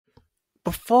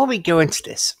Before we go into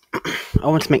this, I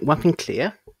want to make one thing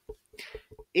clear.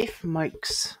 If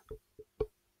Mike's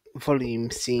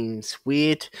volume seems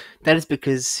weird, that is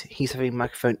because he's having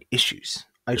microphone issues.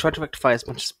 I try to rectify as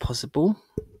much as possible,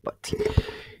 but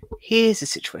here's the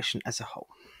situation as a whole.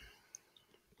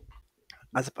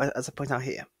 As I point out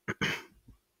here,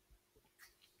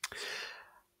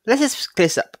 let's just clear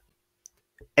this up.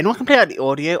 Anyone can play out the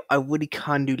audio, I really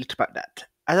can't do little about that.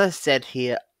 As I said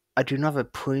here, I do not have a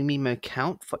premium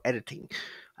account for editing.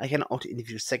 I cannot alter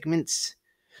individual segments.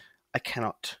 I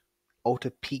cannot alter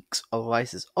peaks or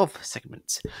rises of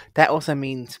segments. That also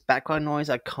means background noise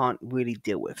I can't really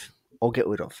deal with or get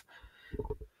rid of.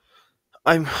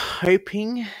 I'm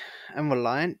hoping and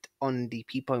reliant on the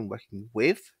people I'm working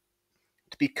with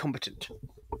to be competent.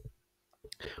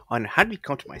 I know how to be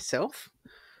competent myself,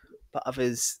 but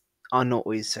others are not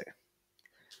always so.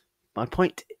 My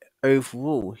point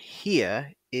overall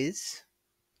here is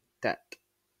that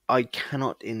I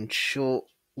cannot ensure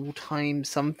all time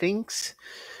some things,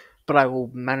 but I will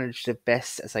manage the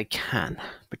best as I can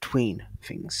between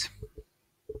things.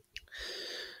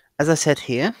 As I said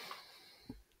here,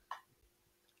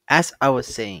 as I was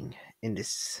saying in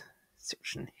this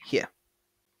section here,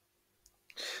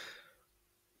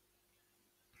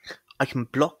 I can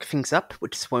block things up,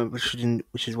 which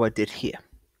is what I did here.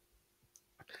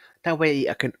 That way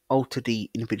I can alter the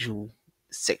individual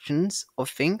sections of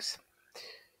things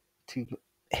to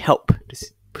help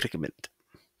this predicament.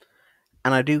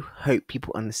 And I do hope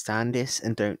people understand this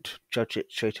and don't judge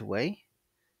it straight away.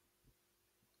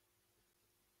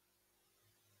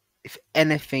 If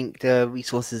anything, the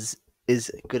resources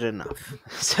is good enough.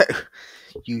 So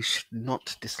you should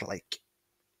not dislike.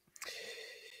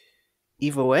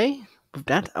 Either way, with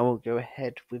that, I will go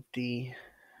ahead with the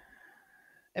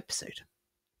episode.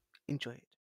 Enjoy it.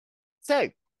 So,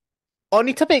 on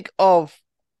the topic of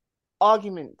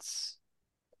arguments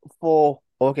for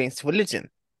or against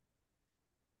religion,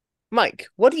 Mike,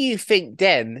 what do you think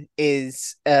then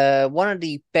is one of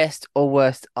the best or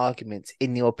worst arguments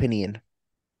in your opinion?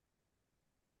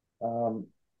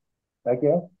 I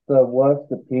guess the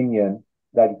worst opinion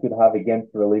that you could have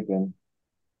against religion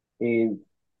is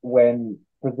when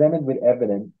presented with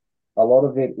evidence, a lot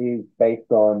of it is based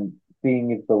on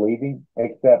seeing is believing,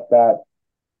 except that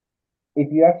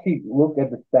if you actually look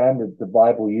at the standards the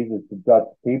Bible uses to judge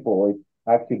people, it's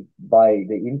actually by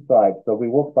the inside. So we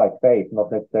walk by faith,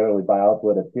 not necessarily by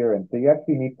outward appearance. So you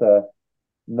actually need to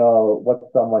know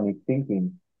what someone is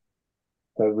thinking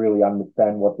to really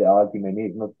understand what the argument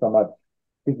is, not so much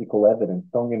physical evidence.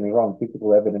 Don't get me wrong,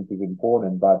 physical evidence is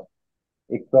important, but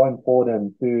it's so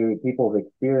important to people's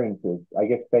experiences. I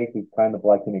guess faith is kind of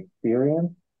like an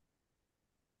experience.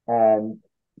 And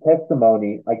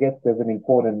testimony, I guess there's an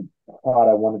important part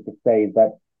I wanted to say is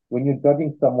that when you're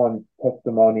judging someone's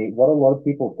testimony, what a lot of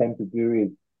people tend to do is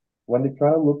when they're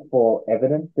trying to look for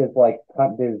evidence, there's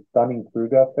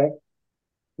Dunning-Kruger effect,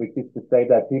 which is to say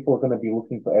that people are going to be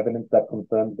looking for evidence that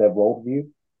confirms their worldview,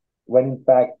 when in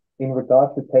fact, in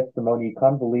regards to testimony, you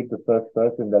can't believe the first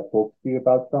person that talks to you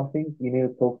about something. You need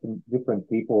to talk to different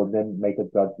people and then make a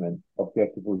judgment,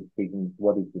 objectively speaking,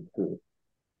 what is the truth.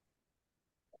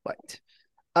 Right.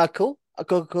 Cool.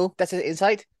 Cool. That's an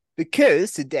insight.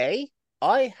 Because today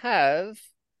I'll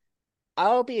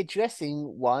be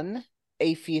addressing one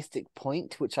atheistic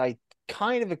point which I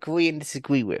kind of agree and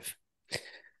disagree with.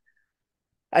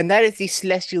 And that is the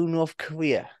celestial North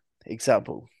Korea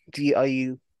example. Are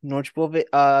you knowledgeable of it?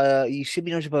 You should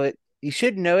be knowledgeable of it. You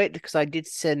should know it because I did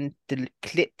send the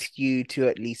clip to you to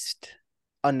at least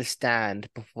understand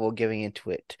before going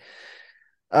into it.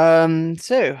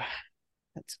 So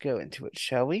let's go into it,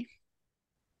 shall we?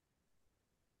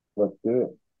 Let's do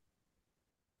it.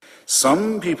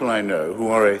 Some people I know who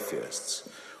are atheists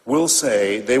will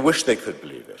say they wish they could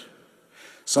believe it.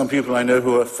 Some people I know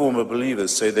who are former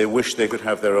believers say they wish they could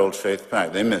have their old faith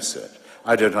back. They miss it.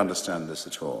 I don't understand this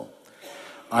at all.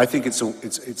 I think it's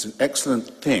an excellent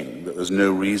thing that there's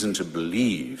no reason to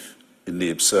believe in the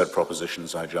absurd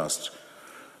propositions I just,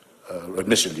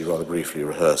 admittedly rather briefly,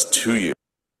 rehearsed to you.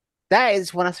 That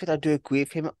is one aspect I do agree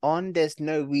with him on. There's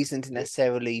no reason to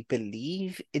necessarily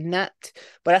believe in that,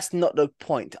 but that's not the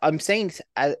point. I'm saying this,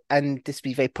 and this will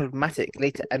be very problematic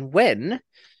later. And when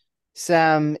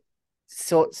Sam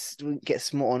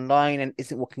gets more online and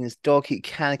isn't walking his dog, he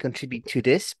can contribute to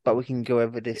this, but we can go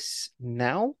over this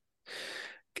now.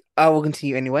 I will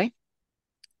continue anyway.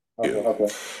 Okay.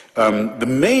 The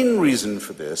main reason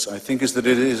for this, I think, is that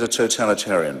it is a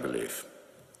totalitarian belief.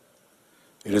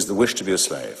 It is the wish to be a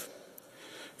slave.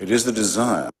 It is the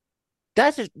desire.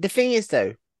 The thing is,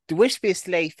 though, the wish to be a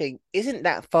slave thing isn't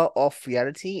that far off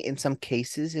reality in some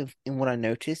cases, in what I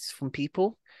noticed from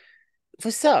people. For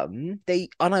some, they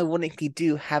unironically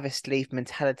do have a slave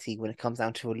mentality when it comes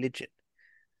down to religion.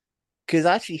 Because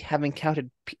I actually have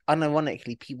encountered,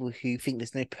 unironically, people who think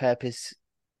there's no purpose,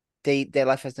 their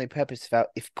life has no purpose without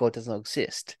if God does not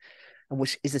exist, and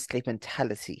which is a slave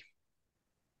mentality.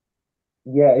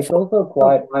 Yeah, it's also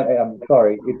quite, I'm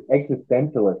sorry, it's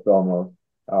existentialist almost,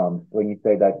 when you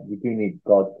say that you do need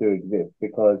God to exist,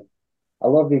 because a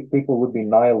lot of these people would be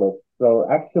nihilists. So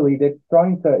actually, they're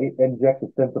trying to inject a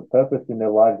sense of purpose in their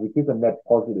lives, which is a net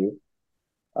positive.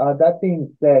 That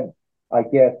being said, I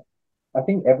guess I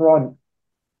think everyone,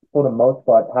 for the most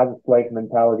part, has a slave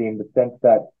mentality in the sense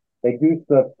that they do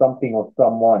serve something or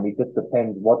someone. It just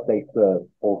depends what they serve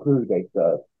or who they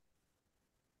serve.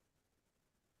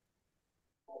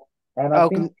 And I Oh,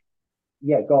 think,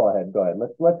 yeah, go ahead, go ahead.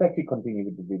 Let's actually continue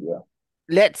with the video.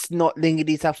 let's not linger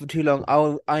these out for too long.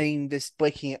 I'm just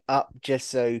breaking it up just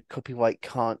so copyright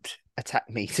can't attack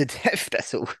me to death.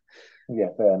 That's all. Yeah,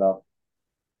 fair enough.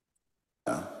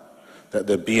 That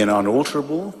there be an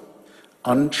unalterable,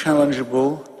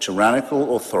 unchallengeable,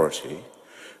 tyrannical authority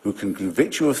who can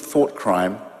convict you of thought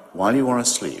crime while you are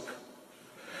asleep,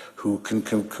 who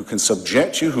can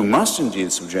subject you, who must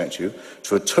indeed subject you,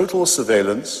 to a total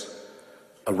surveillance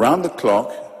around the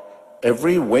clock,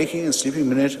 every waking and sleeping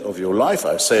minute of your life,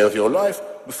 I say of your life,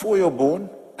 before you're born,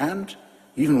 and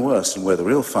even worse, and where the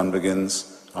real fun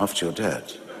begins, after you're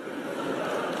dead.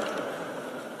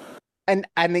 And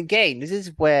again, this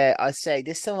is where I say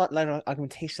this somewhat line of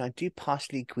argumentation I do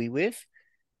partially agree with,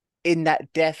 in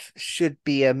that death should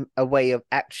be a way of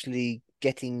actually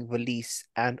getting release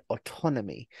and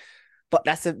autonomy. But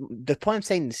the point I'm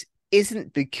saying this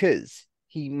isn't because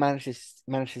he manages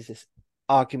this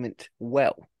argument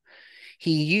well.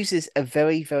 He uses a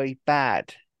very, very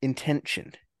bad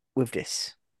intention with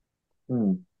this.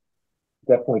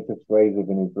 Definitely persuasive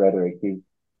in his rhetoric. He's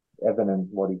evident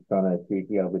what he's trying to achieve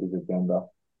here with his agenda.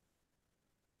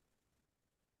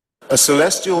 A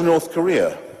celestial North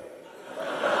Korea.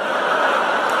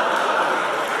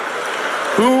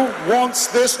 Who wants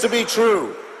this to be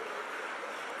true?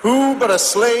 Who but a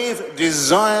slave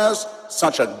desires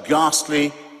such a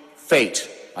ghastly fate?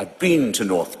 I've been to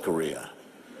North Korea.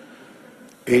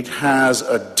 It has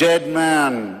a dead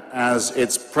man as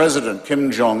its president.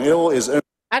 Kim Jong-il is...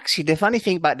 Actually, the funny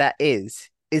thing about that is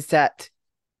that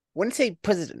when you say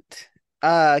president,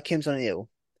 Kim Jong-il,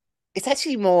 it's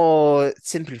actually more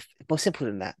simple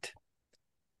than that.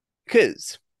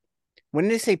 Because when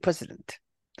they say president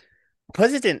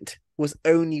was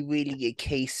only really a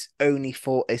case only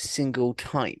for a single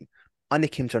time under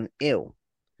Kim Jong-il.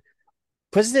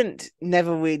 President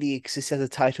never really exists as a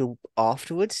title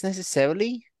afterwards,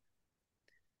 necessarily.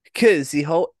 Because the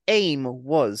whole aim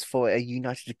was for a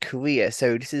united Korea.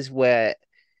 So this is where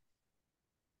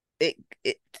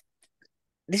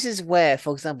this is where,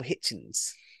 for example,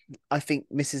 Hitchens, I think,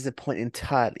 misses the point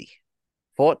entirely.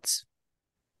 Thoughts?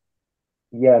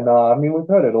 Yeah, no, I mean, we've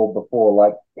heard it all before.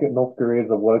 Like, North Korea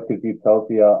is a workers'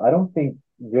 utopia. I don't think,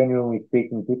 genuinely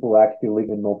speaking, people who actually live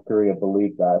in North Korea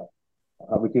believe that,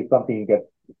 which is something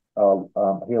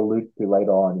he alludes to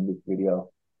later on in this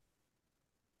video.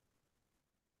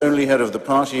 Only head of the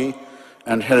party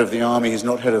and head of the army. He's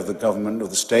not head of the government of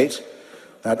the state.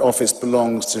 That office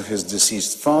belongs to his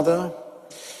deceased father,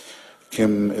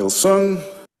 Kim Il-sung.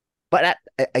 But that,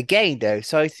 again, though,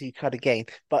 sorry to cut again,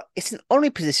 but it's an honorary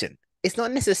position. It's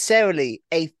not necessarily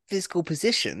a physical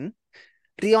position.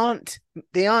 They aren't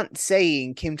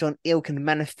saying Kim Jong Il can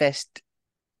manifest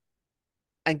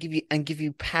and give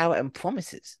you power and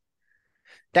promises.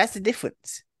 That's the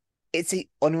difference. It's an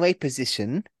honorary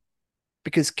position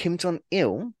because Kim Jong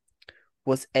Il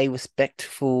was a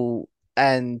respectful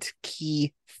and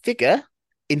key figure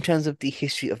in terms of the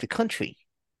history of the country.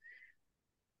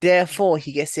 Therefore,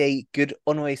 he gets a good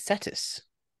honorary status.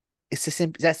 It's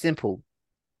that simple.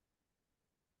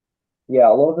 Yeah,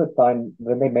 a lot of the time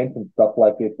when they mention stuff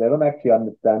like this, they don't actually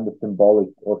understand the symbolic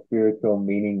or spiritual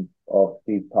meaning of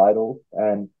these titles.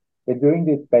 And they're doing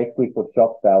this basically for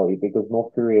shock value because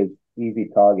North Korea is easy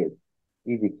target,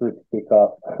 easy fruit to pick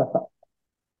up.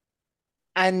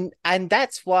 And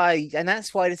that's why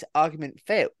this argument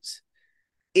fails.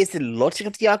 Is the logic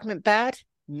of the argument bad?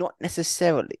 Not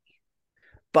necessarily.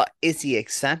 But is the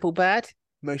example bad?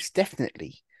 Most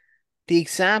definitely. The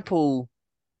example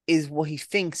is what he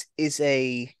thinks is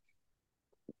a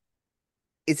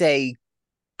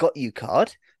got you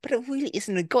card, but it really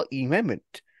isn't a got you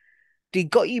moment. The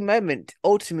got you moment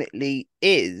ultimately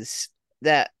is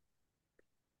that,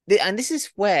 and this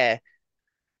is where,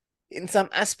 in some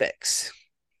aspects,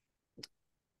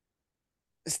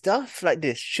 stuff like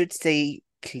this should stay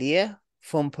clear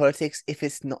from politics if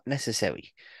it's not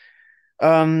necessary.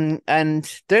 And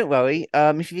don't worry.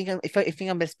 If you think if you think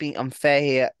I'm just being unfair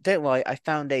here, don't worry. I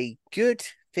found a good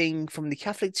thing from the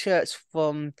Catholic Church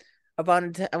from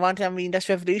around the time of the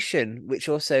Industrial Revolution, which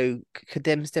also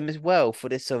condemns them as well for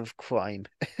this sort of crime.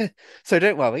 So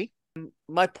don't worry.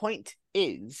 My point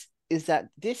is that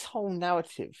this whole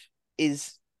narrative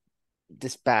is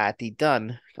just badly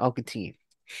done. I'll continue.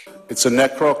 It's a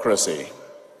necrocracy.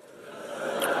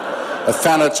 A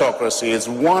thanatocracy is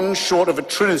one short of a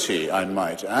trinity, I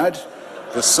might add.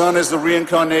 The Son is the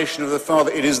reincarnation of the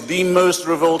Father. It is the most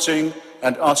revolting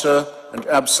and utter and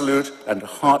absolute and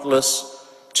heartless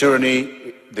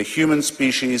tyranny the human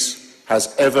species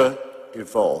has ever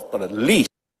evolved. But at least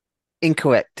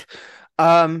Incorrect.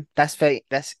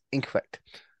 That's incorrect.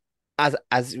 As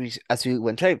we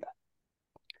went over.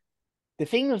 The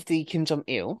thing with the Kim Jong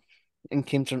Il and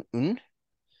Kim Jong Un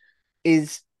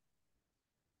is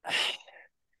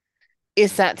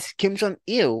that Kim Jong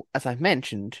Il, as I've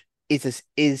mentioned, is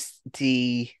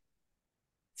the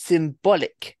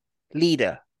symbolic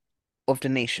leader of the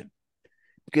nation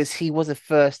because he was the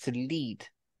first to lead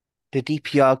the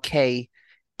DPRK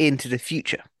into the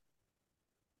future.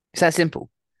 It's that simple.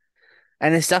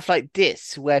 And it's stuff like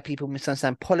this where people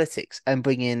misunderstand politics and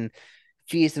bring in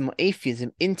theism or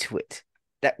atheism into it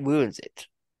that ruins it.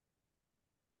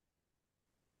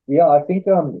 Yeah, I think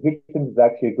Hitchens is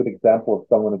actually a good example of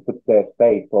someone who puts their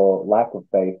faith or lack of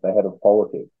faith ahead of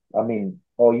politics. I mean,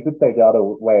 or you could say the other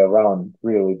way around,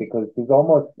 really, because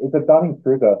it's a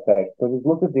Dunning-Kruger effect. Because he's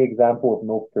looked at the example of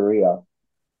North Korea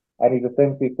and he's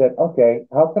essentially said, okay,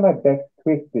 how can I best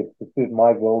twist this to suit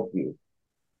my worldview?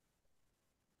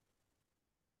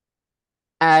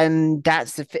 And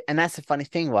that's the funny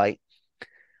thing, right?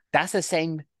 That's the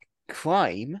same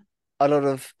crime a lot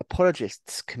of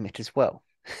apologists commit as well.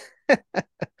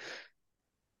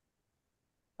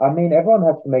 I mean, everyone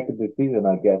has to make a decision,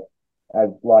 I guess, as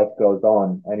life goes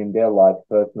on and in their life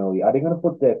personally. Are they going to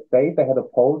put their faith ahead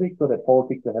of politics or their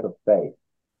politics ahead of faith?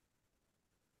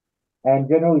 And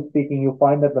generally speaking, you'll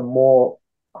find that the more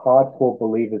hardcore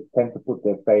believers tend to put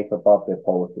their faith above their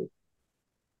politics.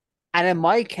 And in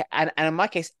my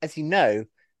case, as you know,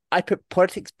 I put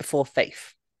politics before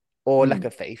faith or lack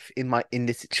of faith in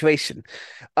this situation.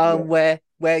 Where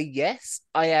yes,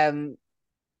 I am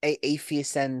a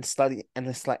atheist and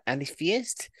a slight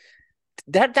anti-theist.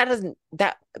 That doesn't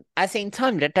at the same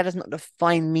time that does not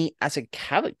define me as a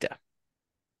character.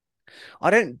 I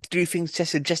don't do things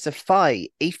just to justify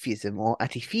atheism or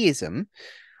anti-theism.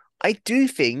 I do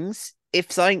things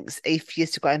if something's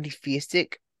atheistic or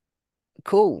anti-theistic,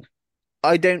 cool.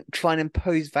 I don't try and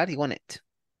impose value on it.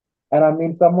 And I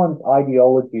mean, someone's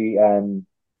ideology and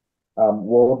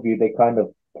worldview, they kind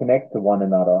of connect to one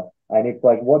another. And it's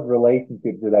like, what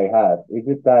relationship do they have? Is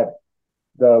it that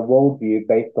the worldview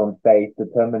based on faith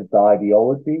determines the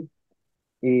ideology?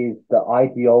 Is the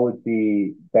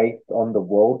ideology based on the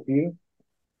worldview?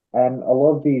 And a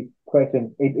lot of these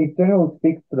questions, it generally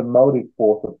speaks to the motive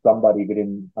force of somebody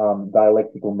within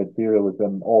dialectical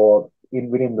materialism or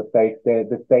within the faith,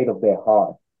 the state of their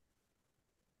heart.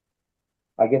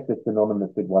 I guess they're synonymous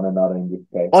with one another in this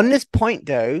case. On this point,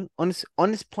 though,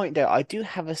 I do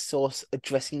have a source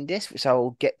addressing this, which I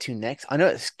will get to next. I know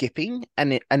it's skipping,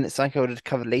 and it's something I would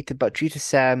cover later, but due to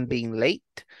Sam being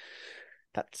late,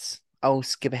 I'll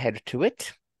skip ahead to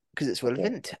it because it's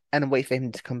relevant and wait for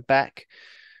him to come back.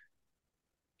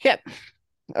 Yep.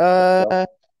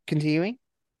 Continuing.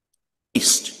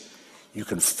 East, you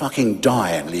can fucking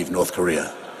die and leave North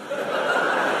Korea.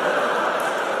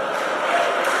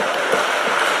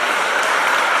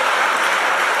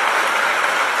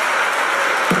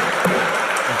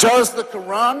 Does the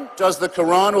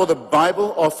Quran or the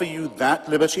Bible offer you that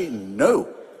liberty? No.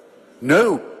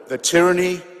 No. The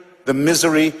tyranny, the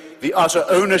misery, the utter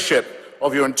ownership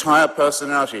of your entire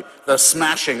personality, the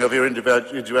smashing of your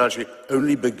individuality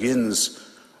only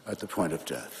begins at the point of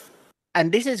death.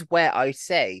 And this is where I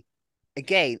say,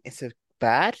 again, it's a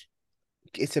bad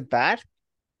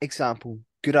example,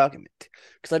 good argument.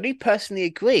 Because I do personally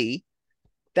agree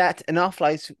that an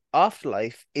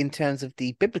afterlife in terms of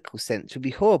the biblical sense would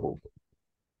be horrible.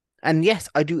 And yes,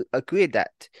 I do agree with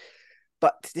that.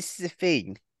 But this is a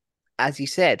thing, as you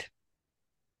said,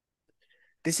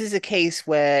 this is a case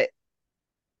where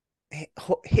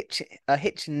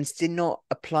Hitchens did not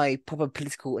apply proper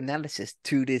political analysis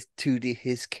to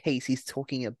his case he's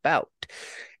talking about.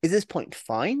 Is this point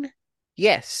fine?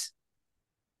 Yes.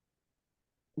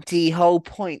 The whole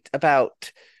point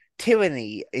about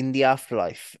tyranny in the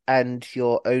afterlife and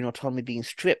your own autonomy being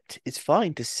stripped is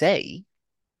fine to say.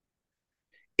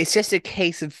 it's just a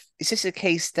case of it's just a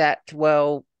case that,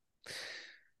 well,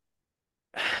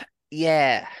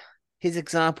 yeah, his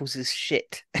examples is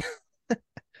shit.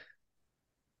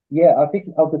 Yeah, I think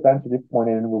I'll just answer this point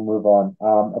and then we'll move on.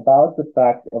 About the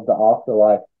fact of the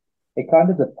afterlife, it kind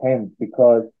of depends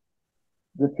because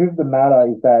the truth of the matter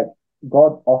is that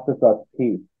God offers us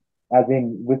peace, as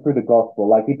in with through the gospel.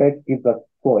 Like He basically gives us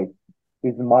choice.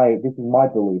 This is my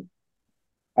belief,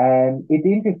 and it's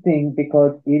interesting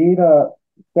because it either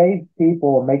saves people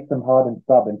or makes them hard and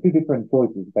stubborn. Two different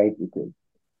choices, basically.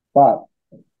 But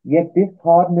yet this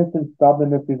hardness and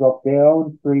stubbornness is of their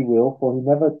own free will, for He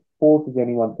never forces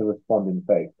anyone to respond in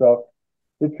faith. So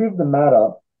the truth of the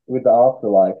matter with the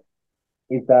afterlife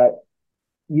is that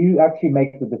you actually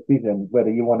make the decision whether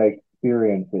you want to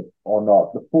experience it or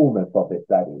not, the fullness of it,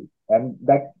 that is. And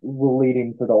that will lead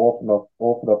into the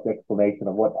orthodox explanation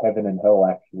of what heaven and hell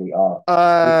actually are, which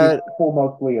is Uh,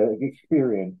 foremostly an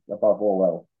experience above all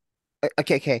else.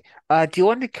 okay, okay. Do you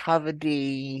want to cover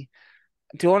the?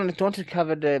 Do you want to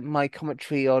cover my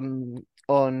commentary on?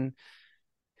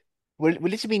 Will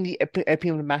this mean the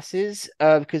opium of the masses?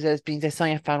 Because there's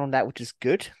something I found on that which is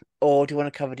good. Or do you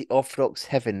want to cover the Orthodox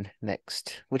heaven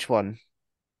next? Which one?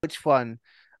 Which one?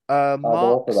 The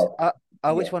Marx. Orthodox,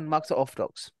 Which yeah, one? Marx or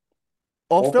Orthodox?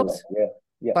 Orthodox, Orthodox? yeah,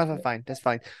 yeah, Fine, fine, yeah. fine. That's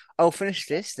fine. I'll finish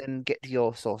this, then get to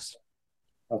your source.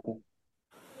 Okay.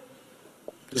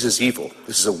 This is evil.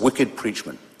 This is a wicked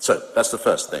preachment. So that's the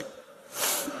first thing.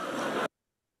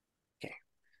 Okay,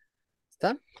 it's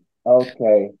done.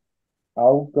 Okay,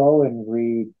 I'll go and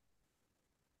read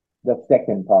the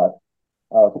second part,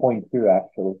 point two,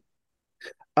 actually.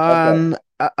 Okay,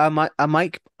 I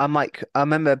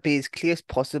remember be as clear as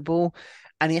possible.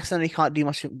 And yes, I know you can't do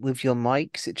much with your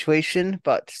mic situation,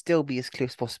 but still be as clear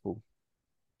as possible.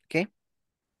 Okay?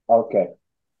 okay.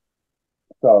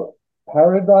 So,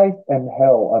 paradise and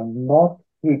hell are not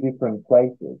two different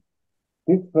places.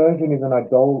 This version is an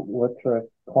idolatrous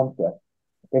concept.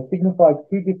 They signify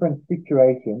two different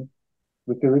situations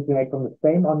which originate from the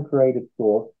same uncreated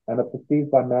source and are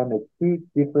perceived by man as two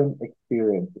different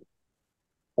experiences.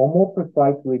 Or more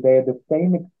precisely, they are the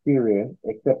same experience,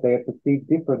 except they are perceived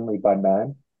differently by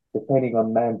man, depending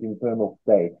on man's internal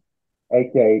state,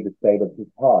 aka the state of his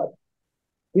heart.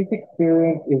 This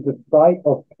experience is the sight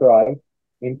of Christ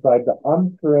inside the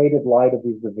uncreated light of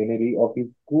his divinity, of his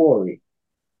glory.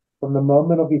 From the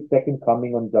moment of his second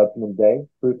coming on Judgment Day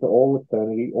through to all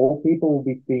eternity, all people will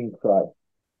be seeing Christ.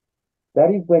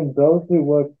 That is when those who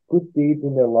work good deeds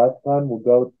in their lifetime will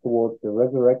go towards the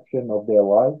resurrection of their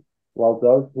lives, while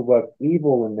those who work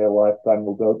evil in their lifetime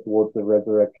will go towards the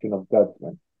resurrection of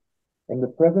judgment. In the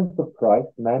presence of Christ,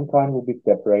 mankind will be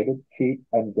separated, sheep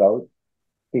and goats,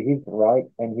 to his right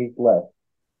and his left.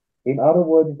 In other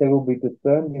words, they will be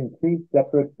discerned in two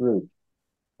separate groups.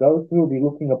 Those who will be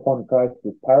looking upon Christ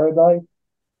as paradise,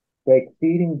 the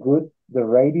exceeding good, the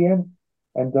radiant,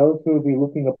 and those who will be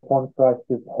looking upon Christ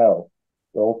as hell,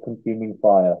 the all-consuming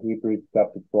fire. Hebrews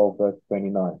chapter 12, verse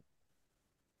 29.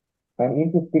 And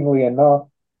interestingly enough,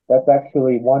 that's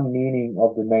actually one meaning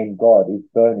of the name God is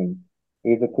burning.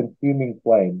 He is a consuming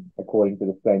flame, according to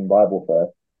the same Bible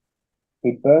verse.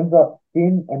 He burns up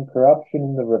sin and corruption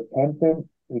in the repentant.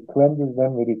 He cleanses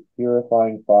them with his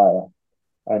purifying fire.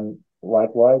 And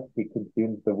likewise, he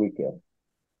consumes the wicked.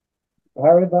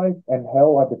 Paradise and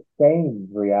hell are the same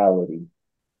reality.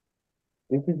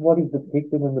 This is what is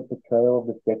depicted in the portrayal of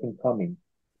the second coming.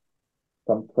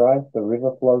 From Christ, the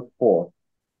river flows forth.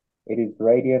 It is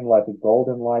radiant like a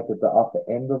golden light at the upper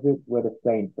end of it where the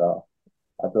saints are.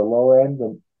 At the lower end,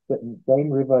 the same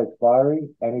river is fiery,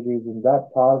 and it is in that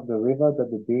part of the river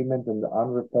that the demons and the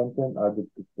unrepentant are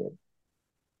depicted.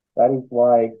 That is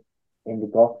why in the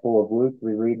Gospel of Luke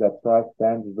we read that Christ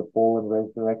stands as the fall and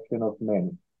resurrection of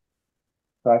men.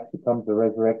 Christ becomes the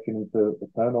resurrection into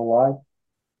eternal life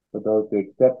for those who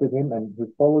accepted him and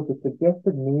who followed the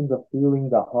suggested means of healing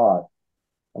the heart,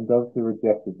 and those who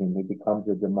rejected him, he becomes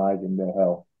their demise in their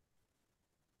hell.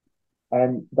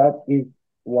 And that is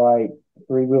why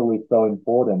free will is so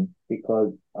important,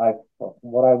 because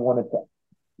what I wanted to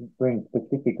bring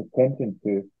specific attention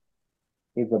to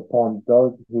is upon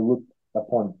those who look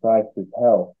upon Christ as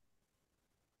hell.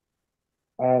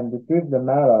 And the truth of the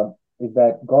matter is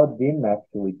that God didn't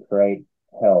actually create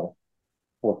hell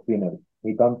for sinners.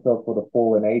 He done so for the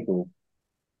fallen angels,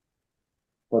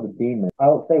 for the demons.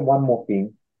 I'll say one more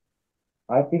thing.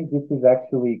 I think this has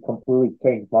actually completely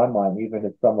changed my mind, even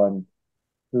as someone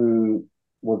who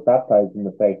was baptized in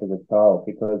the faith as a child,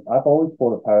 because I've always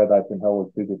thought of paradise and hell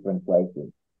as two different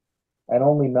places. And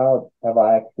only now have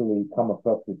I actually come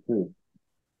across the truth.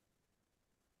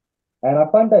 And I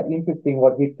find that interesting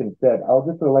what Hitchens said. I'll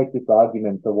just relate this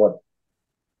argument to what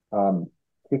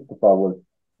Christopher was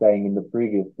saying in the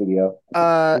previous video. Is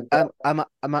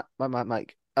that,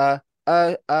 Mike.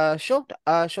 Sure.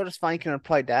 Sure, that's fine. You can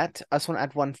reply that. I just want to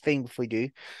add one thing before we do.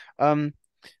 Um,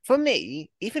 for me,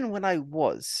 even when I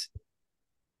was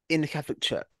in the Catholic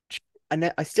Church, I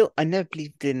never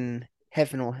believed in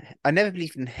heaven I never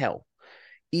believed in hell,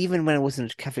 even when I was in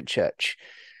the Catholic Church.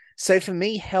 So for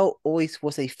me, hell always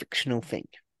was a fictional thing.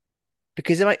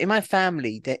 Because in my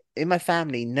family,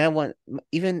 no one,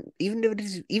 even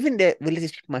the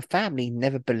religious people in my family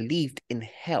never believed in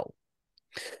hell.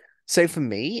 So for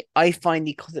me, I find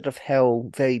the concept of hell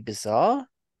very bizarre,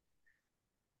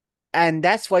 and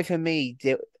that's why for me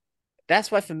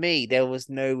there was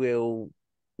no real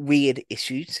weird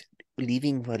issues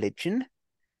leaving religion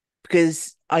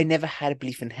because I never had a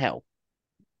belief in hell.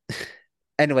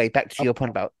 Anyway, back to your point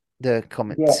about the yeah,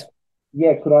 comments.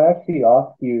 yeah. Could I actually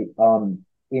ask you,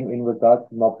 in regards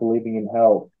to not believing in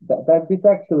hell, that this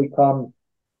actually comes,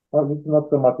 well, this is not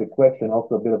so much a question,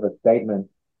 also a bit of a statement.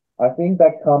 I think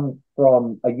that comes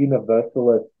from a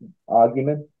universalist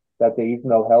argument that there is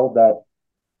no hell, that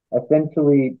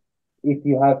essentially, if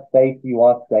you have faith, you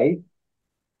are saved.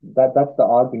 That's the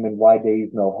argument why there is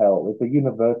no hell. It's a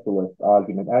universalist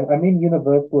argument. I mean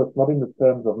universalist not in the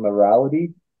terms of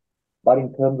morality, but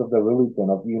in terms of the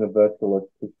religion of universalist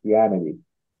Christianity.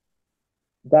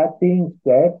 That being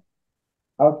said,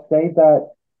 I'll say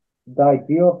that the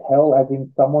idea of hell as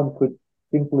in someone could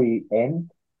simply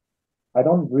end, I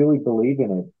don't really believe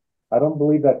in it. I don't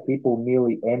believe that people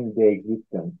merely end their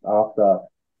existence after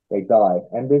they die.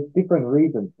 And there's different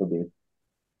reasons for this.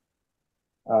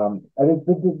 And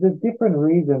the different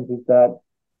reasons is that,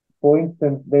 for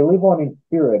instance, they live on in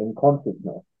spirit and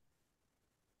consciousness.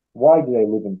 Why do they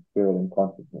live in spirit and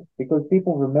consciousness? Because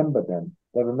people remember them.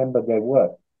 They remember their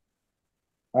work.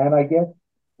 And I guess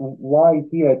why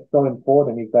here it's so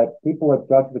important is that people are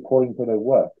judged according to their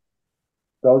work.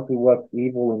 Those who work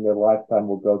evil in their lifetime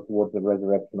will go towards the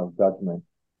resurrection of judgment.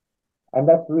 And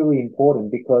that's really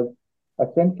important because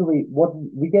essentially what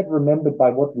we get remembered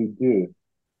by what we do.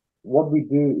 What we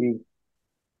do is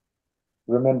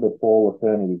remembered for all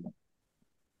eternity.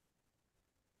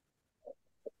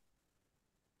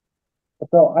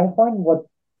 So I find what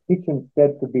Hitchens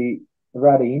said to be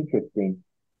rather interesting.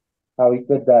 How he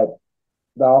said that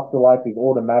the afterlife is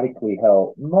automatically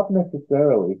hell. Not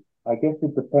necessarily. I guess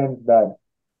it depends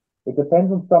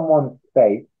on someone's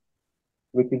faith,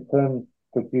 which in turn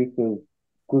produces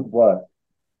good work.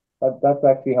 That's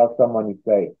actually how someone is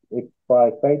saved. It's by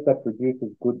faith that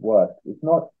produces good work. It's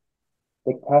not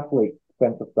the Catholic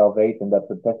sense of salvation that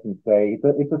Protestants say.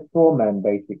 It's a straw man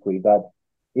basically that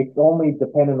it's only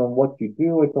dependent on what you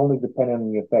do. It's only dependent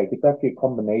on your faith. It's actually a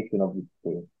combination of these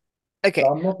two. So Okay,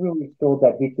 I'm not really sure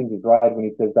that Hitchens is right when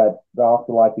he says that the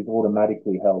afterlife is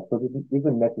automatically hell, because it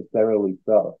isn't necessarily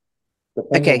so.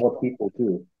 Depends on okay, what people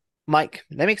do. Mike,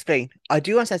 let me explain. I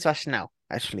do understand its rationale,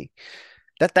 actually.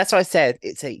 That's why I said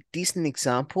it's a decent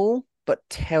example, but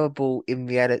terrible in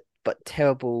reality, but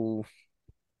terrible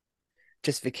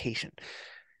justification.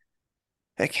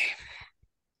 Okay,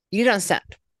 you don't understand.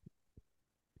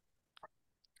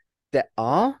 There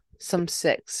are some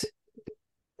sects,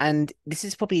 and this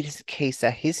is probably the case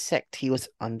that his sect he was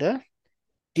under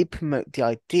did promote the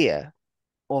idea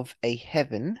of a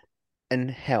heaven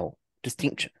and hell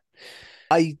distinction.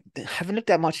 I haven't looked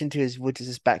that much into his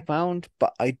religious background,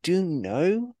 but I do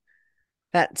know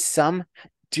that some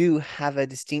do have a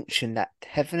distinction that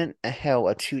heaven and hell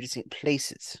are two distinct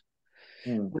places.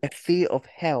 Hmm. Where fear of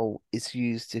hell is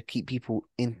used to keep people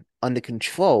in under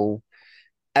control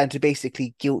and to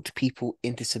basically guilt people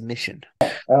into submission.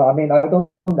 I mean, I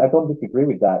don't disagree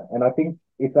with that, and I think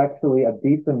it's actually a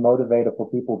decent motivator for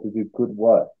people to do good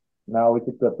work. Now, if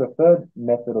it's a preferred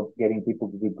method of getting people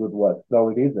to do good work, no,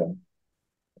 it isn't.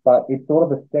 But it's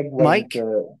sort of a segue Mike,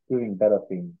 into doing better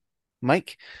things.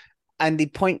 Mike, and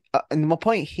my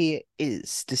point here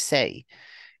is to say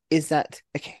is that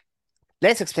okay,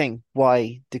 let's explain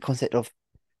why the concept of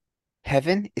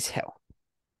heaven is hell.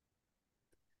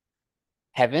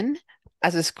 Heaven,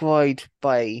 as described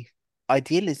by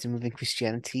idealism within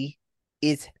Christianity,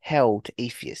 is hell to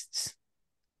atheists.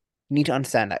 You need to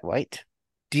understand that, right?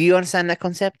 Do you understand that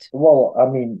concept? Well, I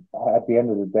mean, at the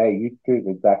end of the day, you choose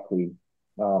exactly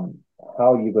um,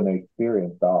 how you're going to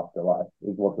experience the afterlife,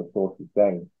 is what the source is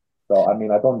saying. So, I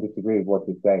mean, I don't disagree with what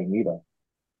you're saying either.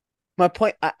 My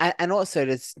point, and also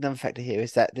there's another factor here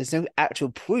is that there's no actual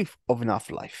proof of an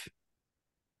afterlife.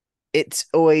 It's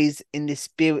always in this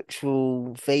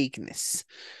spiritual vagueness.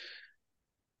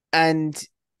 And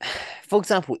for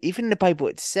example, even in the Bible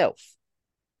itself,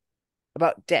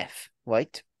 about death,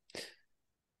 right?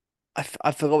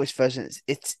 I forgot which version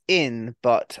it's in,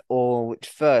 but or which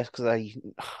verse because I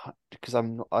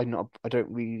don't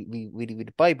really read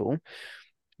the Bible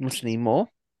much anymore.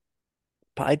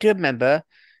 But I do remember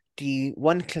the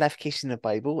one clarification of the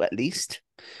Bible, at least,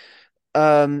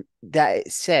 that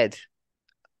it said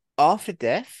after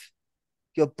death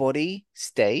your body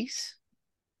stays,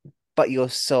 but your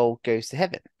soul goes to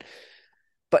heaven.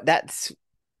 But that's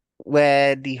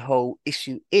where the whole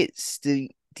issue is.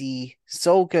 The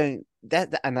soul going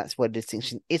and that's where the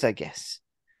distinction is, I guess.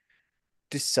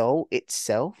 The soul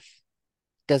itself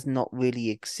does not really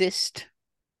exist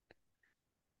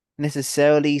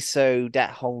necessarily, so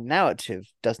that whole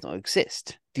narrative does not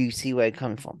exist. Do you see where I'm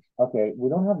coming from? Okay, we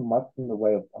don't have much in the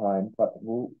way of time, but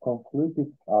we'll conclude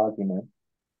this argument.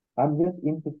 I'm just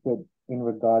interested in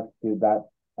regards to that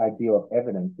idea of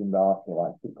evidence in the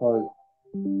afterlife because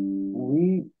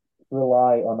we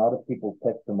rely on other people's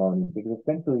testimony because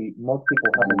essentially most people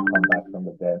haven't come back from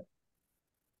the dead.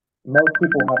 Most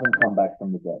people haven't come back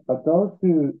from the dead. But those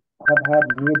who have had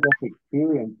near-death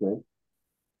experiences,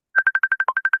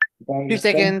 they 2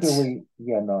 seconds. essentially,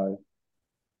 yeah, no.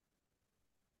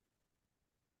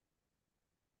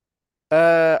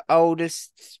 I'll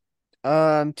just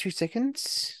 2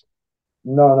 seconds.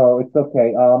 No, it's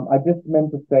okay. I just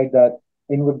meant to say that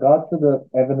in regards to the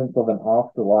evidence of an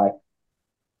afterlife,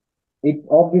 it's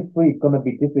obviously going to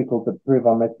be difficult to prove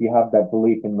unless you have that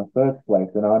belief in the first place,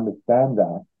 and I understand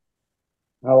that.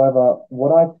 However,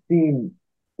 what I've seen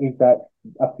is that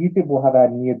a few people have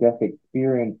had near-death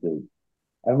experiences,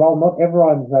 and while not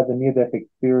everyone who has a near-death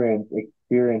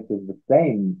experiences the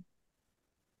same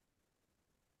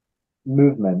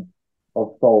movement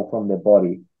of soul from their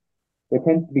body, there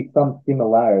tends to be some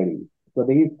similarity. So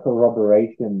there is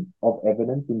corroboration of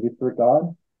evidence in this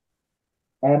regard.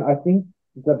 And I think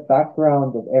the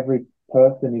background of every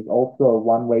person is also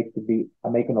one way to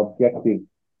make an objective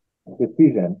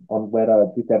decision on whether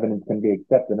this evidence can be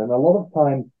accepted. And a lot of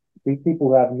times, these people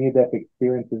who have near-death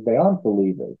experiences, they aren't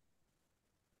believers,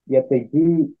 yet they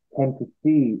do tend to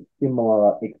see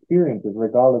similar experiences,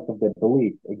 regardless of their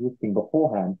beliefs existing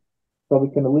beforehand. So we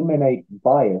can eliminate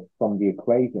bias from the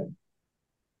equation.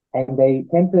 And they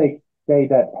tend to say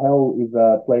that hell is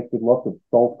a place with lots of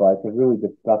sulfur. It's a really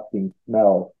disgusting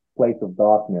smell, place of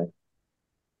darkness.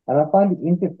 And I find it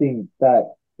interesting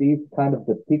that these kind of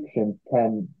depictions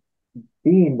can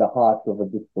be in the hearts of a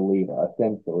disbeliever,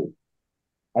 essentially.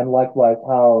 And likewise,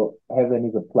 how heaven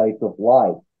is a place of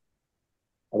light.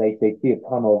 They see a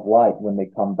tunnel of light when they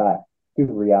come back to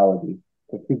reality,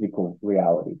 to physical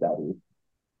reality, that is.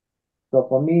 So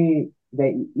for me,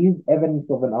 there is evidence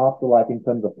of an afterlife in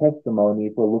terms of testimony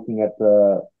if we're looking at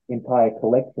the entire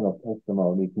collection of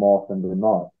testimonies more often than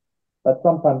not. But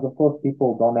sometimes, of course,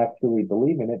 people don't actually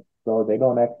believe in it, so they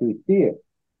don't actually see it,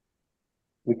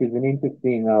 which is an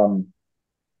interesting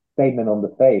statement on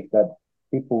the faith that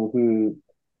people who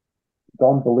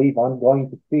don't believe aren't going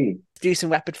to see. Do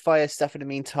some rapid fire stuff in the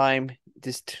meantime.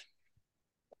 Just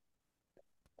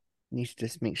need to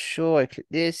just make sure I click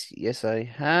this. Yes, I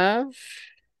have.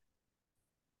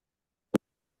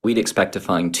 We'd expect to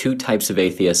find two types of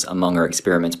atheists among our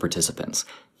experiment's participants.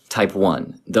 Type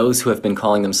 1, those who have been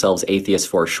calling themselves atheists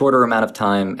for a shorter amount of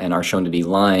time and are shown to be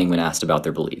lying when asked about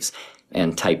their beliefs.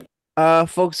 And type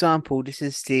For example, this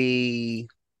is the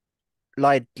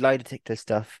lie detector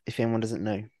stuff, if anyone doesn't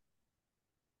know.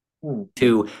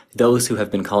 2, those who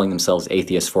have been calling themselves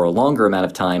atheists for a longer amount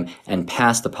of time and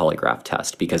passed the polygraph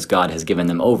test because God has given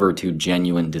them over to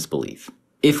genuine disbelief.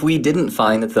 If we didn't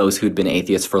find that those who'd been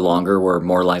atheists for longer were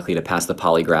more likely to pass the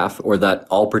polygraph, or that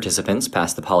all participants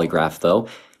passed the polygraph though,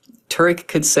 Turek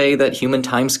could say that human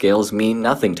timescales mean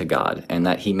nothing to God, and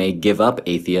that he may give up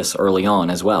atheists early on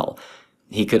as well.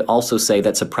 He could also say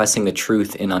that suppressing the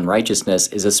truth in unrighteousness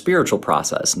is a spiritual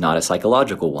process, not a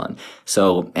psychological one,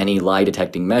 so any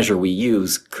lie-detecting measure we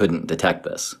use couldn't detect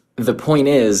this. The point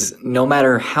is, no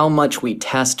matter how much we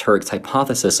test Turek's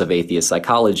hypothesis of atheist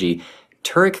psychology,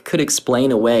 Turek could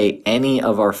explain away any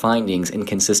of our findings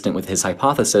inconsistent with his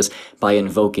hypothesis by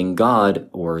invoking God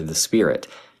or the Spirit.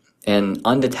 An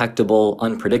undetectable,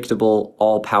 unpredictable,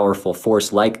 all-powerful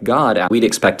force like God, we'd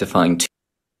expect to find.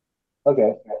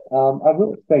 Okay, I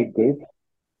will say this.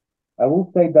 I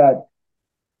will say that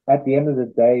at the end of the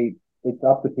day, it's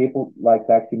up to people like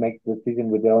to actually make the decision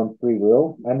with their own free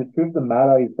will. And the truth of the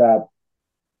matter is that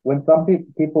when some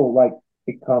people like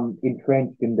become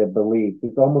entrenched in their beliefs,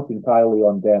 it's almost entirely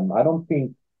on them. I don't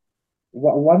think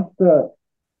once the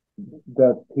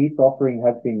peace offering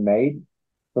has been made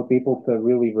for people to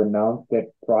really renounce their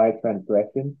prior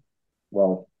transgressions,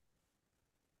 well,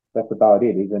 that's about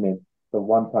it, isn't it? the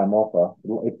one-time offer.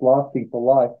 It's lasting for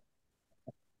life.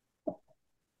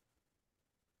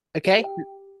 Okay.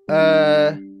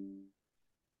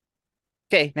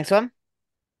 Okay, next one.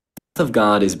 The wrath of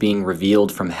God is being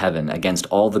revealed from heaven against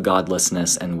all the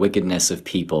godlessness and wickedness of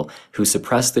people who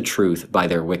suppress the truth by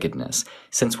their wickedness,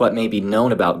 since what may be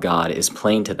known about God is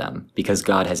plain to them, because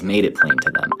God has made it plain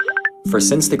to them. For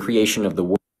since the creation of the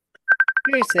world,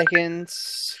 3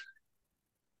 seconds.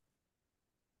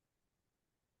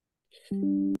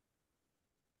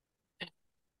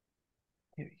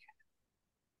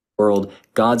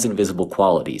 God's invisible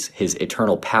qualities, his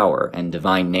eternal power and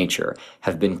divine nature,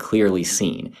 have been clearly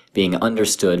seen, being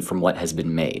understood from what has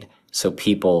been made, so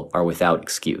people are without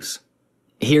excuse.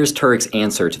 Here's Turek's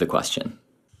answer to the question.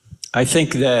 I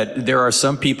think that there are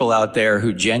some people out there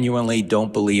who genuinely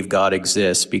don't believe God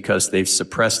exists because they've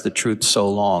suppressed the truth so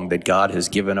long that God has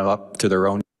given up to their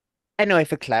own. Anyway,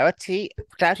 for clarity,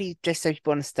 just so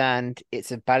people understand,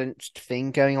 it's a balanced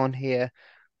thing going on here.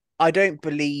 I don't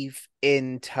believe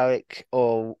in Tarek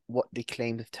or what the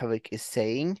claim of Tarek is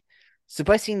saying.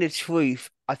 Suppressing the truth,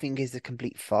 I think, is a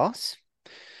complete farce.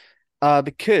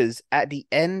 Because at the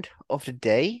end of the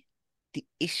day, the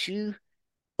issue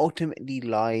ultimately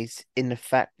lies in the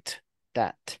fact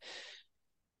that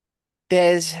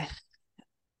there's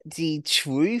the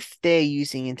truth they're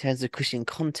using in terms of Christian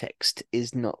context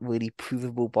is not really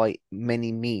provable by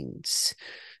many means.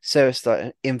 So it's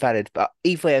like invalid, but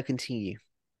either way, I'll continue.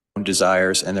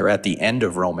 Desires, and they're at the end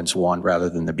of Romans 1 rather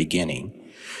than the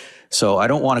beginning. So I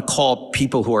don't want to call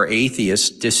people who are atheists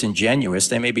disingenuous.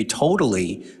 They may be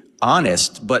totally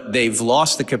honest, but they've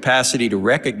lost the capacity to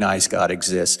recognize God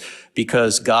exists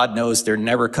because God knows they're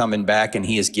never coming back and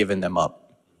he has given them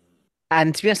up.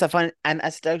 And to be honest,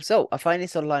 as a result, I find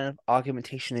this line of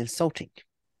argumentation insulting.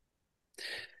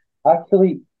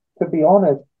 Actually, to be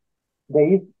honest,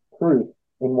 there is truth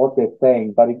in what they're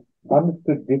saying, but it's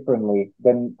understood differently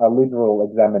than a literal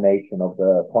examination of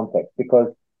the context.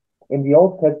 Because in the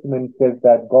Old Testament, it says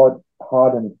that God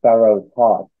hardened Pharaoh's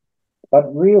heart.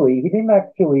 But really, he didn't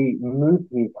actually move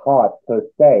his heart per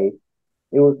se.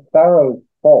 It was Pharaoh's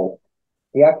fault.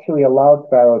 He actually allowed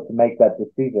Pharaoh to make that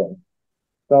decision.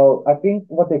 So I think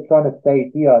what they're trying to say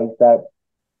here is that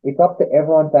it's up to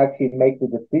everyone to actually make the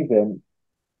decision.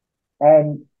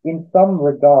 And in some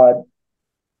regard,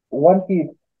 once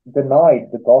you've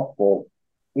denied the gospel,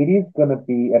 it is going to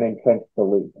be an entrenched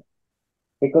belief.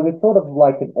 Because it's sort of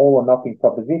like an all or nothing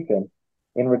proposition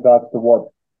in regards to what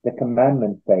the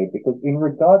commandments say. Because in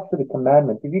regards to the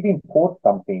commandments, if you import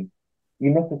something, you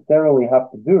necessarily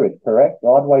have to do it, correct?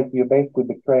 Otherwise, you're basically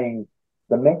betraying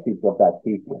the message of that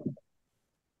teaching.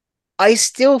 I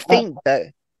still think though,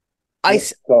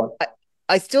 Yes, go on.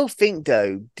 I still think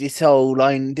though, this whole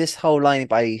line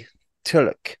by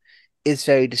Tulloch is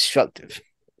very destructive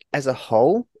as a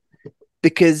whole,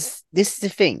 because this is the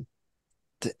thing.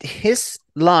 His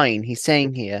line he's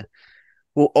saying here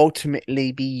will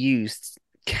ultimately be used,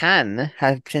 can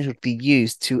have potential to be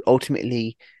used to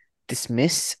ultimately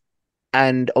dismiss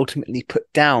and ultimately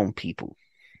put down people.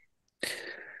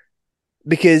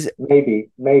 Because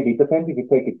maybe depends if you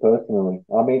take it personally.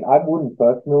 I mean, I wouldn't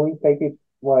personally take it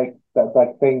like that,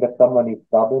 like saying that someone is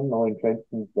stubborn or entrenched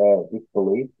in their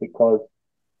disbelief, because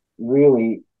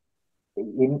really,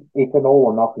 it's an all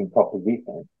or nothing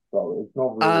proposition. So it's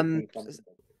not really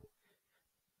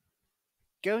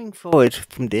going forward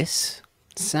from this,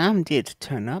 Sam did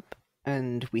turn up,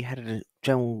 and we had a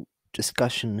general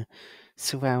discussion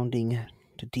surrounding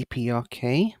the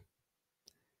DPRK,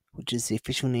 which is the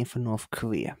official name for North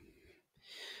Korea.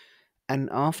 And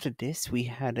after this, we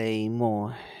had a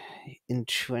more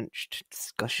entrenched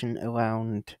discussion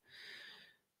around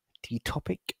the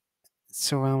topic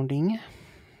surrounding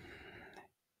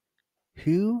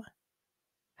who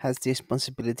has the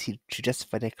responsibility to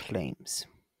justify their claims.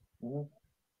 Mm-hmm.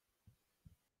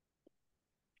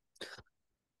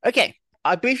 Okay,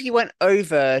 I briefly went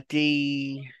over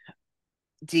the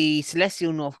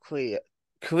celestial North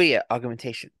Korea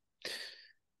argumentation.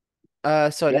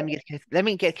 Sorry, let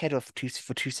me get Ked off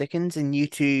for 2 seconds, and you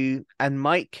two and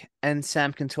Mike and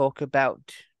Sam can talk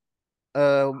about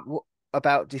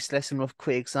this celestial North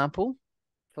Korea example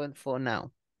for now.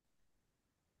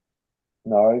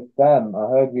 No, Sam, I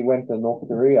heard you went to North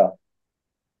Korea.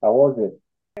 How was it?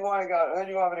 Who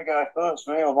do you want me to go first,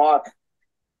 me or Mike?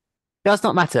 Does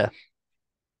not matter.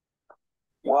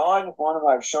 Well, I just want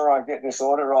to make sure I get this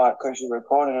order right because you're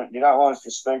recording it. You don't want us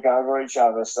to speak over each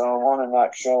other, so I want to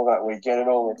make sure that we get it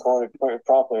all recorded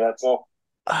properly. That's all.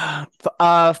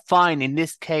 Fine. In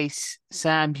this case,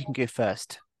 Sam, you can go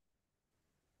first.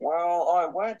 Well, I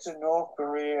went to North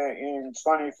Korea in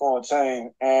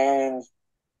 2014, and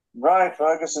Ray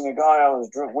Ferguson, the guy I was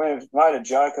with, made a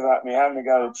joke about me having to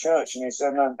go to church, and he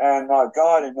said, and my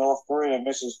guide in North Korea,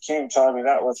 Mrs. Kim, told me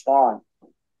that was fine.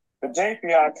 The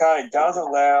DPRK does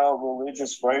allow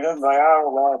religious freedom. They are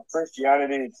allowed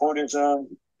Christianity,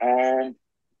 Buddhism, and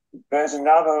there's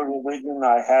another religion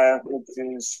they have, which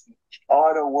is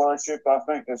idol worship. I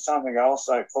think there's something else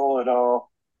they call it,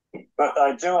 but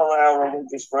they do allow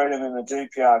religious freedom in the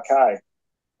DPRK.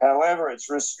 However, it's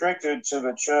restricted to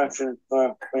the churches.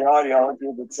 The ideology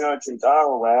of the churches are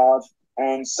allowed,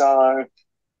 and so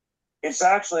it's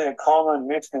actually a common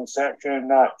misconception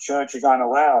that churches aren't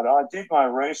allowed. I did my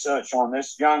research on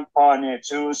this. Young Pioneer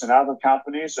Tours and other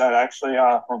companies that actually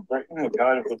are from Britain who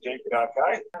go to the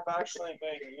DPRK have actually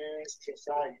been used to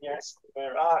say, yes,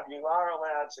 you are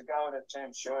allowed to go and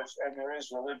attend church, and there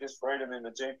is religious freedom in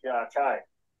the DPRK.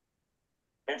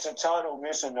 It's a total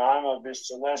misnomer, this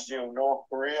celestial North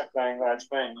Korea thing that's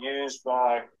been used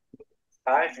by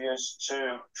atheists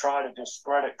to try to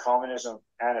discredit communism,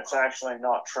 and it's actually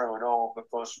not true at all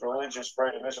because religious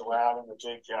freedom is allowed in the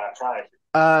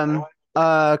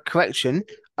DPRK. Correction.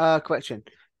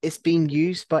 It's being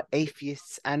used by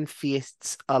atheists and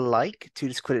theists alike to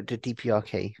discredit the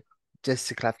DPRK. Just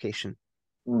a clarification.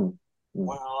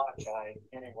 Well, okay.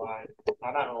 Anyway,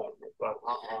 I don't know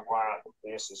why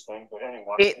this is thing, but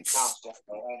anyway, it comes down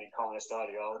to anti-communist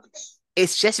ideologies.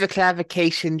 It's just a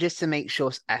clarification, just to make sure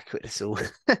it's accurate. That's all.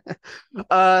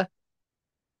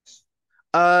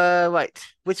 Right.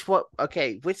 Which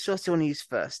source do you want to use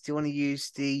first? Do you want to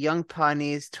use the Young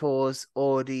Pioneers tours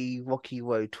or the Rocky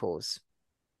Road tours?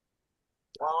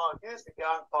 Well, I use the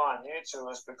Young Pioneer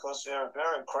tours because they're a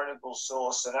very credible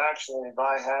source, and actually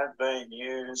they have been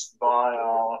used by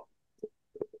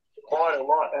quite a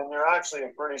lot, and they're actually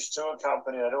a British tour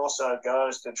company that also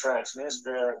goes to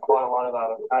Transnistria and quite a lot of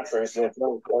other countries. They're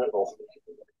very credible.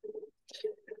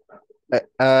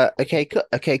 Okay,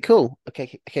 cool.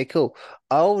 Okay, cool.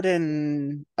 I'll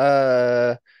then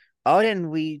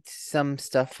read some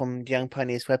stuff from Young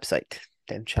Pioneers website.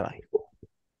 Then shall I?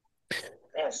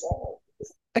 Yes.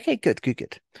 Okay, good. Can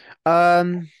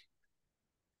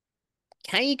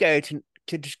you go to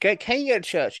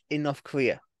church in North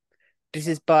Korea? This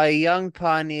is by Young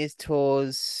Pioneers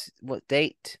Tours. What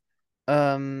date?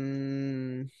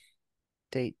 Date.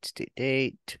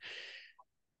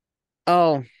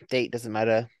 Oh, date doesn't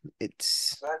matter.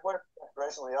 It's They would have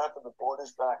recently opened the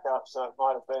borders back up, so it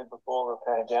might have been before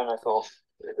the pandemic or.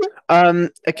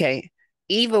 Okay.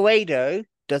 Either way, though,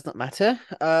 does not matter.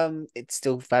 It's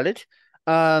still valid.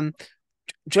 Join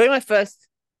my first.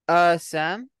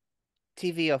 Sam,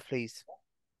 TV off, please.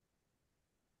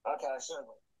 Okay,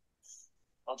 certainly.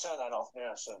 I'll turn that off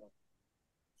now, certainly.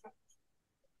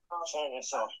 I'll turn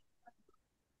this off.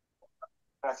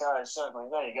 Okay, certainly.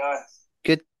 There you go.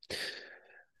 Good.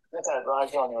 Get that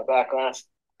right on your background.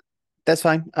 That's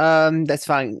fine. That's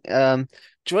fine.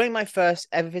 During my first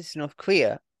ever visit to North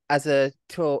Korea as a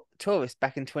tourist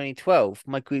back in 2012,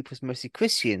 my group was mostly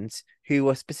Christians who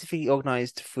were specifically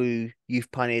organized through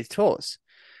Youth Pioneers Tours.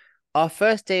 Our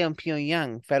first day on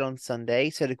Pyongyang fell on Sunday,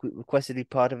 so the group requested to be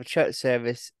part of a church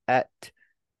service at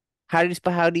how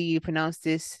do you pronounce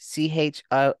this?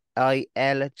 Chilgol? How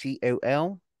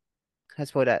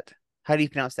spell that? How do you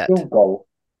pronounce that? Chilgol.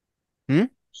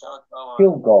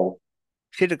 Chilgol.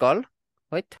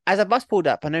 Right. As a bus pulled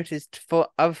up, I noticed four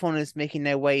other foreigners making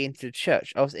their way into the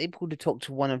church. I was able to talk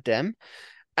to one of them,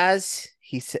 as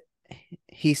he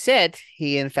said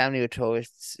he and family were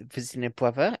tourists visiting a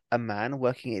brother, a man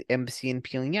working at embassy in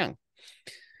Pyongyang.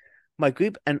 My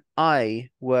group and I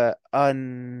were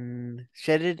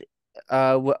ushered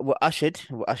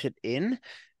in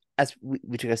as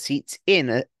we took our seats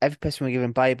in. Every person was given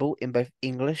a Bible in both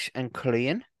English and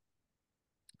Korean.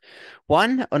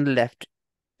 One on the left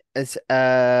who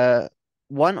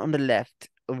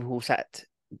sat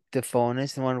the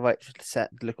foreigners, and one right sat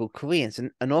the local Koreans.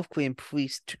 And a North Korean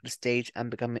priest took the stage and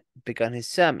begun his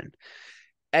sermon.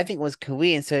 Everything was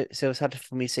Korean, so it was hard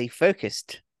for me to stay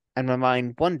focused, and my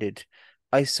mind wandered.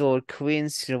 I saw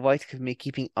Koreans to the right of me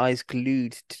keeping eyes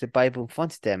glued to the Bible in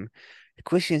front of them. The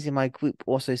Christians in my group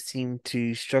also seemed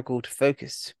to struggle to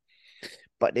focus,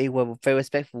 but they were very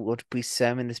respectful of the priest's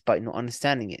sermon despite not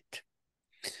understanding it.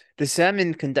 The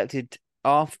sermon conducted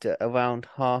after around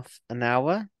half an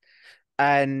hour,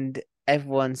 and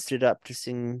everyone stood up to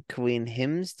sing Korean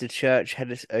hymns. The church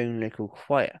had its own local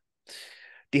choir.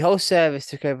 The whole service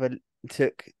took over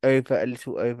a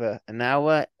little over an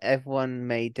hour. Everyone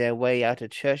made their way out of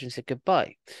church and said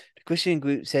goodbye. The Christian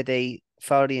group said they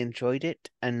thoroughly enjoyed it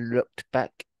and looked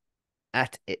back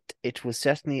at it. It was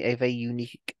certainly a very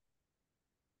unique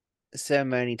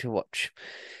ceremony to watch.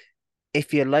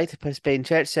 If you'd like to participate in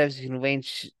church service, you can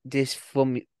arrange this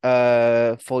from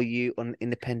for you on an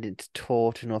independent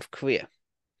tour to North Korea.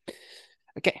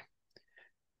 Okay.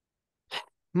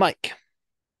 Mike,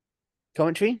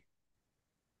 commentary?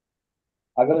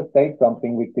 I gotta say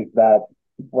something, which is that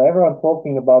when everyone's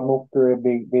talking about North Korea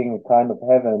being a kind of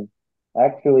heaven,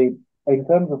 actually, in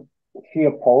terms of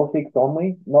sheer politics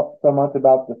only, not so much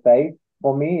about the faith,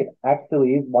 for me, it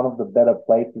actually is one of the better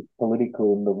places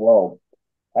politically in the world.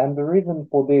 And the reason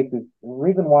for this is the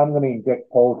reason why I'm going to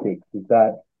inject politics is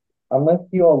that unless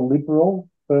you're liberal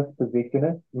first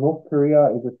positionist, North Korea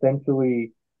is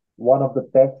essentially one of the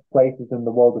best places in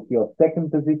the world if you're second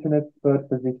positionist, third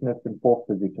positionist, and fourth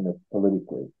positionist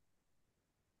politically.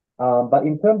 But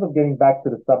in terms of getting back to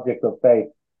the subject of faith,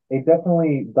 it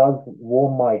definitely does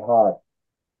warm my heart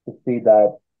to see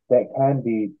that there can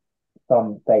be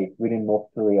some faith within North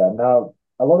Korea. Now,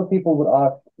 a lot of people would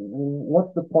ask,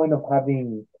 what's the point of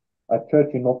having a church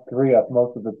in North Korea if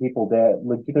most of the people there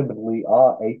legitimately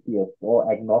are atheists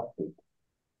or agnostic?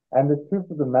 And the truth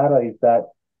of the matter is that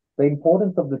the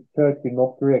importance of the church in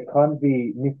North Korea can't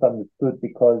be misunderstood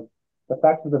because the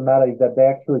fact of the matter is that they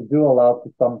actually do allow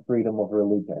for some freedom of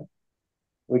religion,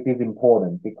 which is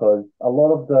important because a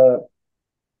lot of the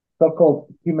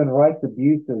so-called human rights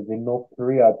abuses in North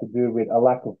Korea are to do with a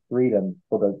lack of freedom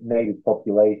for the native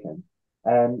population.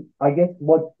 And I guess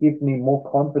what gives me more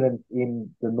confidence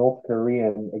in the North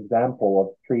Korean example of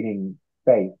treating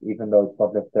faith, even though it's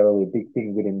not necessarily a big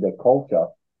thing within their culture,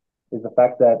 is the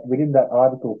fact that within that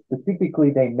article specifically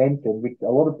they mentioned, which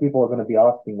a lot of people are going to be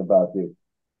asking about this.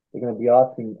 They're going to be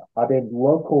asking, are there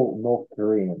local North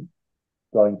Koreans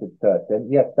going to church?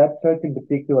 And yes, that church in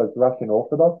particular is Russian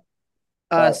Orthodox.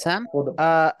 Sam, For the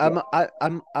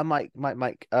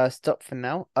Mike, stop for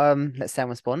now. Let Sam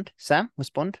respond. Sam,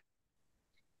 respond.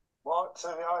 What to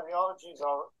the ideologies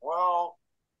of it? Well,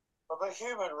 of the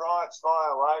human rights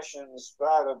violations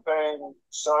that have been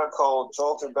so-called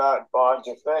talked about by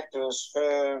defectors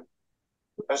who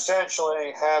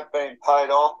essentially have been paid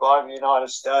off by the United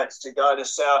States to go to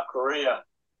South Korea.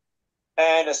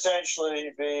 And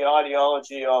essentially the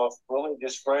ideology of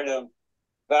religious freedom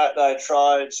that they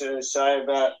try to say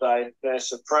that their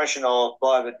suppression of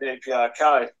by the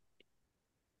DPRK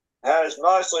has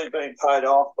mostly been paid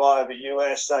off by the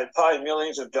US. They pay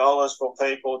millions of dollars for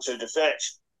people to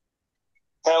defect.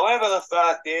 However, the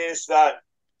fact is that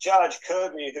Judge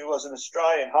Kirby, who was an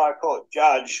Australian High Court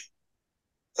judge,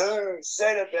 who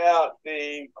said about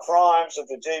the crimes of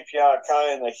the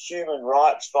DPRK and the human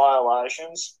rights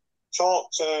violations,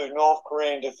 talked to North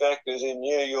Korean defectors in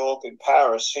New York and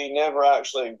Paris. He never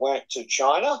actually went to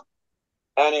China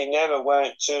and he never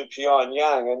went to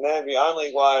Pyongyang, and they're the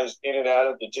only ways in and out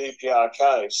of the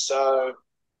DPRK. So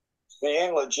the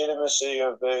illegitimacy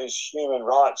of these human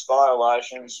rights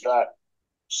violations that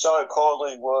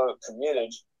so-called were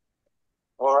committed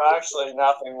were actually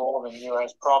nothing more than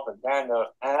US propaganda.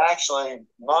 And actually,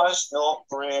 most North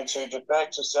Koreans who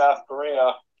defect to South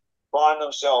Korea find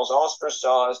themselves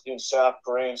ostracized in South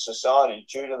Korean society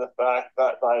due to the fact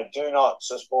that they do not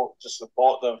support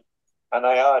them, and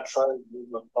they are treated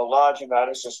with a large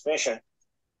amount of suspicion.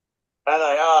 And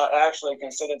they are actually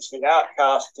considered to be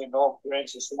outcasts in North Korean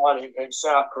society, in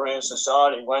South Korean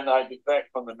society, when they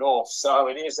defect from the North. So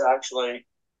it is actually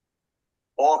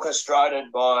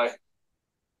orchestrated by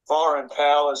foreign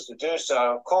powers to do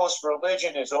so. Of course,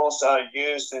 religion is also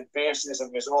used, and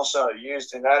theism is also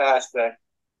used in that aspect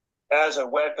as a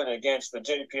weapon against the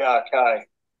DPRK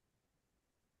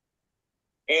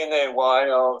in their way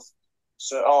of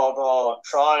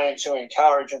trying to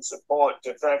encourage and support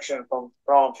defection from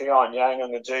Pyongyang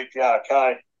and the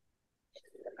DPRK.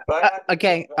 But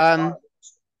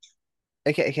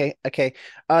Okay. Okay.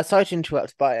 Sorry to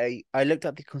interrupt, but I looked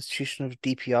up the constitution of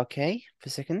DPRK for a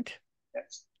second.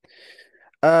 yes.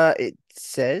 It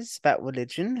says about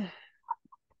religion.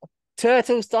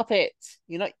 Turtle, stop it!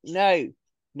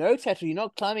 No, Turtle, you're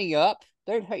not climbing up.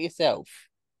 Don't hurt yourself.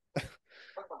 What am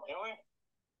I doing?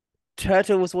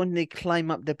 Turtle was wanting to climb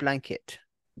up the blanket.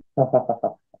 I've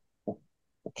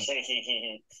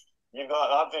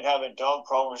been having dog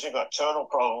problems. You've got turtle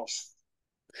problems.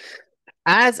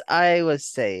 As I was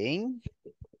saying,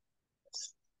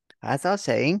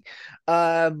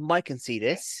 Mike can see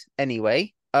this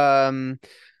anyway.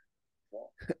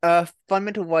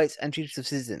 Fundamental Rights and Duties of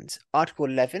Citizens, Article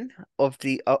 11 of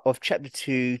Chapter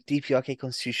 2 DPRK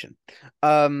Constitution.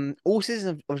 All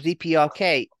citizens of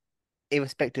DPRK,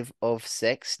 irrespective of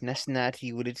sex,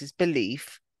 nationality, religious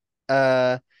belief,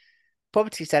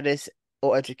 property status,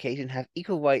 or education, have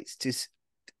equal rights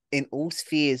in all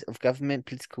spheres of government,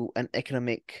 political, and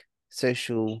economic,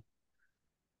 social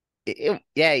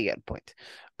Yeah, you got a point.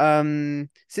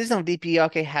 Citizens of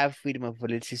DPRK have freedom of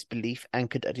religious belief and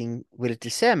conducting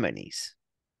religious ceremonies.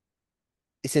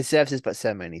 It says services, but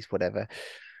ceremonies, whatever.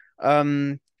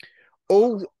 Um,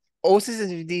 all all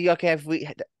citizens of DPRK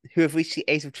who have reached the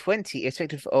age of 20,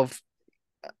 irrespective of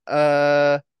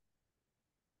whatever.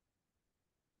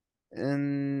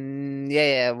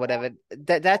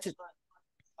 That's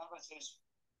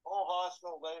all high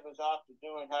school leavers after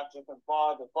doing have to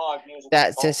comply to 5 years.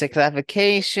 That's just a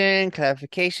clarification.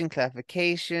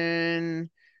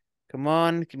 Come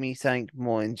on, give me something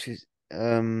more interesting.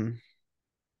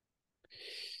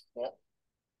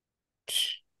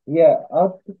 Yeah,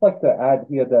 I'd just like to add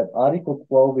here that Article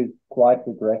 12 is quite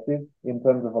progressive in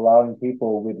terms of allowing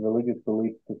people with religious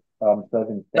beliefs to serve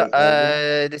in state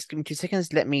buildings. Just give me 2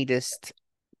 seconds. Let me just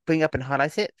bring up and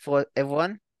highlight it for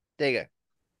everyone. There you go.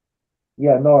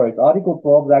 Yeah, no worries. Article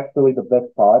 12 is actually the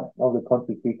best part of the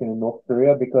constitution in North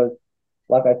Korea because,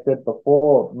 like I said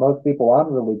before, most people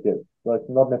aren't religious. So it's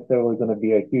not necessarily going to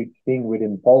be a huge thing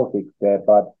within politics there.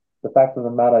 But the fact of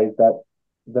the matter is that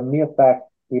the mere fact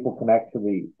people can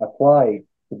actually apply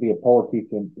to be a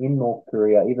politician in North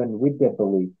Korea, even with their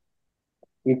beliefs,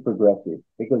 is progressive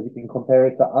because you can compare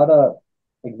it to other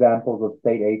examples of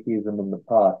state atheism in the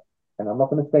past. And I'm not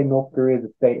going to say North Korea is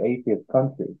a state atheist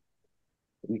country.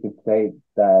 You could say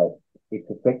that it's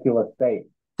a secular state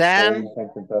for all Sam,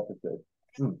 intents and purposes.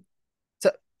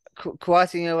 so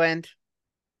quiet in your end.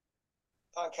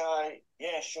 Okay,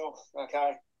 yeah, sure.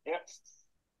 Okay, yep.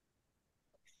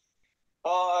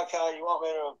 Oh, okay. You want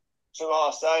me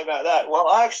to say about that?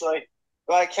 Well, actually,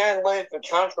 they can leave the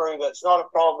country. That's not a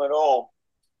problem at all.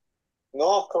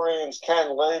 North Koreans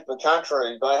can leave the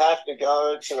country. They have to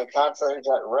go to the countries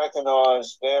that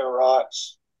recognise their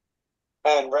rights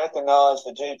and recognise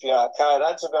the DPRK.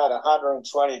 That's about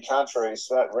 120 countries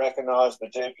that recognise the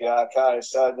DPRK.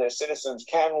 So their citizens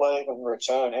can leave and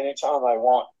return anytime they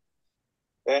want.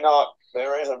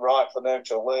 There is a right for them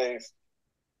to leave.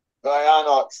 They are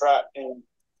not trapped in,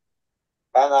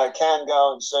 and they can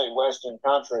go and see Western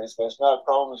countries. There's no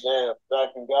problems there. They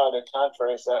can go to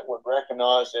countries that would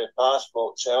recognise their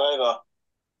passports. However,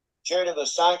 due to the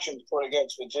sanctions put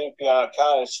against the DPRK,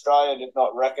 Australia did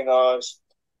not recognise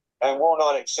and will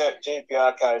not accept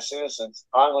DPRK citizens.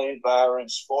 Only if they are in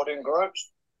sporting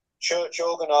groups, church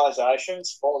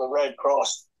organisations, or the Red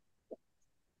Cross.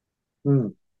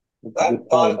 That's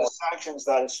part of the sanctions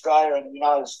that Australia and the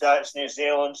United States, New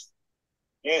Zealand,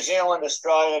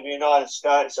 Australia, the United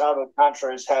States, other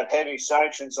countries have heavy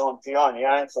sanctions on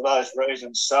Pyongyang for those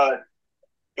reasons. So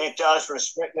it does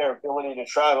restrict their ability to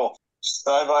travel.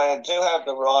 So they do have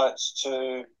the rights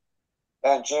to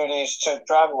and duties to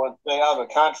travel and see other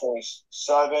countries.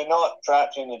 So they're not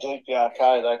trapped in the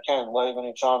DPRK. They can leave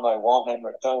anytime they want and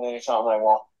return anytime they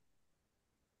want,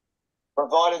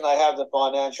 providing they have the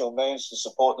financial means to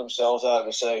support themselves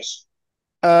overseas.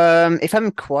 If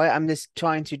I'm quiet, I'm just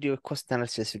trying to do a cost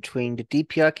analysis between the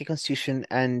DPRK Constitution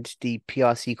and the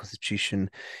PRC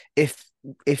Constitution. If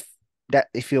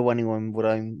you're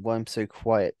wondering why I'm so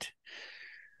quiet.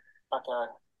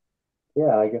 Okay.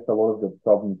 Yeah, I guess a lot of the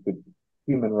problems with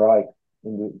human rights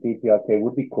in the DPRK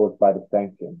would be caused by the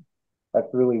sanctions.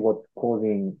 That's really what's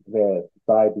causing their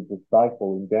society to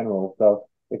stifle in general. So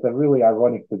it's a really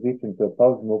ironic position to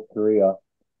oppose North Korea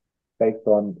based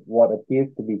on what appears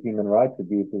to be human rights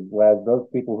abuses, whereas those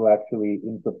people who are actually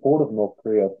in support of North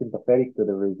Korea, sympathetic to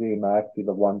the regime, are actually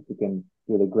the ones who can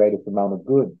do the greatest amount of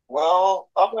good. Well,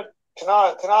 can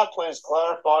I please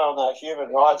clarify on that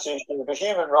human rights issue? The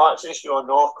human rights issue on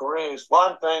North Korea is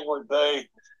one thing would be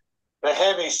the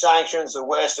heavy sanctions the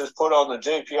West has put on the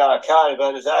DPRK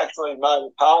that has actually made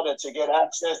it harder to get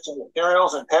access to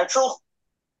materials and petrol.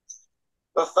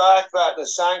 The fact that the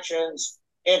sanctions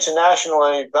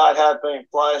internationally that have been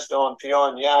placed on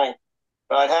Pyongyang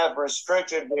that have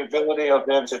restricted the ability of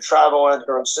them to travel and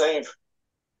to receive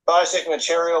basic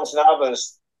materials and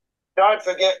others. Don't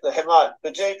forget the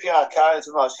DPRK is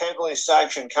the most heavily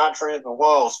sanctioned country in the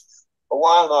world, or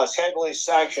one of the most heavily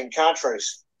sanctioned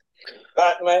countries.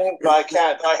 That means they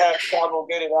have trouble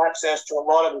getting access to a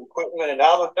lot of equipment and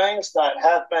other things that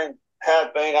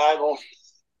they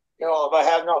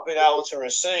have not been able to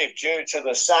receive due to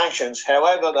the sanctions.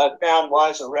 However, they've found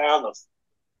ways around them.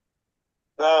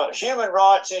 The human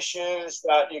rights issues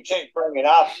that you keep bringing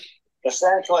up,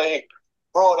 essentially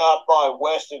brought up by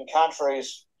Western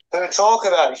countries who talk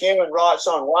about human rights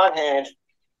on one hand,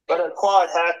 but are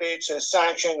quite happy to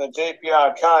sanction the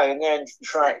DPRK and then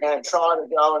try to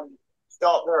go and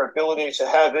stop their ability to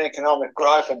have economic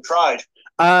growth and trade.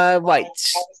 Right.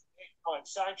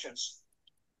 Sanctions.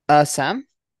 Sam.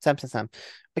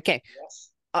 Okay.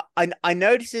 Yes. I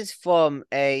know this is from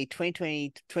a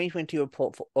 2022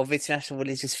 report of International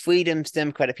Religious Freedoms,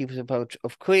 Democratic People's Republic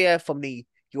of Korea from the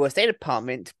US State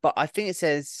Department, but I think it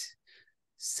says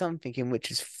something in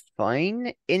which is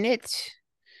fine in it.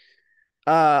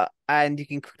 And you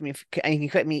can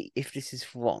correct me if this is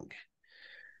wrong.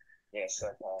 Yes,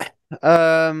 okay.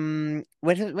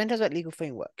 When does that legal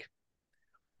framework?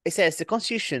 It says the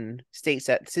Constitution states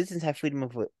that citizens have freedom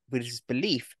of religious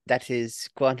belief that is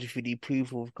granted through the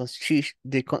approval of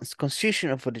the Constitution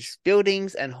of religious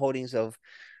buildings and holdings of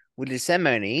religious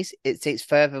ceremonies. It states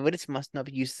further, religion must not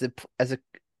be used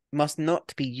must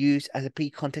not be used as a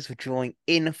precontext for drawing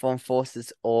in foreign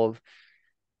forces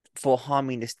for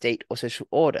harming the state or social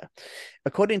order.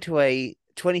 According to a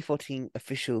 2014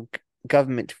 official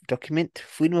government document,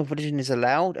 freedom of religion is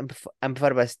allowed and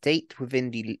provided by the state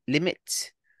within the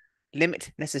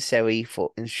limit necessary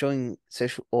for ensuring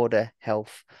social order,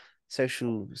 health,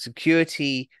 social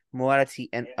security, morality,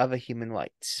 and other human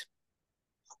rights.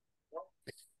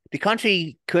 The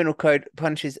country criminal code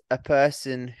punishes a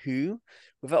person who,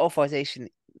 without authorization,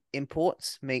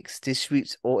 imports, makes,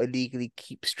 distributes, or illegally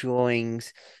keeps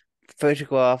drawings,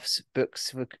 photographs,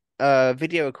 books,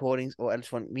 video recordings, or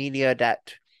electronic media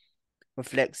that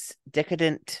reflects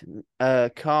decadent,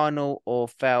 carnal, or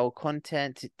foul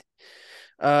content.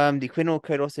 The criminal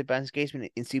code also bans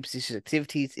engagement in superstitious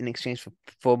activities in exchange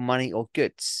for money or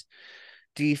goods.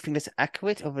 Do you think that's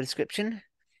accurate of a description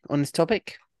on this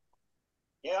topic?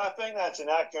 Yeah, I think that's an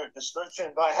accurate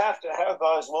description. They have to have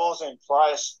those laws in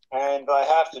place, and they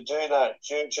have to do that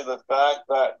due to the fact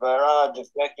that there are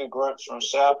defective groups from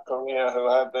South Korea who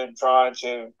have been trying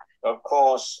to, of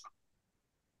course,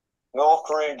 North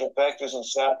Korean defectors in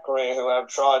South Korea who have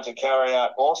tried to carry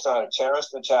out also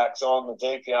terrorist attacks on the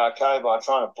DPRK by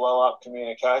trying to blow up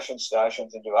communication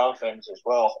stations and do other things as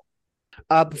well.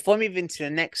 Before we move into the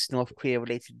next North Korea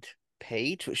related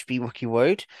page, which would be Rocky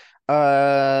Road,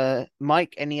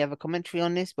 Mike, any other commentary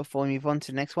on this before we move on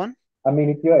to the next one? I mean,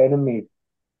 if your enemies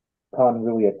can't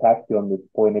really attack you on this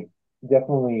point, it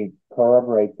definitely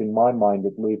corroborates in my mind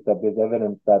at least that there's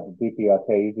evidence that the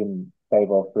DPRK is in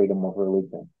favor of freedom of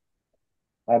religion.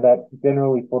 And that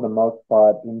generally, for the most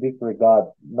part, in this regard,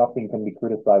 nothing can be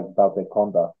criticized about their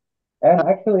conduct. And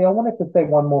actually, I wanted to say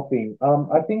one more thing.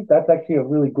 I think that's actually a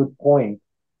really good point,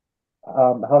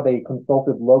 how they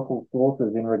consulted local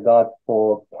sources in regards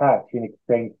for cash in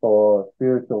exchange for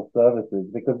spiritual services,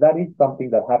 because that is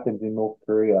something that happens in North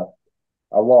Korea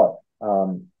a lot.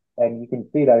 And you can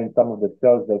see that in some of the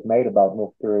shows they've made about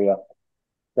North Korea.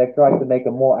 They've tried to make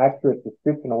a more accurate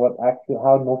description of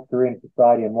how North Korean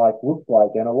society and life looks like.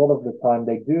 And a lot of the time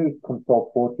they do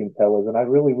consult fortune tellers. And I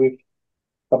really wish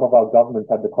some of our governments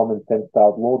had the common sense to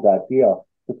outlaw that here.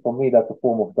 Because for me, that's a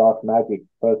form of dark magic,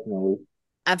 personally.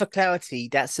 And for clarity,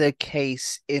 that's a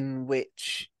case in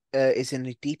which is in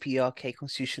the DPRK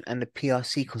Constitution and the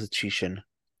PRC Constitution.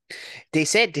 They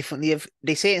say it differently.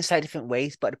 They say it in slightly different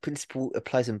ways, but the principle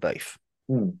applies in both.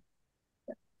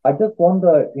 I just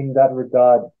wonder in that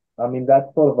regard, I mean,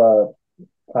 that's sort of a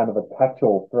kind of a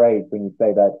catch-all phrase when you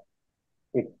say that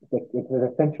it's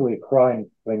essentially a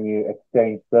crime when you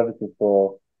exchange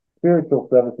spiritual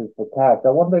services for cash.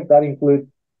 I wonder if that includes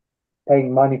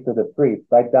paying money to the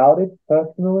priest. I doubt it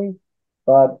personally,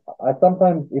 but I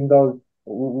sometimes in those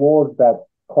laws that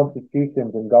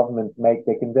constitutions and governments make,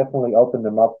 they can definitely open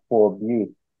them up for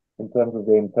abuse in terms of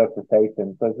the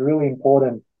interpretation. So it's really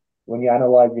important when you're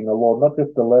analyzing a law, not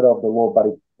just the letter of the law, but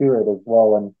its spirit as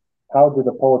well, and how do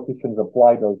the politicians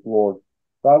apply those laws.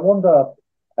 So I wonder,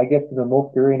 I guess in the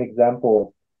North Korean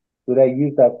example, do they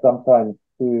use that sometimes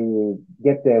to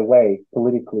get their way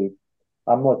politically?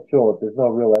 I'm not sure. There's no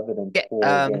real evidence for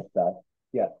or against that.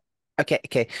 Yeah.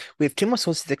 Okay. We have two more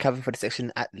sources to cover for the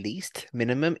section at least,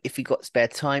 minimum. If you got spare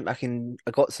time, I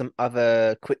got some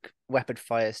other quick rapid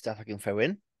fire stuff I can throw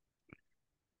in.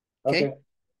 Okay.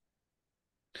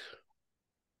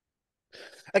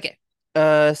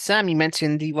 Sam, you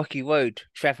mentioned the Rocky Road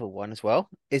travel one as well.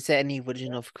 Is there any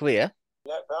religion of Korea?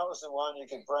 Yeah, that was the one you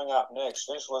could bring up next.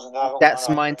 This was another That's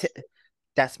one.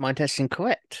 That's my intention,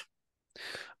 correct.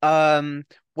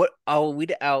 What I'll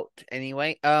read it out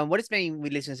anyway. What is main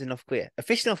religions in North Korea?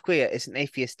 Official North Korea is an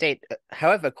atheist state.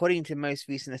 However, according to most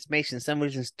recent estimations, some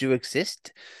religions do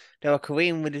exist. There are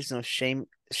Korean religions of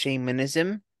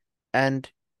shamanism and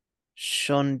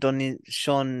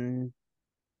Shondoism,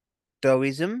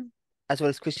 as well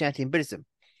as Christianity and Buddhism.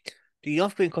 The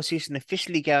North Korean Constitution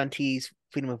officially guarantees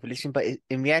freedom of religion, but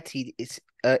in reality, this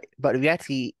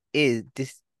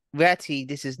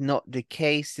is not the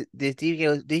case. The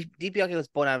DPRK was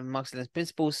born out of Marxist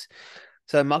principles,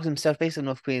 So Marx himself, based on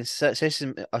North Korean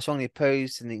socialism, are strongly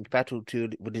opposed and incompatible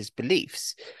with his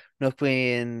beliefs. North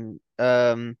Koreans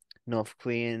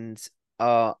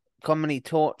are commonly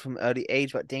taught from early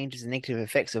age about dangers and negative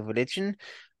effects of religion,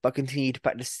 but continue to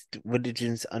practice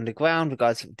religions underground,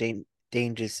 regardless of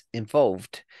dangers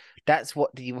involved. That's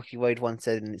what the Rocky Road one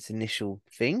said in its initial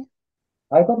thing.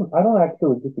 I don't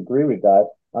actually disagree with that.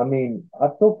 I mean,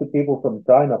 I've talked to people from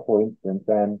China, for instance,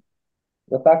 and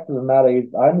the fact of the matter is,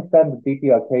 I understand the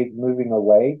DPRK is moving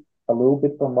away a little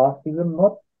bit from Marxism,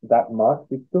 not that much.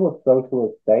 It's still a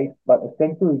socialist state, but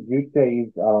essentially Juche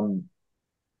is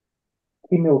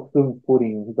Kim Il-sung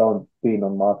putting his own spin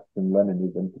on Marxism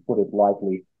Leninism, to put it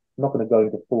lightly. I'm not going to go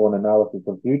into full-on analysis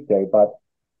of Juche, but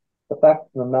the fact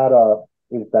of the matter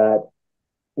is that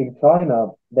in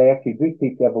China, they actually do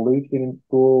teach evolution in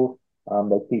school.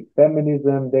 They teach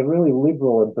feminism. They're really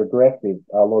liberal and progressive,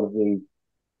 a lot of these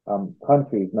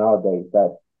countries nowadays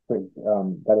that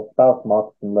espouse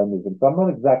Marxism Leninism. So I'm not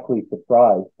exactly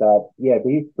surprised that, yeah,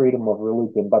 there is freedom of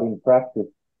religion, but in practice,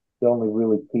 they're only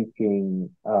really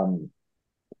teaching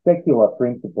secular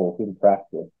principles in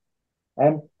practice.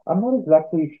 And I'm not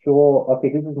exactly sure. Okay,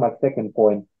 this is my second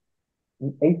point.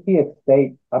 Atheist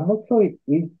state, I'm not sure it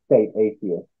is state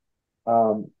atheist.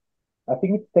 Um, I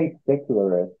think it's state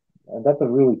secularist, and that's a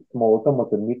really small, it's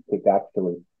almost a nitpick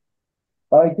actually.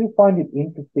 But I do find it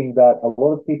interesting that a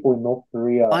lot of people in North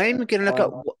Korea, I'm gonna look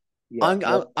at. yeah, I'm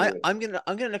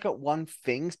gonna look at one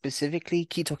thing specifically.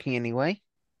 Keep talking anyway.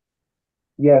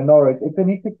 yeah, no, it's an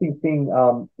interesting thing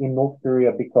in North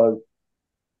Korea because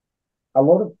a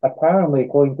lot of apparently,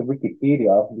 according to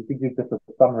Wikipedia, if you give just a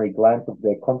summary glance of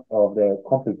their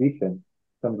composition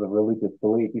in terms of religious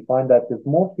belief, you find that there's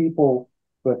more people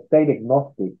who are state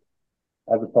agnostic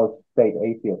as opposed to state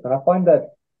atheists, and I find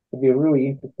that to be a really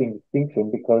interesting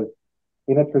distinction because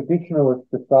in a traditionalist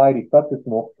society such as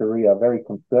North Korea, a very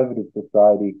conservative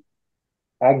society,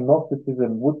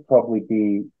 agnosticism would probably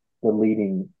be the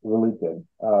leading religion,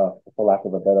 for lack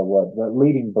of a better word, the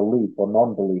leading belief or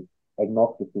non-belief,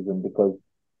 agnosticism, because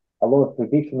a lot of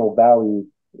traditional values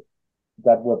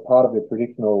that were part of the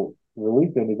traditional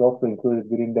religion is also included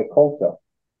within their culture.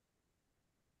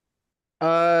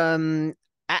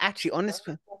 Actually, on this.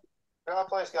 Can I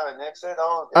please go next then?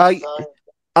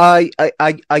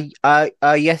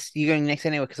 Yes, you're going next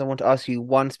anyway because I want to ask you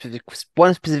one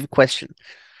specific question.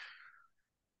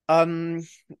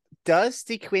 Does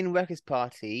the Korean Workers'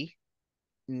 Party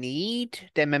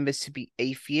need their members to be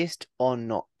atheist or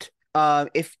not?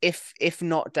 If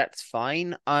not, that's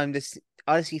fine. I just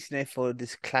need to know for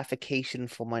this clarification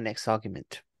for my next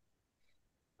argument.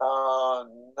 No,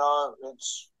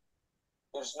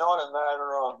 it's not a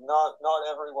matter of not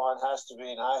everyone has to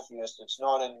be an atheist. It's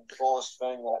not an enforced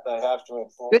thing that they have to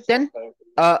enforce. Good then.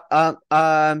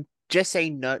 Just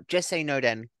say no. Just say no.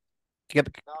 Then.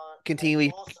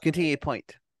 Continue your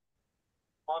point.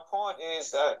 My point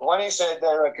is that when he said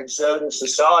they're a conservative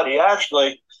society,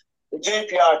 actually, the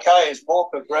DPRK is more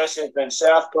progressive than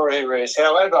South Korea is.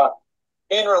 However,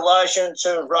 in relation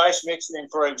to race mixing,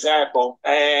 for example,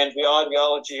 and the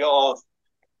ideology of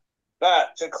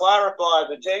that, to clarify,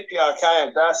 the DPRK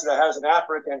ambassador has an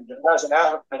African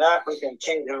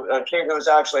king who is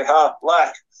actually half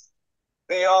black.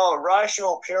 The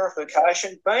racial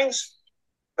purification things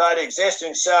that exist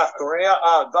in South Korea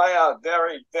they are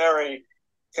very, very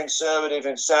conservative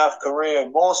in South Korea.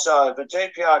 More so, the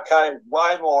DPRK is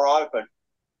way more open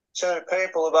to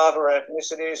people of other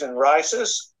ethnicities and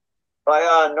races. They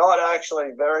are not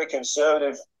actually very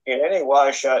conservative in any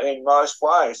way, in most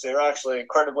ways. They're actually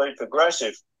incredibly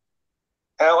progressive.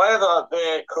 However,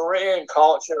 their Korean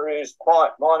culture is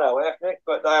quite mono-ethnic,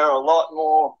 but they are a lot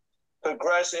more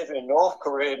progressive in North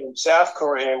Korea than South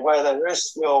Korea, where there is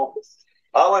still,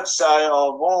 I would say,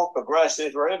 more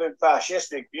progressive or even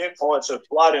fascistic viewpoints of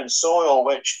blood and soil,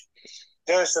 which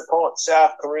do support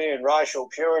South Korean racial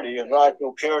purity, and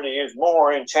racial purity is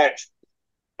more intent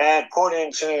and put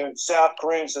into South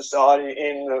Korean society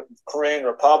in the Korean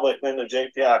Republic than the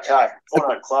DPRK. I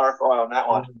want to clarify on that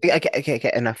one.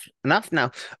 Okay. Enough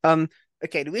now.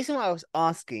 Okay. The reason why I was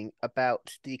asking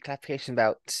about the clarification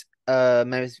about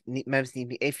members need to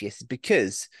be atheists is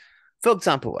because, for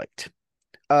example, right,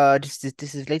 this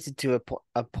is related to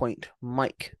a point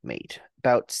Mike made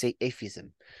about, say,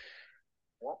 atheism.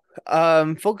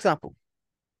 For example,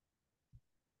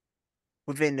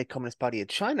 within the Communist Party of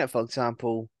China, for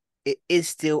example, it is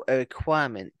still a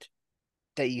requirement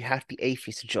that you have to be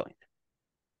atheist to join.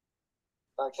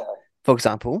 Okay. For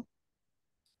example,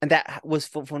 and that was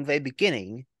from the very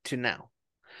beginning to now.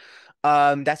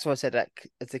 That's why I said that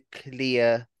it's a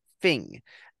clear thing.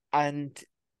 And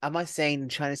am I saying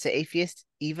China's atheist?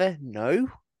 either no.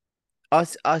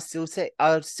 I'll still say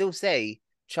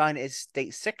China is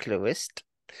state secularist,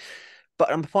 but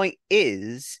my point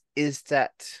is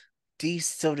that these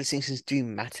sort of distinctions do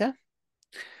matter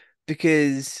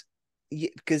because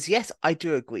yes, I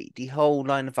do agree. The whole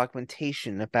line of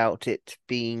argumentation about it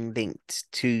being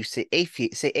linked to say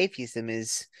atheism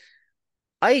is,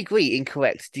 I agree,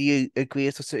 incorrect. Do you agree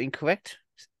it's also incorrect,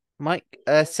 Mike?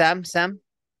 Sam?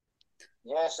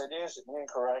 Yes, it is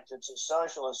incorrect. It's a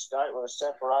socialist state with a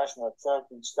separation of church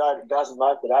and state. It doesn't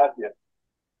make it happier.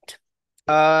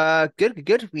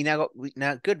 Good. We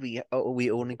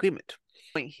all in agreement.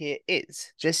 The point here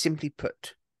is just simply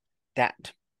put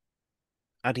that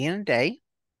at the end of the day,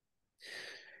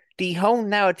 the whole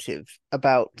narrative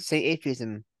about say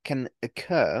atheism can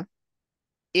occur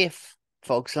if,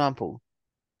 for example,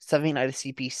 something like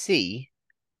the CPC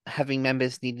having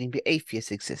members needing to be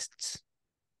atheists exists.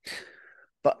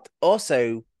 But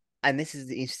also, and this is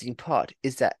the interesting part,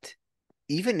 is that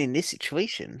even in this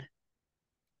situation,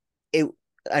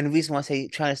 and the reason why I say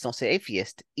China's not say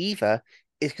atheist either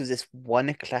is because there's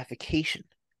one clarification.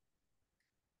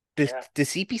 The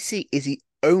CPC is the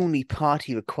only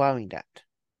party requiring that.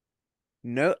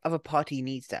 No other party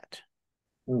needs that.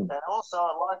 And also,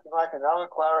 I'd like to make another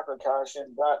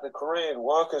clarification that the Korean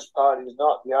Workers' Party is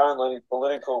not the only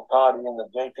political party in the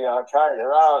DPRK.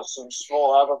 There are some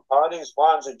small other parties.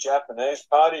 One's a Japanese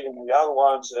party, and the other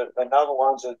one's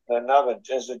another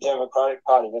is the Democratic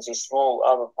Party. There's a small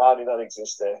other party that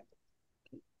exists there.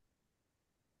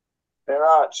 There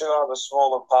are two other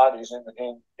smaller parties in the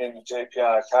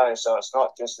DPRK, so it's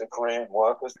not just the Korean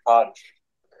Workers' Party.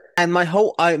 And my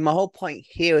whole point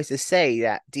here is to say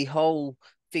that the whole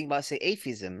thing about say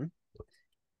atheism.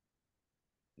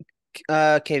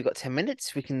 Okay, we've got 10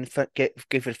 minutes. We can go for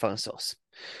the final source.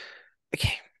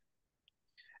 Okay.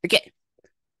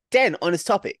 Then on this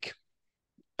topic,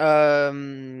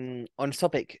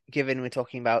 given we're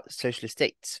talking about socialist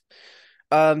states,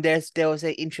 there was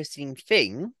an interesting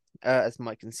thing, as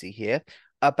Mike can see here,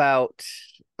 about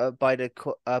by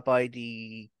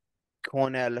the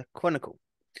Cornell Chronicle.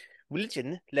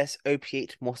 Religion, less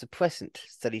opiate, more suppressant,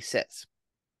 study says.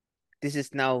 This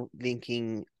is now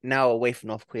linking away from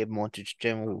North Korea more to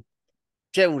general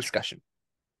discussion.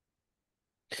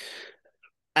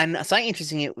 And something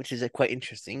interesting, which is quite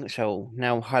interesting, which I'll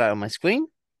now highlight on my screen.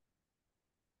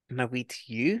 And I'll read to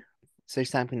you, so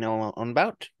Sam can know on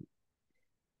about.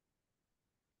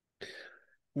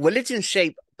 Religions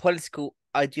shape political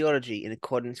ideology in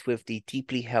accordance with the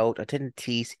deeply held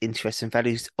identities, interests, and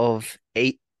values of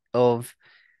agentic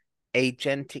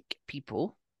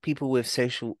people with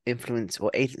social influence or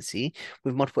agency,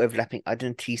 with multiple overlapping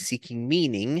identities seeking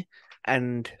meaning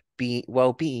and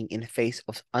well-being in the face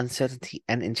of uncertainty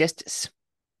and injustice.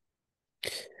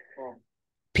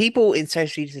 People in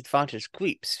socially disadvantaged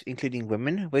groups, including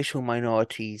women, racial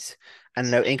minorities,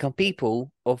 and low-income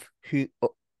people, of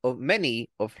many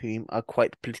of whom are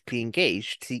quite politically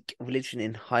engaged, seek religion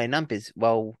in higher numbers,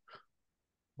 while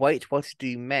white,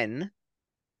 well-to-do men,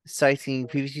 citing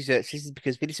previous research, this is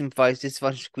because religion provides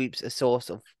disadvantaged groups a source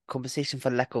of compensation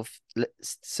for lack of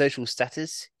social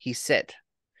status, he said.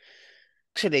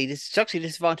 Actually,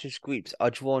 disadvantaged groups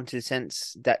are drawn to the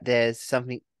sense that there's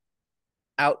something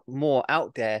more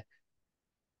out there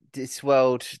this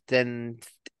world than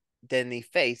they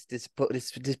face. Sorry,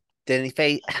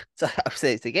 I'll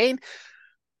say this again.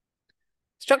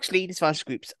 Structurally, disadvantaged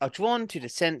groups are drawn to the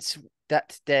sense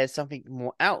that there's something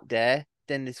more out there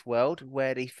than this world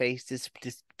where they face this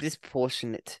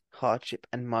disproportionate hardship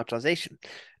and marginalization.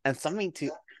 And something to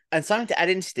add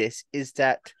into this is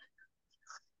that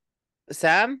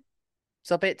Sam,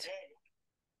 stop it.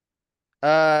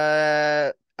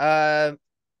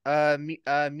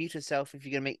 Mute yourself if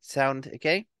you're gonna make sound,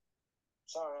 okay?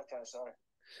 Sorry.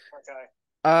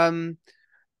 Okay.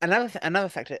 Another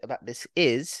factor about this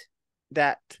is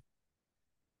that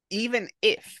even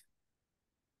if,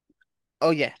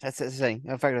 that's the thing.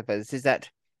 A factor about this is that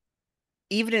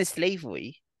even in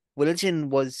slavery,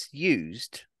 religion was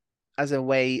used as a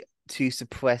way to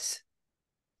suppress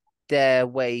their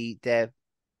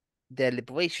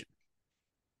liberation.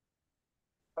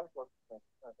 I'll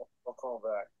call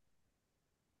back.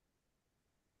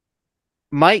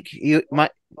 Mike,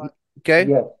 go.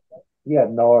 Yes. Yeah,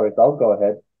 no worries. I'll go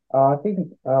ahead. I think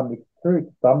it's true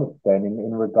to some extent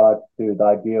in regards to the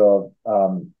idea of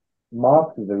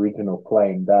Marx's original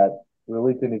claim that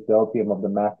religion is the opium of the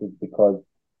masses because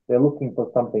they're looking for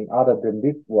something other than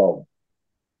this world.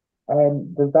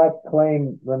 And does that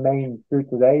claim remain true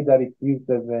today, that it's used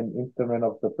as an instrument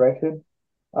of suppression?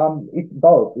 It's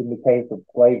both in the case of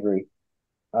slavery.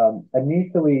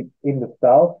 Initially in the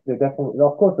South, they definitely,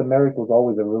 of course, America was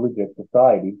always a religious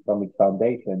society from its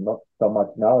foundation, not so much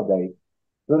nowadays.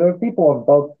 So there are people on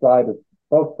both sides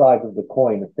of the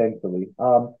coin, essentially.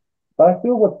 But I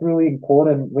feel what's really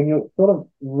important when you're sort of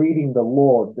reading the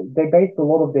law, they base a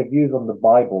lot of their views on the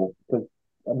Bible because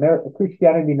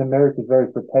Christianity in America is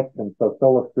very Protestant, so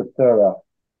sola scriptura.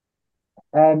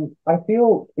 And I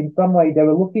feel in some way they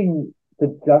were looking they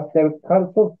were kind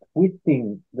of sort of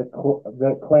twisting the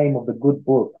claim of the good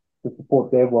book to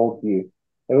support their worldview.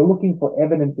 They were looking for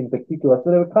evidence in particular. So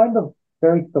they were kind of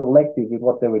very selective with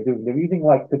what they were doing. They were using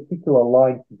like particular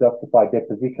lines to justify their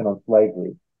position on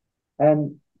slavery.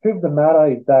 And truth of the matter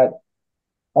is that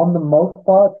on the most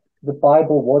part, the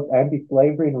Bible was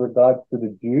anti-slavery in regards to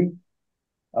the Jews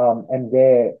and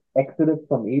their exodus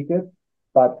from Egypt.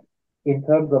 But in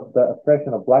terms of the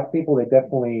oppression of black people, they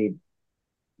definitely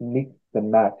mixed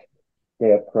and matched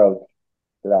their approach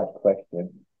to that question.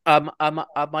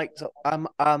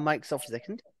 Mike's off a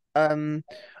second.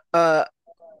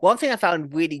 One thing I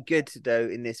found really good though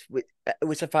in this,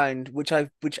 which I found, which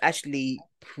actually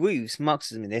proves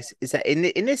Marxism in this, is that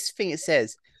in this thing it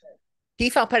says he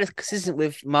found Pettis consistent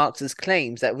with Marx's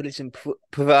claims that religion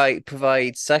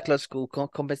provides psychological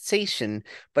compensation,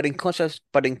 but in contrast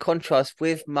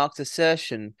with Marx's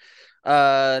assertion,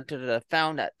 found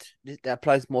that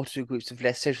applies more to groups of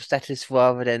less social status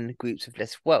rather than groups of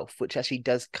less wealth, which actually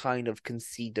does kind of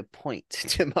concede the point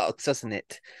to Marx, doesn't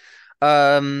it?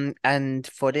 And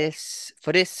for this,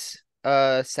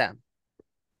 Sam.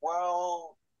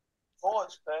 Well,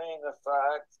 points being the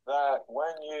fact that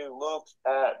when you look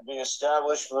at the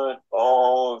establishment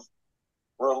of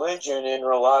religion in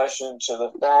relation to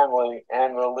the family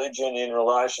and religion in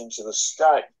relation to the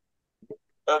state,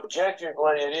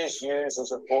 objectively it is used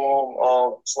as a form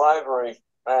of slavery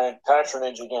and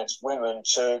patronage against women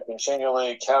to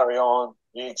continually carry on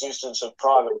the existence of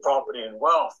private property and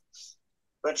wealth.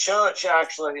 The church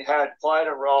actually had played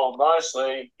a role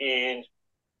mostly in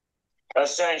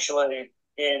essentially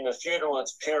in the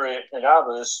feudalist period and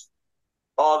others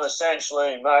of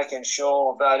essentially making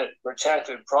sure that it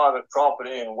protected private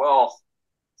property and wealth.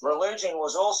 Religion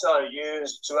was also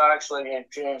used to actually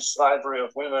impugn slavery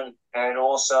of women and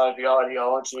also the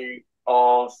ideology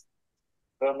of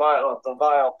the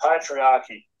male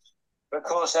patriarchy.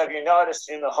 Because have you noticed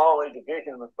in the holy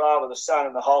division of the Father, the Son,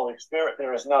 and the Holy Spirit,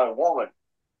 there is no woman.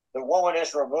 The woman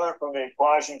is removed from the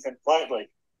equation completely.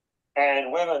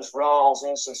 And women's roles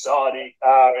in society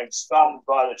are expunged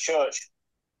by the church,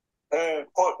 who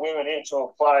put women into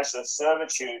a place of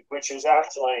servitude, which is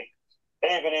actually,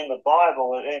 even in the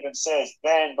Bible, it even says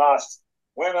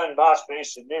women must be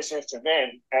submissive to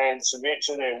men and submit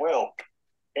to their will.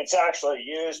 It's actually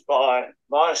used by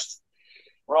most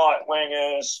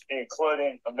right-wingers,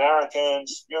 including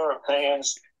Americans,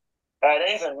 Europeans, and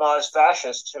even most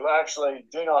fascists who actually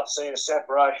do not see a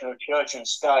separation of church and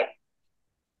state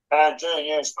and do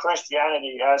use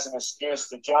Christianity as an excuse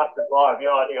to justify the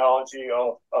ideology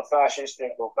of a fascistic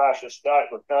or fascist state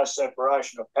with no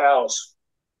separation of powers.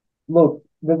 Look,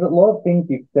 there's a lot of things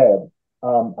you've said.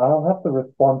 I'll have to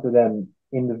respond to them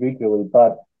individually,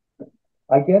 but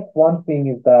I guess one thing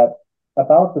is that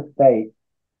about the state,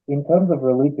 in terms of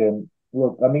religion,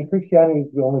 look, I mean,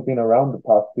 Christianity's only been around the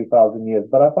past 2,000 years,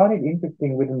 but I find it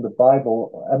interesting within the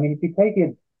Bible. I mean, if you take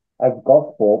it as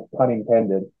gospel, pun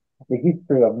intended, the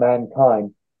history of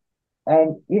mankind,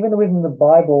 and even within the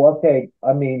Bible, okay,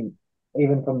 I mean,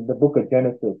 even from the book of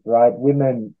Genesis, right?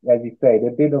 Women, as you say, they're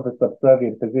a bit of a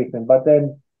subservient position, but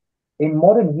then in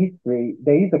modern history,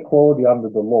 there is equality under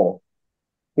the law.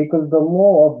 Because the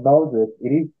law of Moses, it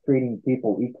is treating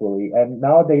people equally. And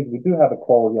nowadays we do have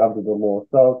equality under the law.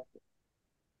 So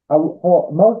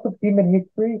for most of human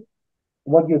history,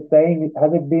 what you're saying,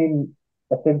 has it been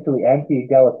essentially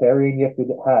anti-egalitarian? Yes, it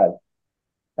has.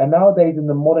 And nowadays in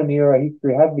the modern era,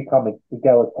 history has become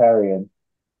egalitarian.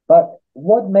 But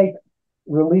what makes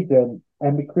religion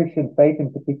and the Christian faith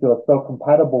in particular so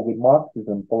compatible with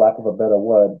Marxism, for lack of a better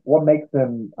word, what makes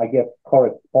them, I guess,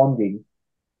 corresponding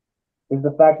is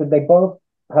the fact that they both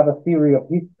have a theory of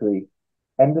history.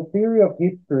 And the theory of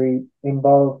history in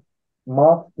both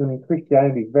Marxism and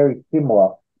Christianity is very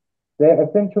similar. They're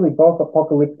essentially both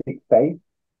apocalyptic faiths.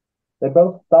 They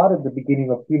both start at the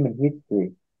beginning of human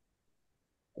history.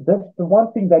 The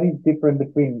one thing that is different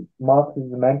between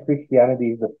Marxism and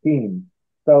Christianity is the theme.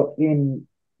 So in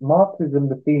Marxism,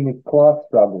 the theme is class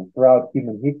struggle throughout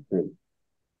human history.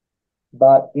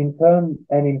 But in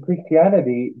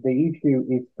Christianity, the issue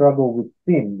is struggle with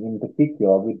sin in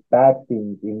particular, with bad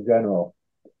things in general.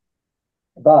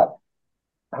 But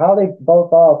how they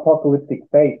both are apocalyptic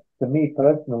faiths, to me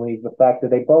personally is the fact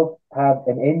that they both have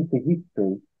an end to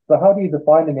history. So how do you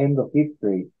define an end of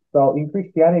history? So in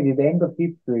Christianity, the end of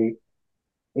history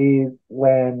is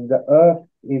when the earth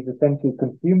is essentially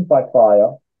consumed by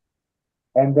fire,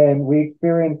 and then we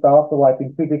experience the afterlife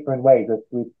in two different ways, as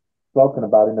we've spoken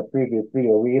about in the previous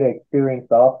video. We either experience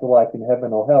the afterlife in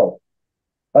heaven or hell.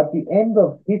 But the end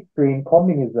of history in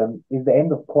communism is the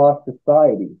end of class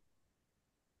society.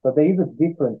 So there is a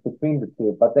difference between the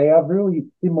two, but they are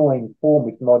really similar in form,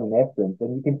 if not in essence.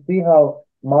 And you can see how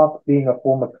Marx, being a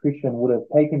former Christian, would have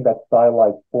taken that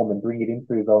stylized form and bring it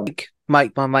into his own.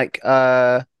 Mike,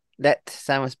 let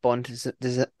Sam respond.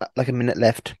 There's like a minute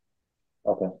left.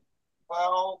 Okay.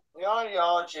 Well, the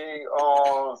ideology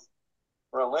of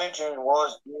religion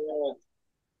was good,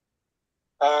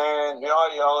 and the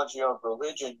ideology of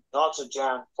religion, not to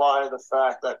downplay the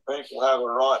fact that people have a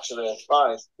right to their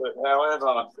faith, but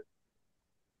however,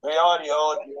 the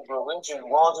ideology of religion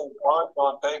was imposed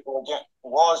on people,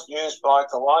 was used by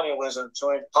colonialism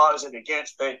to impose it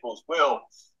against people's will.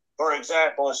 For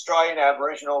example, Australian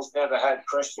Aboriginals never had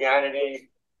Christianity.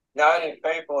 Native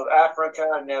people of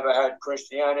Africa never had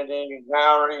Christianity.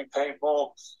 Maori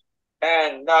people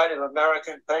and Native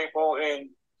American people in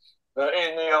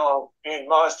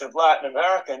most of Latin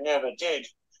America never did,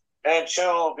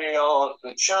 until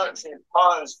the church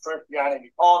imposed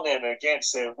Christianity on them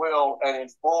against their will and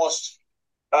enforced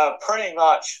pretty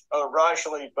much a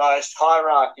racially based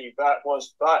hierarchy that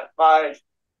was made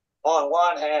on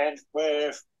one hand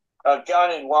with a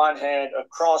gun in one hand, a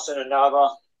cross in another,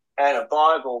 and a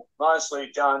Bible,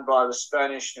 mostly done by the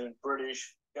Spanish and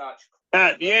British Dutch.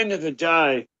 At the end of the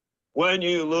day, when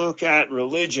you look at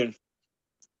religion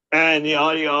and the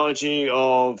ideology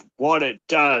of what it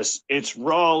does, its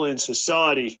role in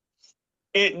society,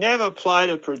 it never played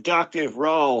a productive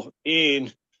role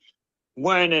in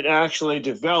when it actually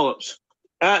developed.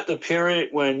 At the period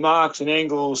when Marx and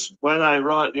Engels, when they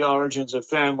write The Origins of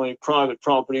Family, Private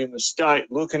Property and the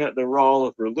State, looking at the role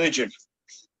of religion,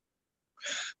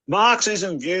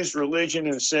 Marxism views religion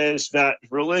and says that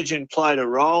religion played a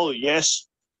role, yes,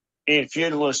 in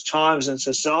feudalist times in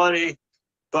society,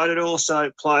 but it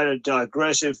also played a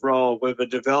digressive role with the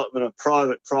development of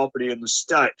private property in the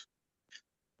state.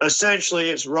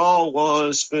 Essentially, its role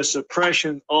was the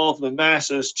suppression of the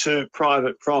masses to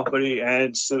private property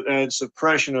and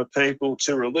suppression of people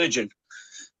to religion.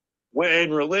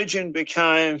 When religion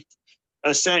became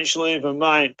essentially the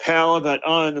main power that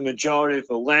owned the majority of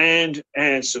the land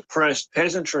and suppressed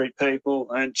peasantry people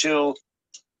and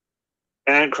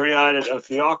created a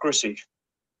theocracy.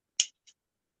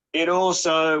 It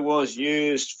also was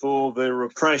used for the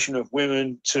repression of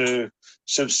women to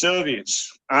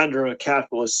subservience under a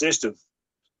capitalist system.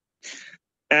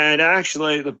 And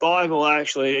actually, the Bible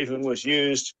actually even was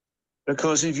used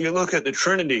because if you look at the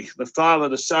Trinity, the Father,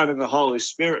 the Son, and the Holy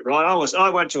Spirit, right? I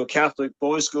went to a Catholic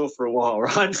boys' school for a while,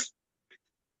 right?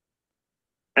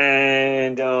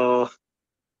 And and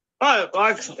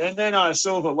then I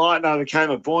saw the light and I became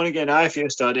a born-again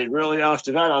atheist. I did really.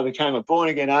 After that, I became a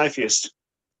born-again atheist.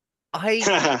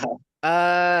 Yes,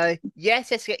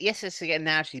 again,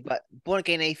 naturally, but born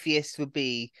again atheist would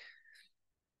be.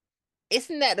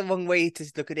 Isn't that the wrong way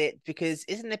to look at it? Because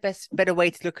isn't the better way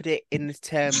to look at it in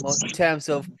terms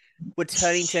of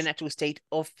returning to a natural state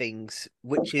of things,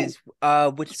 which is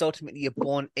ultimately you're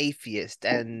born atheist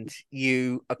and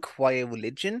you acquire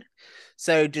religion.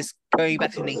 So just going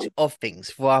back to the nature of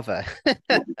things rather.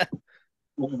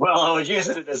 Well, I was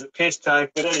using it as a piss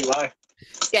take, but anyway.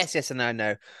 Yes, and I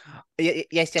know.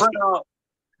 Yes.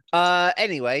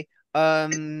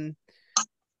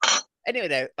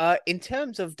 Anyway, though, in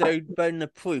terms of the burden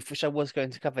of proof, which I was going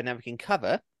to cover, now we can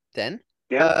cover then.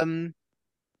 Yeah.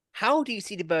 How do you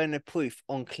see the burden of proof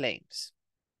on claims?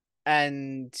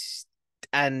 And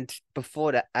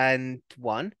before that, and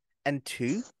one and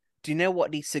two, do you know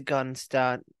what the Sagan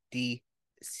standard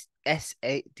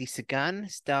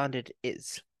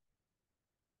is?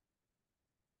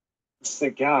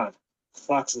 Sagan.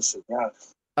 Fuck's a Sagan.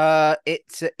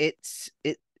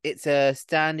 It's a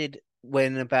standard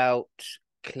when about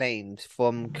claims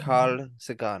from Carl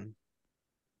Sagan.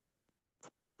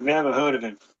 Never heard of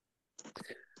him.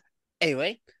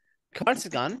 Anyway, Carl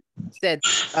Sagan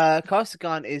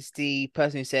is the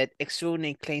person who said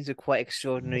extraordinary claims require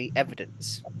extraordinary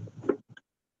evidence.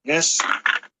 Yes.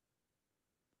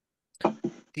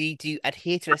 Do you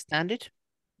adhere to the standard?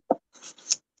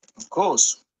 Of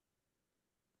course.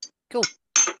 Cool.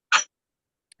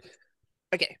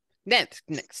 Okay, next.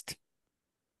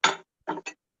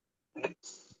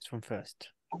 Which one first?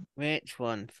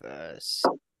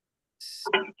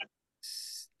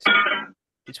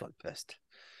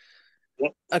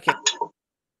 Okay.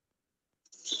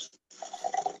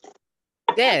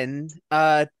 Then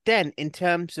in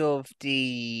terms of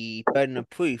the burden of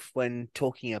proof when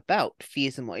talking about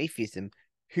theism or atheism,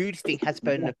 who do you think has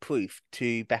burden of proof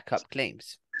to back up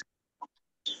claims?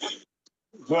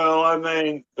 Well, I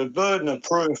mean, the burden of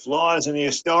proof lies in the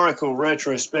historical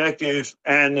retrospective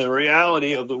and the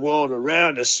reality of the world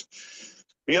around us.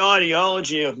 The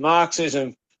ideology of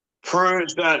Marxism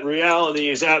proves that reality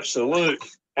is absolute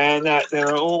and that there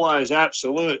are always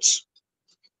absolutes.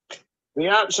 The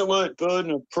absolute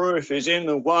burden of proof is in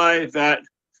the way that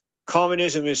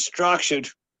communism is structured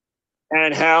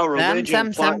and how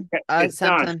religion Sam. is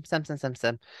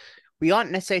done. We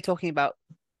aren't necessarily talking about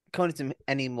communism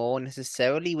anymore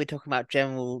necessarily. We're talking about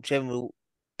general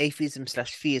atheism /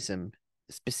 theism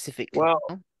specifically.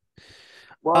 I'm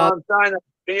saying that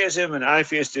theism and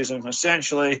atheism,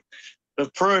 essentially,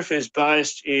 the proof is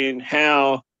based in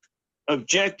how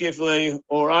objectively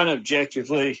or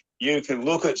unobjectively you can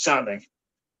look at something.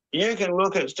 You can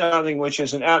look at something which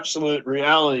is an absolute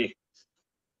reality,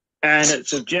 and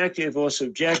it's objective or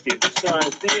subjective. So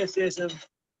theism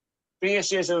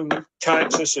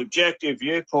takes a subjective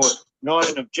viewpoint, not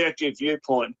an objective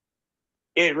viewpoint.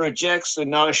 It rejects the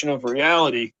notion of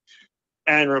reality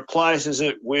and replaces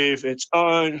it with its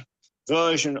own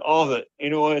version of it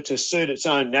in order to suit its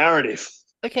own narrative.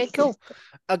 Okay, cool.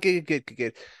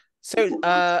 Good. So,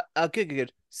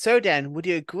 good. So Dan, would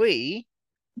you agree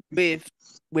with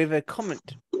a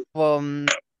comment from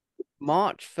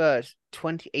March 1st,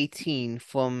 2018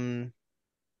 from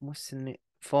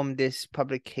from this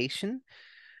publication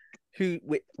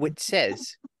which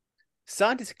says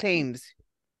scientists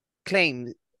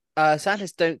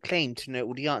don't claim to know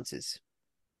all the answers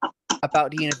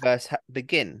about the universe how the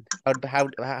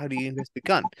universe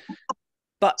begun.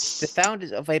 But the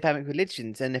founders of Abrahamic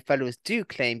religions and their followers do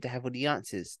claim to have all the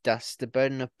answers. Thus, the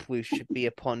burden of proof should be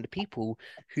upon the people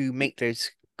who make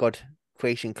those God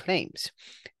creation claims.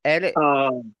 Eric?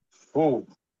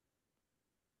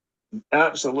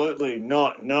 Absolutely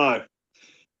not. No.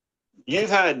 You've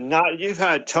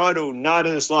had total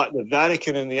nutters like the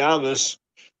Vatican and the others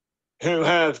who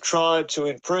have tried to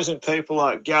imprison people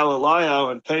like Galileo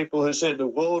and people who said the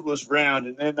world was round,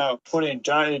 and then they were put in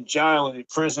jail and in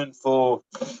prison for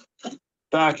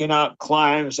backing up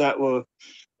claims that were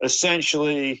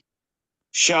essentially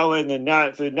showing the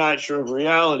nature of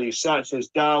reality, such as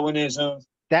Darwinism,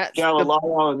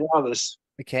 Galileo, and the others.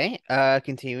 Okay,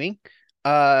 continuing.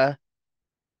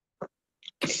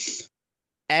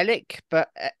 Alec but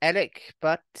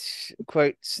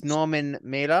quotes Norman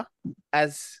Mailer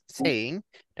as saying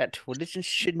that religion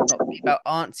should not be about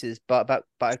answers, but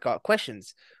about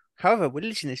questions. However,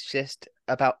 religion is just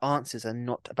about answers and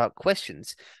not about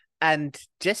questions. And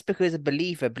just because a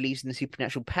believer believes in a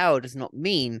supernatural power does not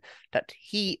mean that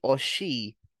he or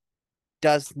she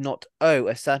does not owe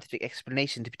a scientific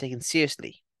explanation to be taken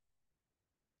seriously.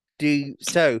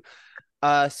 So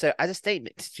as a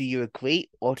statement, do you agree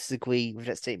or disagree with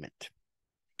that statement?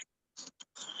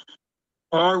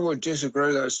 I would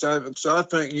disagree with that statement because I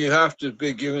think you have to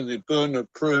be given the burden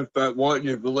of proof that what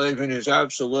you believe in is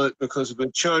absolute, because if the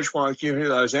church won't give you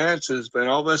those answers, then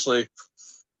obviously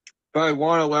they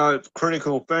won't allow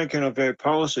critical thinking of their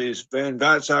policies, then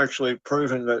that's actually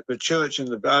proven that the church and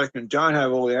the Vatican don't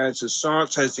have all the answers.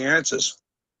 Science has the answers.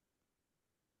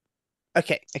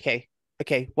 Okay.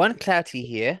 One clarity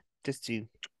here, just to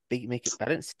make it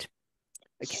balanced.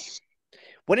 Okay.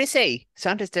 When I say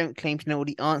scientists don't claim to know all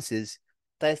the answers,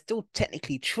 that is still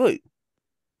technically true,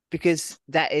 because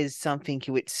that is something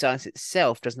which science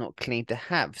itself does not claim to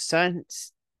have.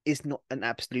 Science is not an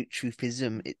absolute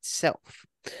truthism itself,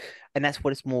 and that's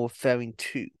what it's more referring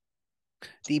to.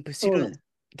 The pursuit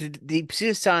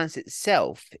of science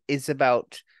itself is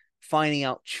about finding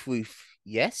out truth,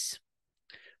 yes,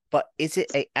 but is it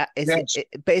an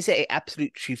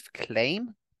absolute truth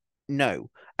claim? No,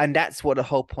 and that's what the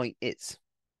whole point is.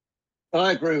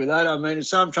 I agree with that. I mean,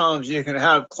 sometimes you can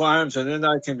have claims and then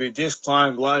they can be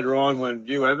disclaimed later on when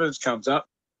new evidence comes up.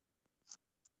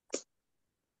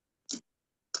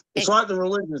 It's like the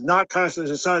religious nutcases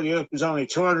that say the earth is only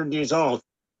 200 years old,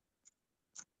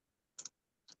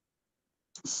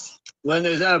 when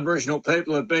there's Aboriginal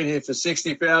people who have been here for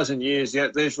 60,000 years,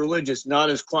 yet these religious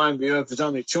nutters claim the earth is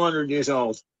only 200 years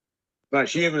old. But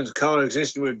humans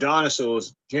coexisted with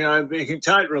dinosaurs. You know, you can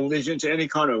take religion to any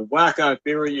kind of wacko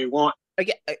theory you want.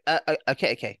 Okay.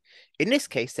 In this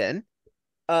case, then,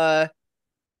 remember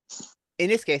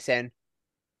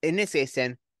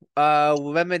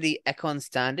the Econ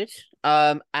standard.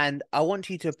 And I want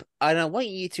you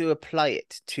to apply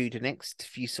it to the next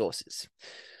few sources.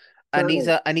 And these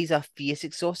are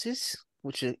theistic sources.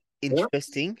 which is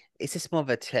interesting. It's just more of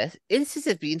a test. This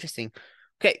is be interesting.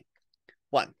 Okay,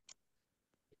 1.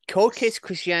 Cold case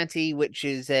Christianity, which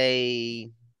is a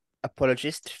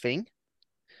apologist thing.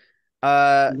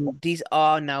 These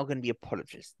are now going to be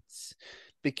apologists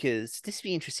because this will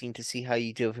be interesting to see how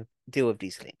you deal with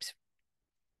these claims.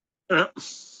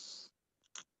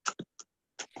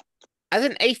 As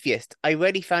an atheist, I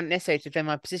rarely found it necessary to defend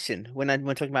my position when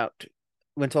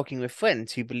talking with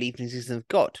friends who believed in the existence of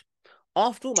God.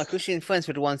 After all, my Christian friends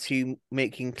were the ones who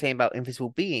making claim about invisible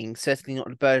beings. Certainly not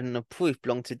the burden of proof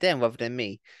belonged to them rather than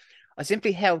me. I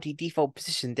simply held the default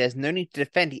position. There's no need to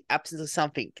defend the absence of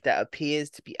something that appears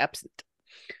to be absent.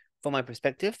 From my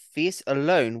perspective, theists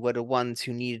alone were the ones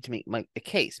who needed to make a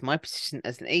case. My position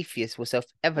as an atheist was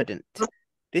self-evident.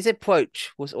 This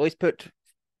approach was always put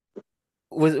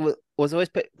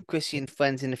Christian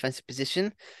friends in a defensive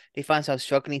position. They found themselves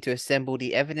struggling to assemble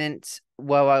the evidence,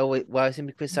 while I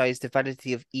simply criticized the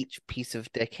validity of each piece of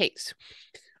their case.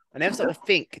 I never started to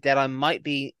think that I might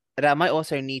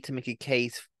also need to make a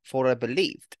case for what I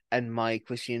believed, and my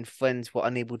Christian friends were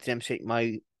unable to demonstrate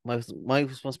my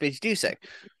responsibility to do so.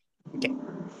 Okay,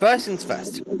 first things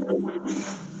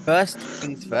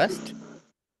first.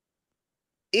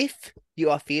 If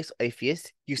you are theist or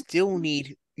atheist, you still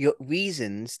need your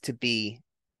reasons to be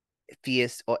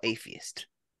theist or atheist.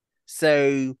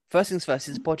 So, first things first,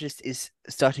 this podcast is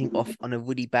starting off on a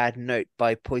really bad note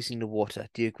by poisoning the water.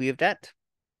 Do you agree with that?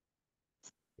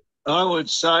 I would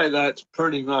say that's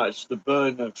pretty much the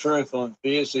burden of proof on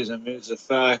theism is the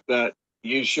fact that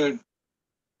you should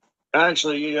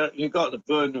actually you got the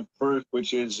burden of proof,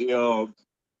 which is the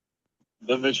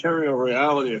material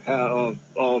reality of how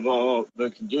of the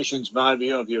conditions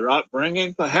maybe of your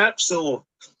upbringing, perhaps, or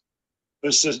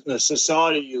the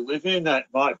society you live in that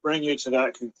might bring you to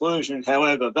that conclusion.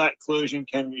 However, that conclusion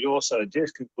can be also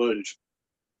disconcluded.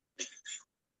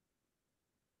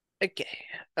 Okay.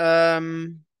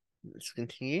 Let's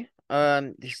continue.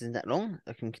 This isn't that long.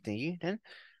 I can continue then.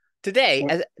 Today,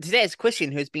 as a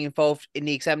Christian who has been involved in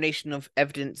the examination of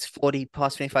evidence for the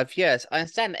past 25 years, I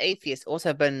understand that atheists also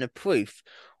have burden of proof.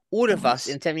 All of us,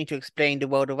 in attempting to explain the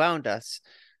world around us,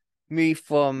 move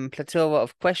from plethora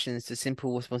of questions to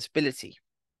simple responsibility.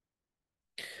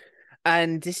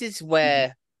 And this is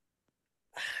where,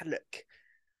 look,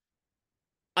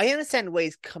 I understand where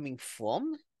he's coming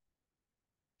from,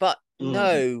 but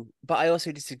no, but I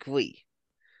also disagree.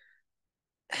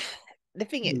 The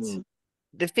thing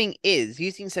is,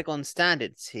 using second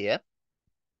standards here,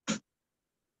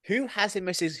 who has a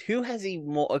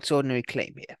more extraordinary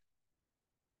claim here?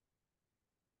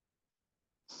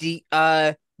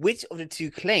 Which of the two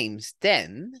claims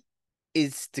then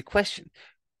is the question?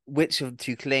 Which of the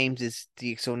two claims is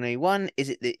the extraordinary one?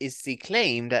 Is the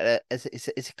claim that is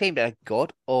a claim that a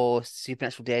god or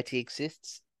supernatural deity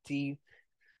exists? The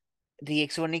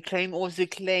extraordinary claim, or is the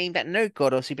claim that no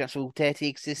god or supernatural deity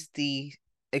exists the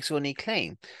extraordinary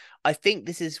claim? I think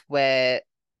this is where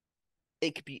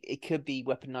it could be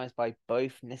weaponized by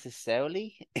both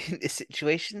necessarily in this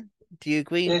situation. Do you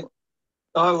agree?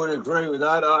 I would agree with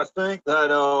that. I think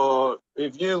that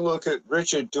if you look at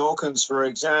Richard Dawkins, for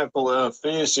example,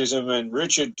 theism, and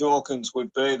Richard Dawkins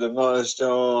would be the most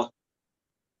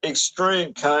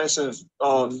extreme case of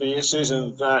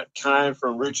theism that came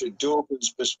from Richard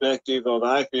Dawkins' perspective of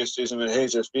atheism, and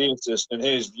he's a theist, and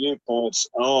his viewpoints,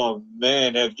 oh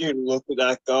man, have you looked at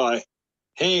that guy?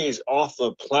 He is off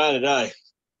the planet,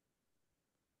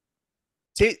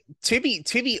 eh? To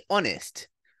be honest,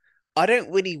 I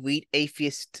don't really read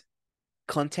atheist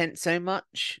content so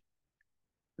much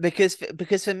because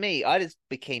for me, I just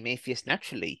became atheist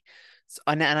naturally.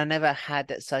 And I never had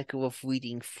that cycle of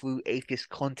reading through atheist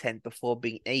content before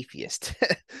being atheist.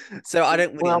 So I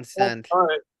don't really understand.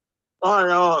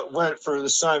 I went through the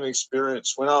same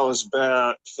experience when I was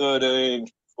about 13,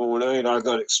 14. I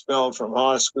got expelled from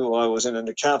high school. I was in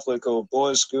a Catholic or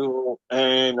boys' school,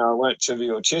 and I went to the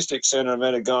autistic center. I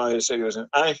met a guy who said he was an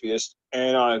atheist,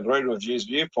 and I agreed with his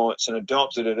viewpoints and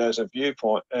adopted it as a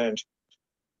viewpoint. And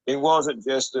it wasn't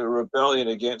just a rebellion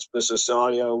against the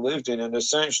society I lived in, and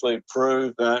essentially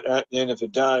proved that at the end of the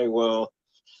day, well,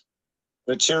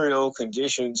 material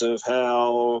conditions of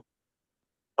how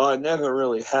I never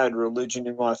really had religion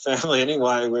in my family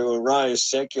anyway. We were raised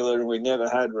secular and we never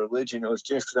had religion. It was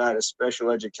just that I had a special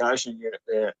education unit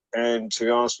there. And to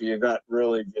be honest with you, that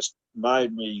really just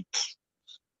made me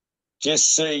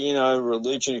just see,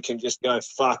 religion can just go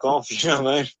fuck off, you know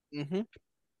what I mean? Mm-hmm.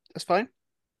 That's fine.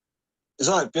 It's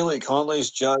like Billy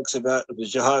Connolly's jokes about the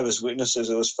Jehovah's Witnesses.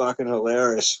 It was fucking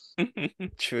hilarious.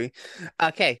 True.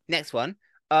 Okay, next one.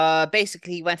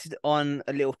 Basically, he went on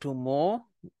a little more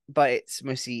but it's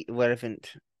mostly irrelevant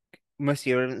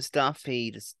stuff.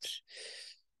 He just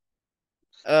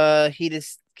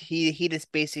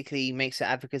basically makes an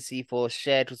advocacy for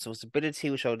shared responsibility,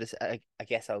 which I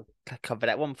guess I'll cover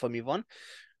that one before we move on.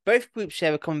 Both groups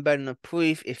share a common burden of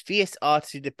proof. If theists are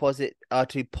to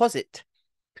posit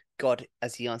God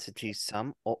as the answer to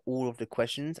some or all of the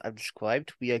questions I've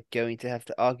described, we are going to have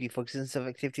to argue for existence of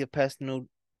activity of personal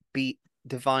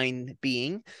divine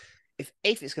being. If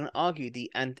atheists can argue the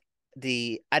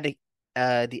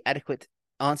adequate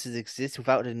answers exist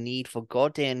without the need for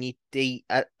God, they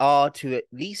are to at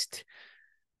least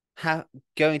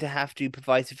going to have to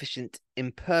provide sufficient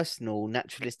impersonal,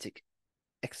 naturalistic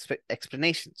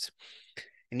explanations.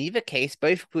 In either case,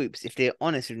 both groups, if they are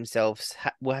honest with themselves,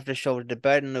 will have to shoulder the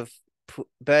burden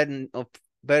of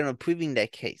proving their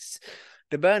case.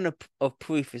 The burden of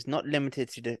proof is not limited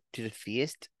to the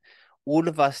theist. All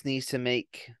of us needs to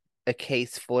make a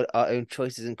case for our own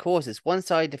choices and causes. One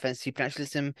side defends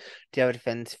supernaturalism, the other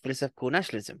defends philosophical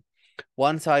naturalism.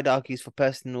 One side argues for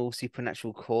personal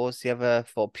supernatural cause, the other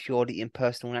for purely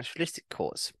impersonal naturalistic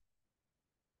cause.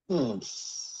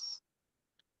 What's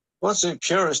the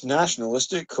purest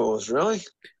nationalistic cause, really?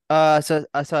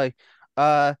 Sorry.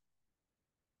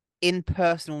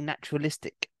 Impersonal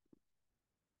naturalistic.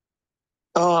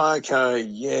 Oh, okay.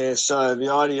 Yeah. So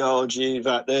the ideology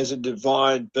that there's a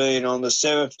divine being, on the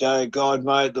seventh day, God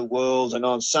made the world, and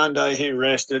on Sunday he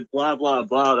rested, blah, blah,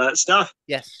 blah, that stuff.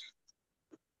 Yes.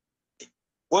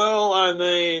 Well, I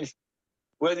mean,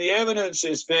 when the evidence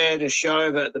is there to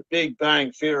show that the Big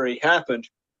Bang Theory happened,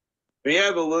 the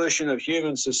evolution of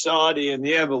human society and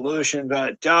the evolution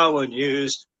that Darwin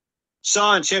used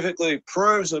scientifically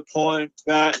proves the point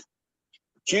that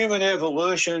human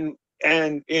evolution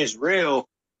is real.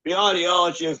 The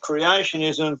ideology of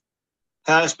creationism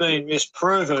has been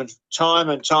misproven time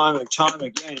and time and time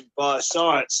again by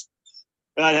science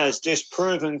that has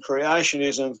disproven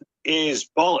creationism is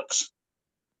bollocks.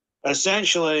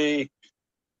 Essentially,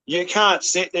 you can't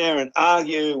sit there and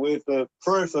argue with the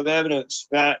proof of evidence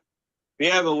that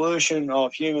the evolution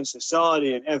of human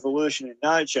society and evolution in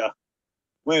nature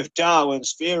with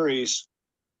Darwin's theories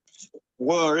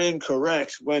were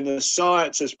incorrect when the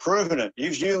science has proven it.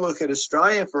 If you look at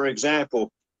Australia, for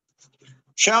example,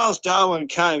 Charles Darwin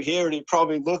came here and he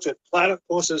probably looked at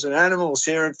platypuses and animals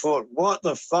here and thought, what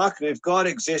the fuck? If God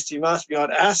exists, he must be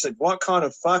on acid. What kind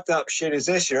of fucked up shit is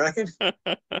this, you reckon?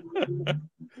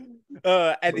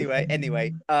 Anyway,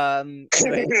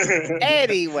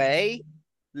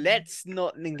 let's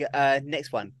not linger.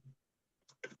 Next one.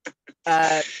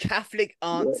 Catholic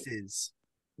answers.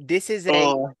 This is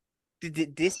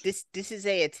this is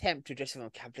a attempt to address some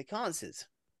of Catholic answers.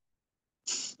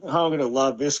 I'm gonna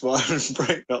love this one.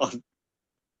 Bring it on.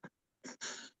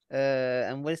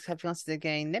 And what is Catholic answers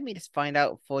again? Let me just find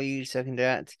out for you so I can do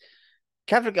that.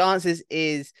 Catholic answers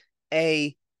is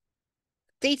a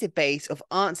database of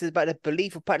answers about the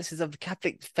belief or practices of the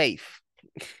Catholic faith.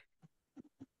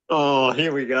 Oh,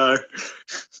 here we go.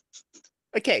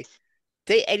 Okay,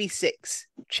 day 86.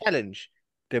 Challenge.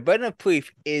 The burden of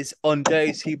proof is on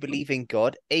those who believe in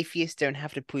God. Atheists don't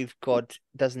have to prove God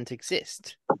doesn't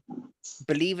exist.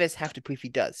 Believers have to prove he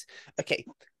does. Okay.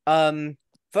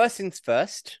 First things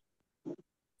first.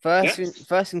 First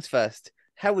things first.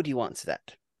 How would you answer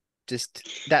that? Just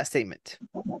that statement.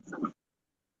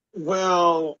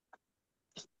 Well,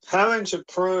 having to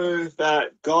prove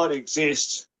that God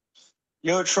exists,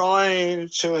 you're trying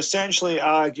to essentially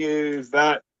argue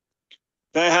that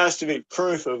there has to be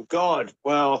proof of God.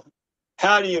 Well,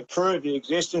 how do you prove the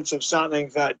existence of something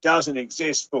that doesn't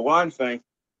exist, for one thing?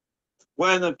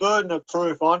 When the burden of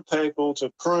proof on people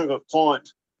to prove a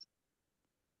point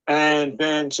and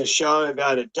then to show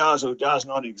that it does or does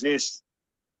not exist,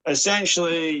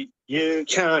 essentially you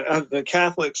can't, the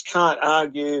Catholics can't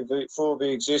argue for the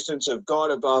existence of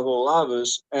God above all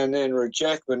others and then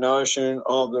reject the notion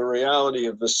of the reality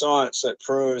of the science that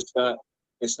proves that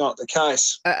it's not the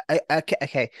case.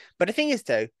 Okay. But the thing is,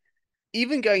 though,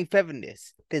 even going further than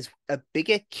this, there's a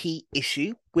bigger key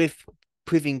issue with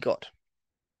proving God.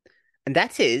 And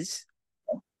that is,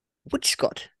 which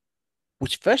God?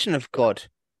 Which version of God?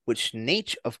 Which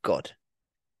nature of God?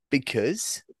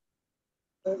 Because...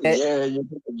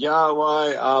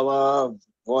 Yahweh, Allah,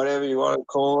 whatever you want to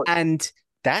call it. And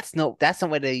that's not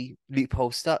where the loophole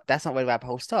starts. That's not where the rabbit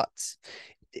hole starts.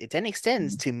 It then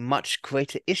extends to much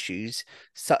greater issues,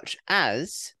 such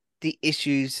as the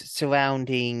issues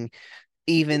surrounding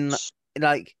even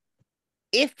like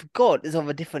if God is of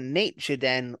a different nature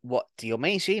than what your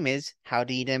mainstream is, how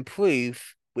do you then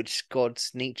prove which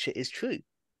God's nature is true?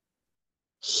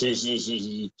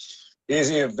 Is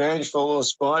he a vengeful or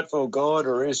spiteful God,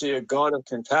 or is he a God of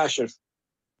compassion?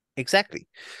 Exactly.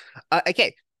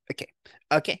 Okay.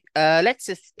 Let's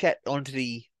just get on to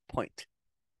the point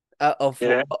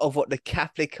Yeah. of what the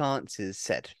Catholic answers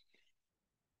said.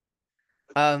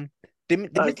 The,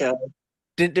 Okay.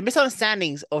 the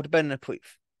misunderstandings of the burden of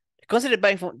proof.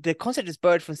 The concept is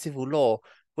borrowed from civil law,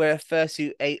 where it refers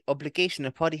to a obligation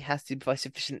a party has to provide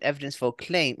sufficient evidence for a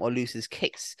claim or lose his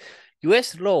case.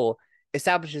 U.S. law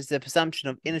establishes the presumption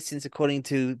of innocence according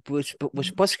to which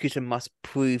prosecutor must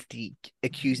prove the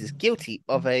accused is guilty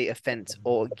of a offense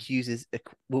or accused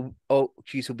will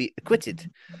be acquitted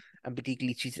and be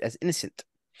legally treated as innocent.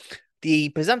 The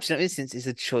presumption of innocence is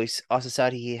a choice our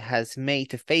society has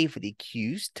made to favor the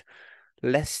accused,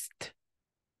 lest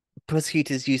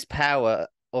prosecutors use power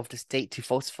of the state to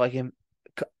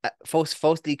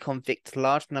falsely convict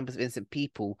large numbers of innocent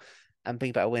people and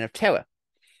bring about a reign of terror.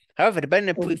 However, the burden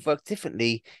of proof works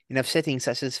differently in other settings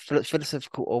such as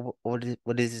philosophical or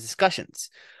religious discussions.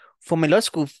 From a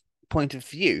logical point of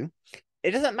view,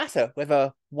 it doesn't matter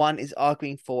whether one is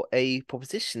arguing for a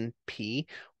proposition P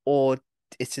or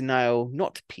its denial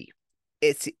not P.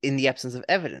 It's in the absence of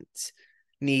evidence.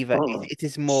 Neither it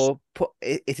is more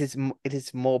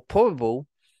probable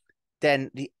than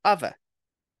the other.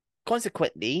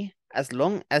 Consequently, as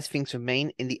long as things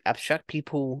remain in the abstract,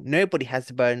 nobody has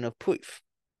the burden of proof.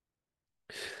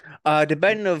 The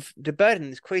burden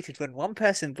is created when one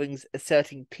person brings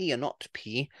asserting P or not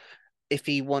P, if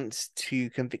he wants to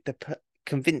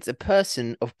convince a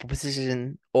person of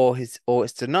proposition or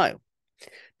its denial.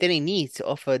 Then he needs to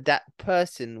offer that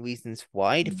person reasons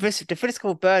why. The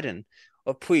physical burden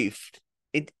of proof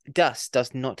does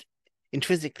not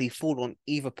intrinsically fall on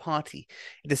either party.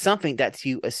 It is something that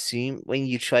you assume when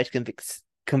you try to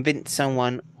convince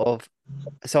someone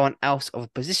else of a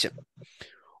position.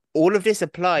 All of this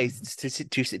applies to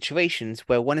situations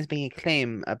where one is making a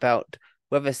claim about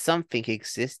whether something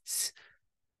exists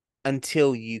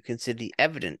until you consider the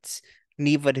evidence.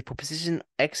 Neither the proposition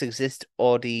X exists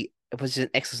or the proposition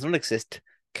X does not exist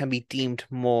can be deemed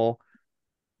more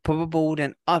probable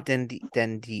than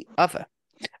the other,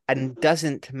 and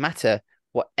doesn't matter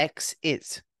what X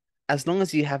is. As long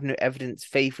as you have no evidence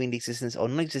favoring the existence or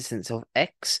non-existence of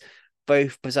X,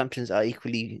 both presumptions are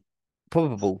equally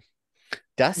probable.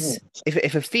 Thus,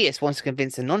 if a theist wants to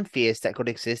convince a non-theist that God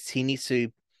exists, he needs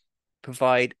to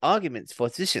provide arguments for a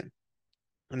position.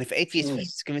 And if atheist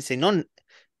wants to convince a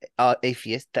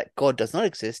non-atheist that God does not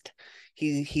exist,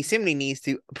 he simply needs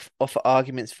to offer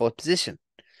arguments for a position.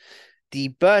 The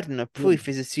burden of proof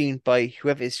is assumed by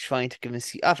whoever is trying to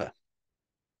convince the other.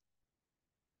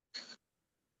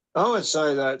 I would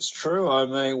say that's true. I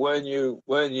mean, when you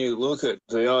look at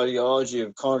the ideology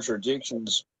of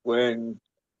contradictions, when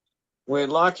we're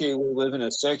lucky we live in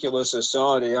a secular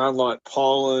society, unlike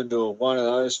Poland or one of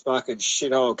those fucking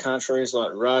shithole countries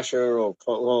like Russia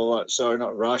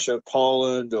not Russia,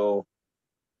 Poland, or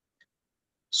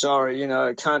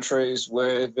countries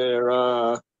where there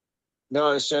are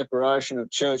no separation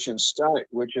of church and state,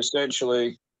 which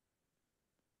essentially.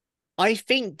 I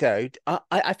think though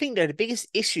the biggest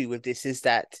issue with this is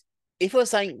that if it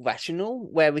was something rational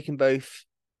where we can both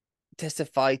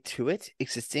testify to it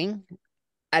existing,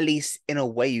 at least in a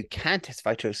way you can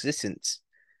testify to existence,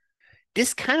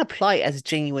 this can apply as a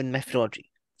genuine methodology.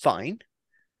 Fine.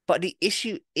 But the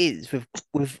issue is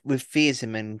with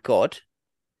theism and God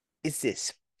is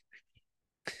this.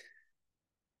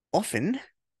 Often,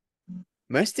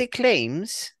 most of the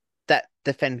claims that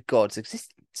defend God's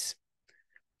existence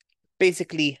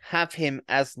basically have him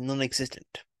as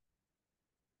non-existent.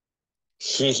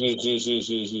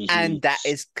 And that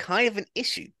is kind of an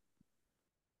issue.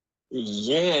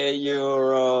 Yeah,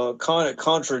 you're kind of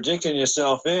contradicting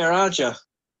yourself there, aren't you?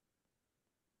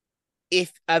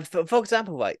 If, for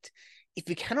example, right, if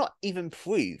you cannot even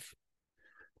prove,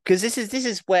 because this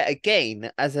is where,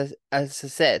 again, as I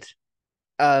said,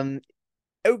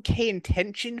 okay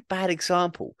intention, bad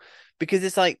example, because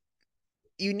it's like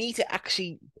you need to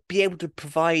actually be able to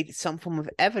provide some form of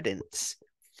evidence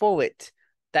for it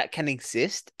that can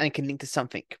exist and can link to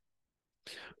something.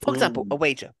 For example, a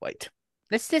wager, right?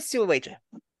 Let's do a wager.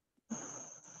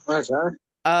 Okay.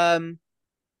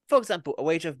 For example, a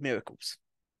wager of miracles.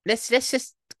 Let's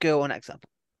just go on that example.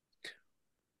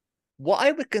 What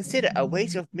I would consider a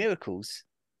wager of miracles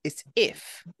is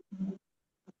if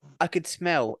I could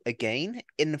smell again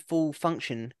in full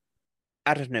function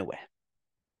out of nowhere.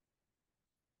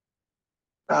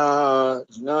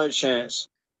 No chance.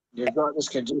 You've got this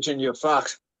condition, you're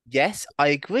fucked. Yes, I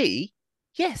agree.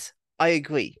 Yes, I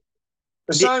agree.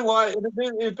 The same way,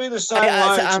 it'd be the same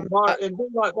way tomorrow. It'd be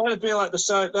like that'd be like the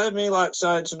same. That'd be like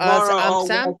saying tomorrow I'll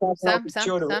wake up and I'll be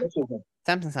cured of autism.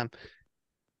 Sam,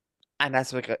 and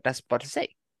that's what to say.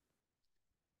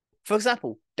 For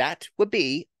example, that would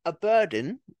be a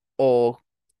burden or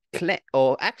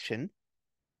action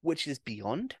which is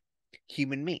beyond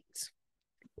human means.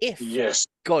 If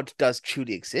God does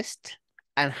truly exist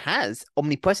and has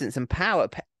omnipresence and power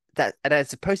that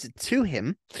is opposed to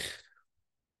him,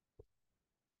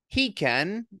 he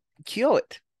can cure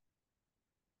it.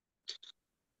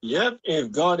 Yep,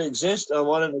 if God exists, I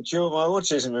want him to cure my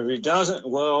autism. If he doesn't,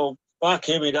 well, fuck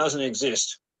him, he doesn't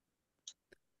exist.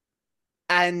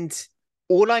 And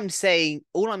all I'm saying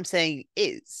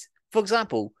is, for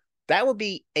example, that would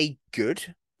be a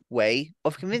good way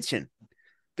of convincing.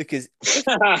 Because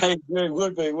it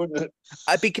would be, wouldn't it?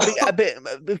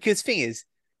 Because thing is,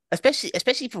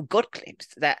 especially for God claims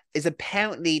that is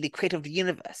apparently the creator of the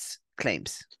universe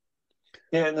claims.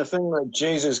 Yeah, and the thing that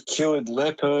Jesus cured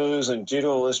lepers and did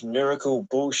all this miracle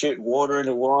bullshit, water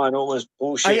into wine, all this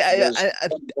bullshit.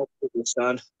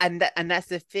 And that's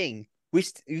the thing. We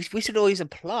should always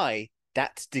apply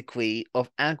that degree of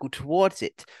angle towards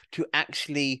it to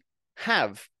actually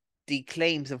have the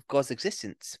claims of God's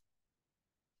existence.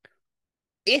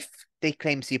 If they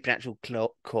claim supernatural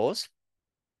cause,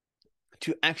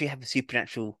 to actually have a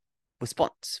supernatural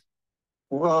response.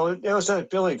 Well, there was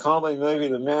that Billy Connolly movie,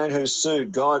 The Man Who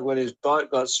Sued God, when his boat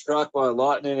got struck by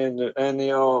lightning, and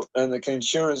the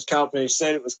insurance company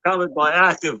said it was covered by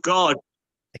act of God.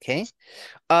 Okay.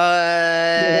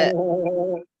 Right,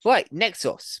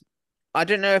 Nexus. I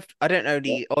don't know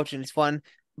the origin of this one,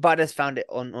 but I just found it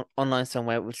online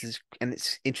somewhere, and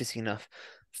it's interesting enough.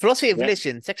 Philosophy of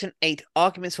Religion, Section 8,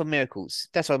 Arguments for Miracles.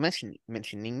 That's why I'm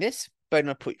mentioning this. Burden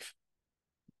of proof.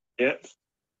 Yep.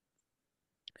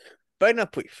 Burden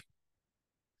of proof.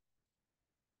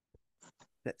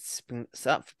 Let's bring this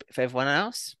up for everyone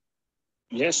else.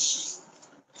 Yes.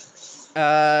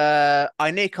 I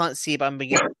know you can't see, but I'm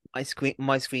bringing up my screen.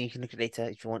 You can look at it later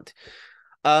if you want.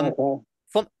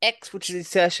 From X, which is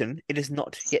assertion, it is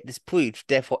not yet disproved.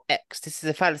 Therefore, X. This is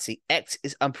a fallacy. X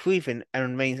is unproven and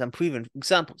remains unproven.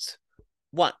 Examples: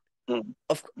 1.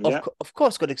 Of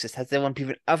course, God exists. Has anyone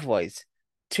proven otherwise?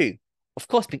 2. Of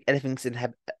course, big elephants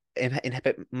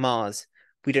inhabit Mars.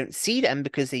 We don't see them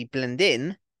because they blend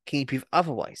in. Can you prove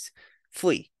otherwise?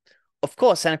 3. Of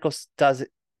course, Santa Claus does.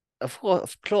 Of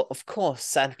course,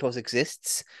 Santa Claus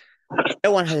exists.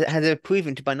 No one has ever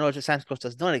proven, to my knowledge, that Santa Claus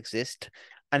does not exist.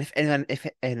 And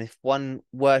if one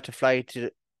were to fly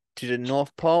to the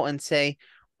North Pole and say,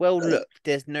 well, look,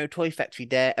 there's no toy factory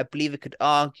there, a believer could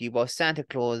argue, well, Santa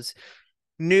Claus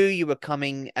knew you were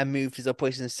coming and moved his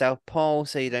operations to the South Pole,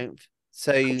 so you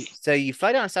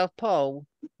fly down to the South Pole,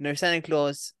 no Santa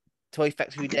Claus toy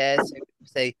factory there, so you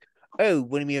say, oh,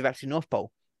 when we move back to the North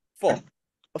Pole? 4.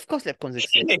 Of course, leprechauns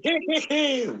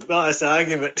exist. Nice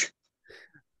argument.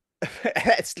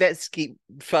 let's keep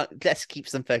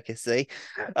some focus, see.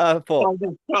 4. I'm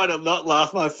just trying to not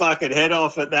laugh my fucking head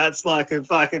off, and that's like a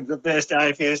fucking the best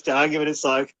atheist argument. It's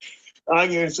like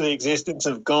arguing for the existence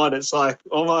of God. It's like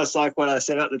almost like when I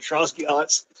set up the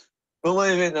Trotskyites,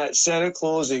 believing that Santa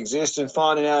Claus exists and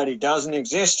finding out he doesn't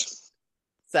exist.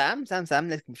 Sam,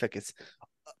 let's keep focus.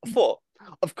 4.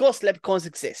 Of course, leprechauns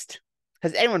exist.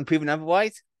 Has anyone proven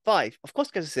otherwise? 5. Of course,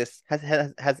 God exists.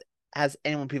 Has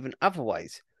anyone proven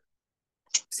otherwise?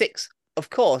 6. Of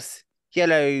course,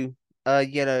 yellow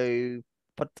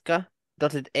podcast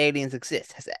dotted aliens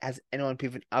exist. Has anyone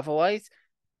proven otherwise?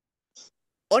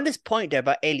 On this point, though,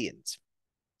 about aliens,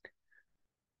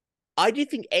 I do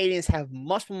think aliens have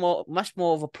much more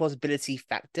of a plausibility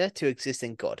factor to exist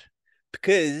in God,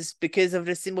 because of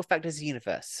the simple factors of the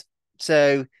universe.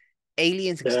 So,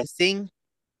 aliens existing,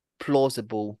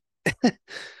 plausible.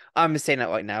 I'm saying that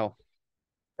right now.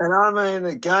 And I mean,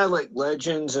 the Gaelic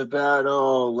legends about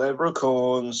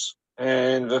leprechauns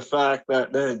and the fact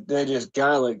that they're just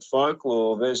Gaelic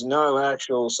folklore. There's no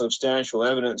actual substantial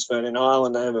evidence that in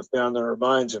Ireland they ever found the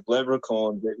remains of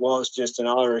leprechauns. It was just an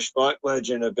Irish folk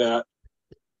legend about,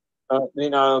 a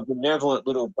benevolent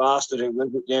little bastard who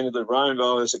lived at the end of the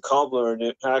rainbow as a cobbler, and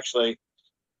it actually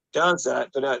does that.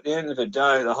 But at the end of the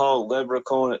day, the whole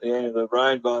leprechaun at the end of the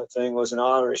rainbow thing was an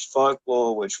Irish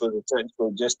folklore, which was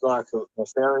essentially just like a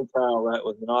fairy tale that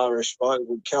was an Irish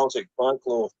Celtic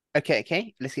folklore.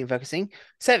 Okay, let's keep focusing.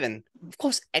 7. Of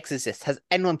course, X exists. Has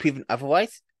anyone proven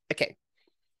otherwise? Okay.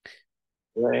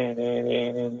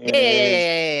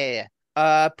 Yeah.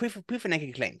 Proof of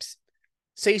negative claims.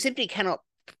 So you simply cannot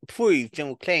prove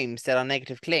general claims that are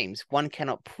negative claims. One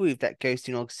cannot prove that ghosts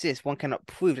do not exist. One cannot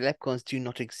prove that leprechauns do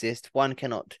not exist. One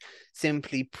cannot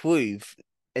simply prove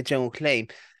a general claim.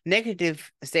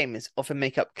 Negative statements often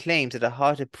make up claims that are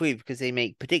hard to prove because they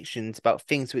make predictions about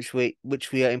things which we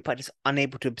are in practice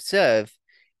unable to observe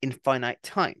in finite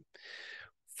time.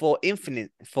 For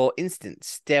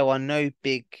instance, there are no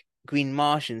big green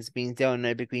Martians means there are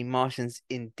no big green Martians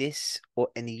in this or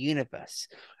any universe.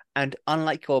 And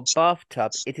unlike your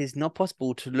bathtub, it is not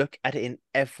possible to look at it in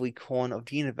every corner of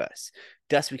the universe.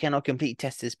 Thus, we cannot completely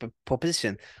test this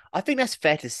proposition. I think that's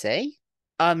fair to say.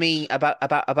 I mean, about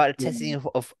the testing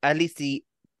of at least the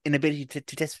inability to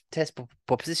test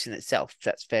proposition itself.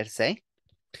 That's fair to say.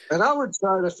 And I would say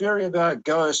the theory about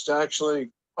ghosts actually,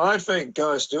 I think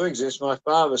ghosts do exist. My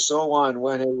father saw one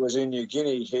when he was in New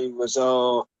Guinea. He was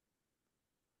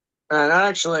and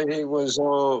actually he was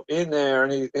in there,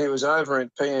 and he was over in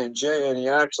PNG, and he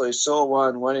actually saw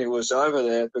one when he was over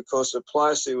there because the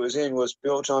place he was in was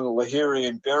built on a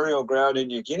Lahirian burial ground in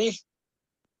New Guinea.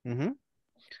 Mm-hmm.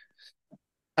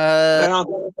 Now, I'm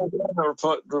going to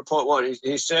report what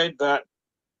he said, that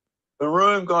the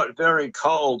room got very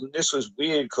cold, and this was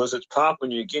weird because it's Papua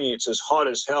New Guinea. It's as hot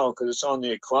as hell because it's on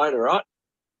the equator, right?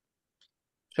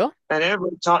 Sure. And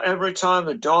every time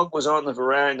the dog was on the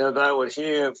veranda, they would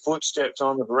hear footsteps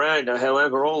on the veranda.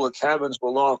 However, all the cabins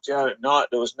were locked out at night.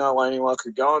 There was no way anyone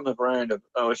could go on the veranda.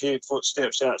 They would hear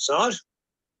footsteps outside.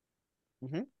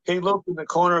 Mm-hmm. He looked in the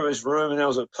corner of his room, and there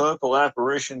was a purple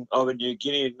apparition of a New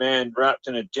Guinean man wrapped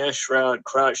in a death shroud,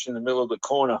 crouched in the middle of the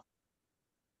corner.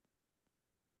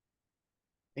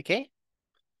 Okay.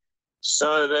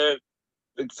 So the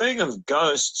thing of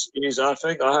ghosts is, I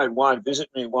think I had one visit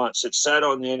me once. It sat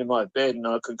on the end of my bed, and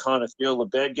I could kind of feel the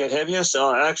bed get heavier. So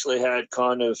I actually had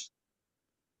kind of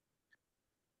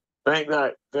think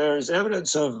that there is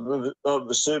evidence of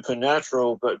the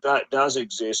supernatural, but that does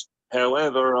exist.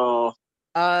 However,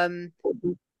 on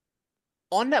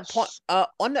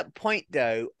that point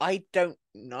though, I don't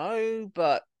know,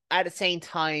 but at the same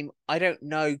time, I don't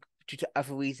know due to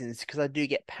other reasons because I do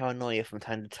get paranoia from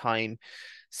time to time.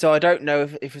 So I don't know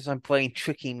if it's my brain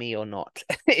tricking me or not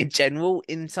in general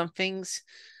in some things.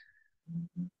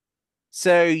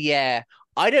 So yeah,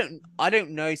 I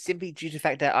don't know simply due to the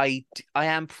fact that I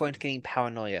am prone to getting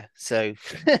paranoia. So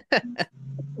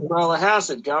well, the house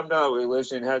at Gumdo we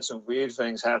lived in had some weird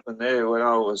things happen there when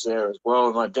I was there as well.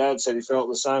 And my dad said he felt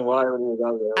the same way when he was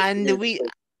over there.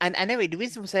 And anyway, the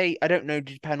reason I say I don't know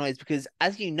due to paranoia is because,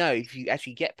 as you know, if you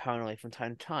actually get paranoid from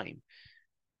time to time,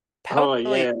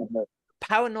 paranoia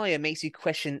makes you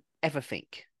question everything.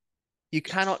 You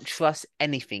cannot trust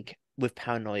anything with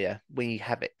paranoia when you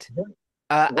have it.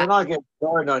 When I get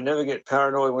stoned, I never get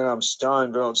paranoid when I'm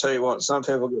stoned. But I'll tell you what, some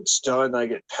people get stoned, they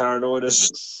get paranoid.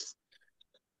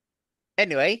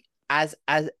 Anyway,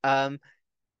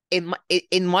 in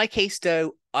my case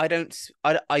though, I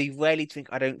rarely drink.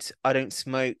 I don't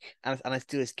smoke, and I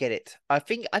still just get it. I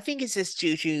think it's just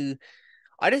due to.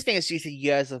 I just think it's due to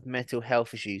years of mental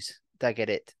health issues that I get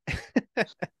it.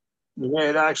 Yeah,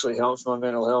 it actually helps my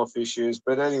mental health issues.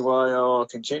 But anyway, I'll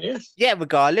continue. Yeah,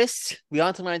 regardless, we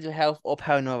aren't talking about mental health or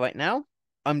paranoia right now.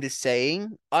 I am just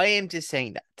saying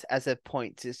that as a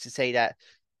point, is to say that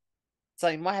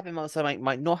something might happen, something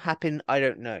might not happen. I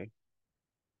don't know.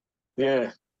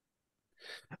 Yeah.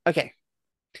 Okay.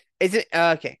 Is it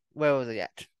okay? Where was it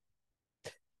at?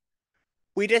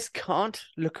 We just can't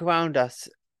look around us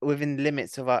within the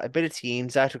limits of our ability and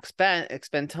desire to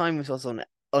expend time with us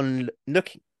on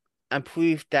looking and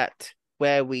prove that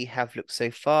where we have looked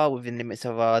so far within limits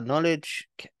of our knowledge,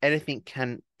 anything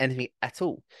at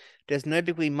all. There's no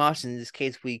big green Martian in this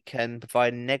case. We can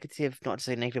provide negative, not to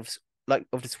say negatives, like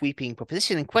of the sweeping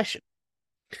proposition in question.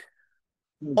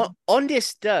 On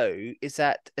this though, is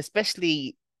that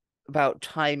especially about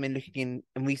time and looking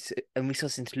and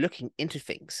resources into looking into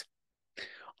things.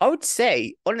 I would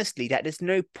say honestly that there's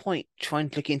no point trying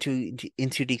to look into the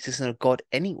existence of God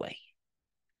anyway.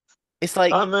 It's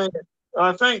like, I mean,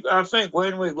 I think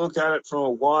when we look at it from a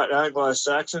white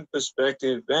Anglo-Saxon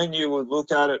perspective, then you would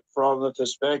look at it from the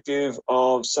perspective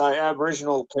of, say,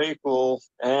 Aboriginal people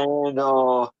and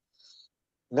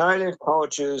native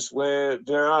cultures where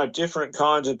there are different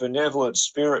kinds of benevolent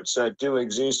spirits that do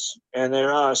exist, and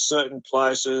there are certain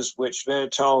places which they're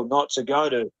told not to go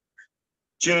to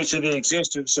due to the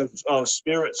existence of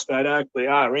spirits that actually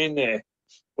are in there,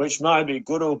 which may be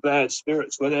good or bad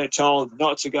spirits, where they're told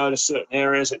not to go to certain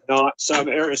areas at night. Some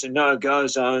areas are no-go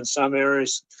zones, some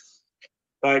areas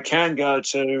they can go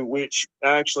to, which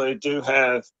actually do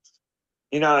have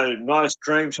most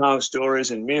Dreamtime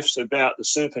stories and myths about the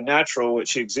supernatural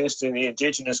which exist in the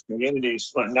indigenous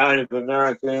communities, like Native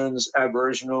Americans,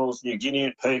 Aboriginals, New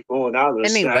Guinean people, and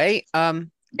others.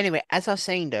 Anyway, as I was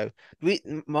saying though,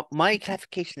 my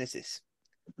clarification is this: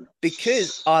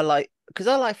 because our life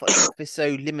on Earth is so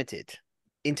limited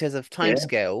in terms of time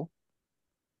scale,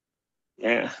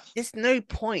 yeah, there's no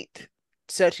point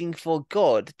searching for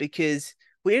God because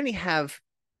we only have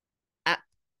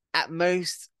at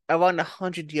most around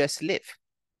 100 years to live.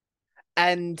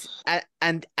 And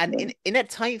in that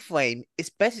time frame, it's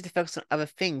better to focus on other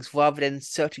things rather than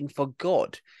searching for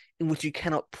God, in which you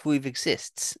cannot prove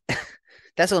exists.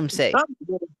 That's what I'm saying.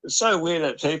 It's so weird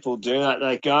that people do that.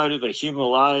 They go to the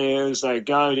Himalayas, they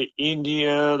go to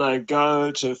India, they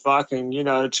go to fucking,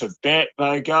 Tibet,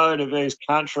 they go to these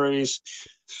countries.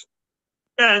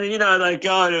 And, they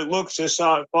go to look to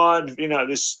find,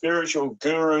 this spiritual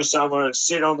guru somewhere and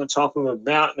sit on the top of a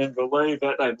mountain and believe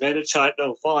that they meditate,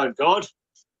 they'll find God.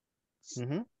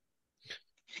 Mm-hmm.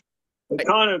 It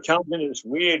kind of comes into this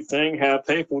weird thing how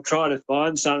people try to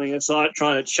find something. It's like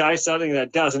trying to chase something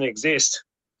that doesn't exist.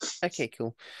 Okay,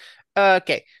 cool.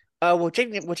 Okay. We're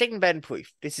checking bad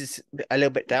proof. This is a little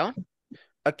bit down.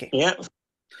 Okay. Yeah.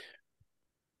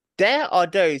 There are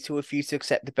those who refuse to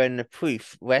accept the burden of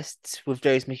proof rests with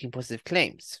those making positive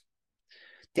claims.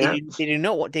 They do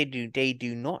not what they do. They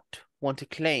do not want to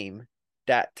claim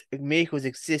that miracles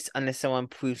exist unless someone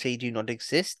proves they do not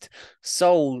exist.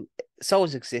 Souls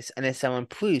exist unless someone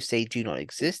proves they do not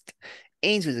exist.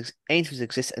 Angels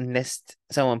exist unless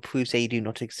someone proves they do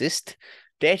not exist.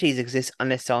 Deities exist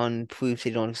unless someone proves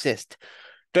they don't exist.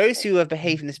 Those who have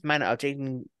behaved in this manner are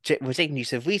rejecting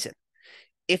use of reason.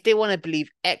 If they want to believe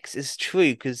X is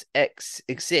true because X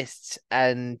exists,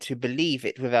 and to believe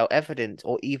it without evidence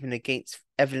or even against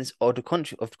evidence or the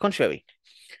contrary,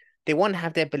 they want to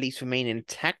have their beliefs remain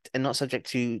intact and not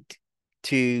subject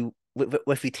to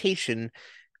refutation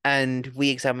and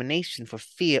re-examination for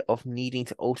fear of needing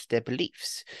to alter their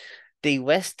beliefs. They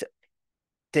rest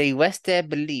their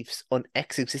beliefs on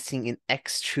X existing in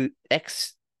X true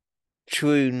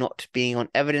not being on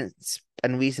evidence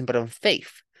and reason but on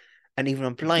faith, and even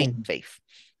on blind faith.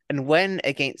 And when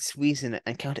against reason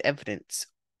and counter evidence,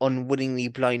 on willingly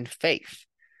blind faith.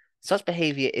 Such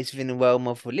behavior is within the realm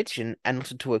of religion and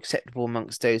not at all acceptable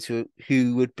amongst those who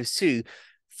would pursue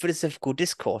philosophical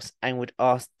discourse and would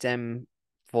ask that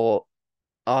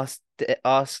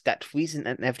reason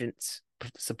and evidence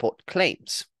support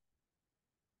claims.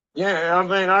 Yeah, I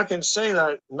mean, I can see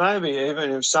that maybe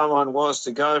even if someone was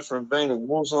to go from being a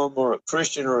Muslim or a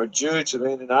Christian or a Jew to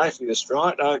being an atheist,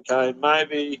 right? Okay,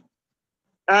 maybe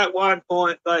at one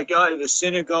point they go to the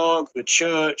synagogue, the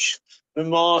church, the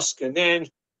mosque, and then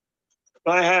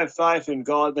they have faith in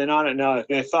God. Then, I don't know,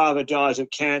 their father dies of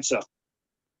cancer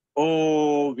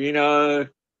or,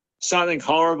 something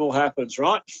horrible happens,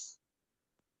 right?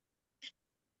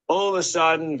 All of a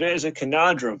sudden, there's a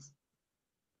conundrum.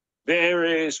 There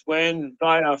is when they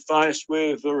are faced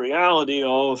with the reality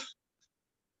of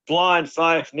blind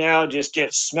faith now just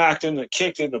gets smacked and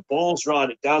kicked in the balls, right?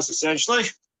 It does essentially.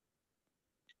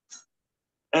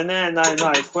 And then they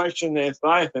may question their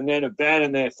faith and then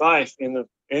abandon their faith in the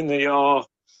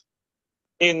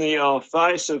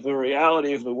face of the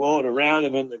reality of the world around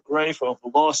them and the grief of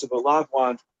the loss of a loved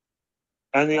one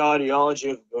and the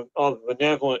ideology of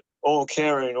benevolent,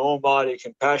 all-caring, almighty,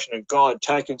 compassionate God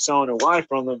taking someone away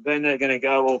from them. Then they're going to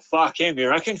go, well, fuck him, you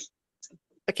reckon?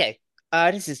 Okay,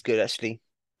 this is good actually.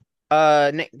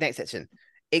 Next section.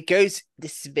 This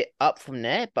is a bit up from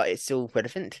there, but it's still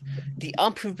relevant. The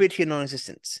unprovability of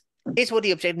non-existence. Here's what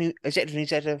the objective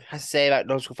newsletter has to say about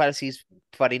logical fallacies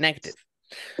providing negative.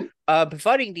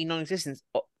 Providing the non-existence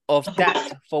of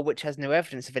that for which has no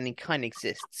evidence of any kind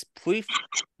exists. Proof,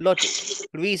 logic,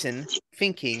 reason,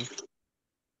 thinking,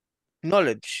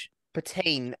 knowledge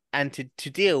pertain and to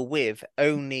deal with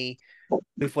only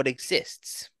with what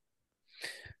exists.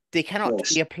 They cannot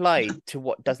be applied to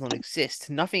what does not exist.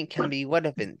 Nothing can be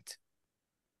relevant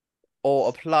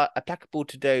or applicable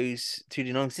to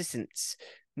the non-existent.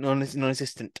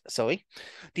 Sorry,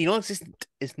 the non-existent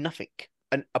is nothing.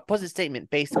 A positive statement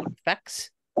based on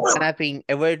facts and have been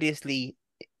erroneously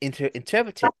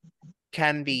interpreted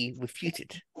can be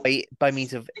refuted by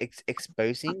means of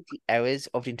exposing the errors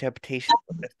of the interpretation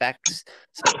of the facts,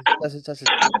 such as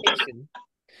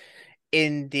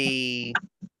in the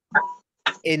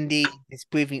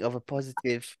disproving of a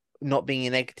positive not being a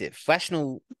negative.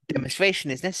 Rational demonstration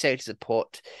is necessary to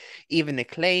support even a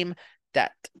claim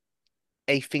that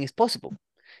a thing is possible.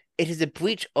 It is a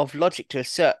breach of logic to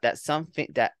assert that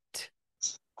something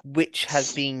which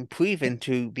has been proven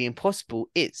to be impossible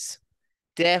is.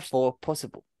 therefore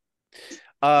possible.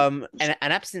 And an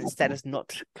absence that does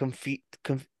not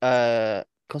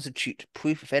constitute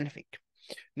proof of anything.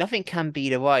 Nothing can be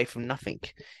derived from nothing.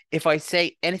 If I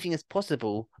say anything is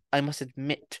possible, I must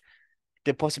admit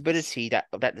the possibility that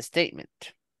the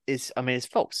statement is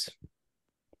false.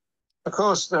 Of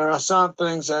course, there are some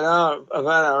things that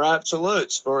are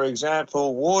absolutes. For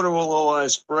example, water will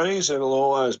always freeze, it'll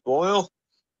always boil.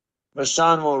 The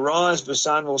sun will rise, the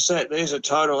sun will set. These are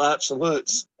total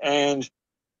absolutes. And,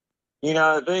 you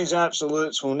know, these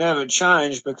absolutes will never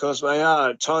change because they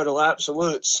are total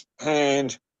absolutes.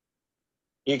 And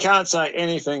you can't say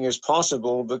anything is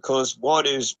possible because what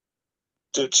is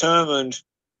determined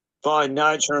by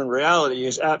nature and reality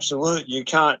is absolute. You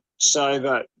can't say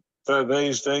that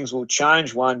these things will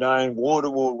change one day and water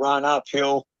will run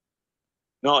uphill,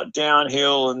 not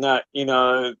downhill, and that, you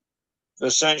know,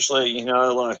 essentially, you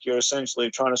know, like you're essentially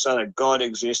trying to say that God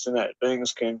exists and that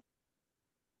things can.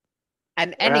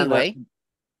 And anyway,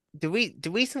 the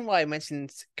reason why I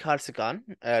mentioned Carl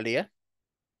Sagan earlier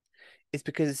is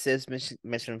because it says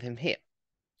mention of him here.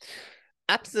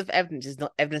 Absence of evidence is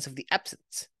not evidence of the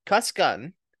absence. Carl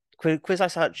Sagan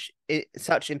criticized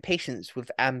such impatience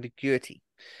with ambiguity.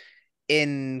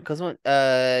 In Cosmo,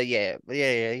 yada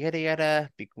yada.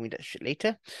 We can read that shit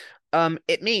later.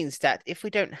 It means that if you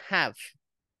don't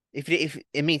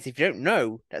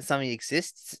know that something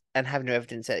exists and have no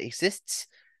evidence that it exists,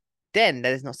 then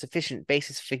that is not sufficient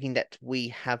basis for thinking that we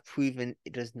have proven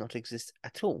it does not exist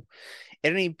at all.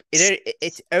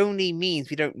 It only means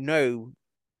we don't know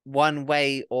one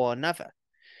way or another.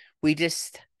 We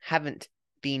just haven't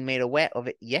been made aware of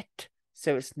it yet,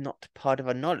 so it's not part of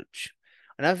our knowledge.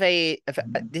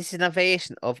 This is another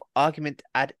variation of argument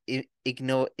ad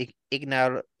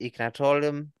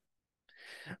ignoratorium,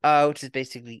 which is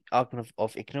basically argument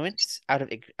of ignorance, out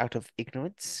of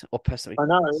ignorance or personal I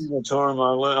know ignorance. ignoratorium.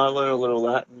 I learned a little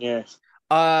Latin. Yeah.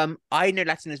 I know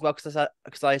Latin as well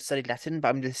because I studied Latin, but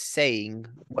I'm just saying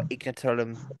what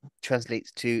ignoratorium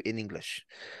translates to in English.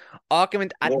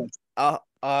 Argument ad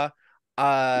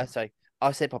sorry,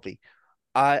 I'll say it properly.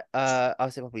 I'll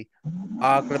say it properly.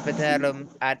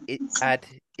 Argumentum ad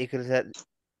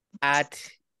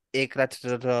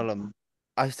ignoratorium.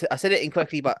 I said it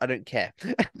incorrectly, but I don't care.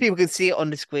 People can see it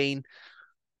on the screen.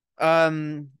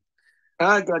 Agadoros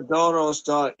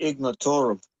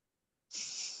ignotorum.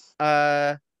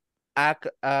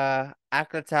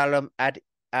 Acrotalum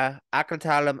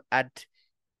ad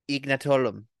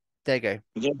ignotorum. There you go.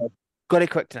 Yeah, Got it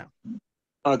correct now.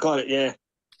 I got it. Yeah.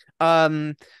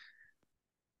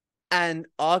 An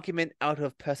argument out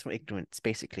of personal ignorance,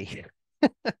 basically.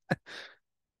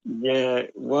 Yeah.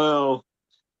 Well,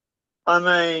 I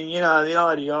mean, you know, the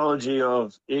ideology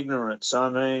of ignorance. I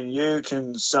mean, you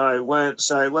can say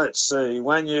let's see,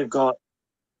 when you've got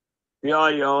the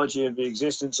ideology of the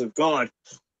existence of God.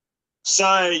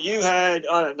 Say you had,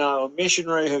 I don't know, a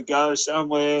missionary who goes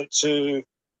somewhere to,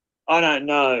 I don't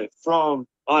know,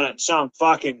 some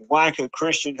fucking wanker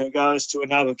Christian who goes to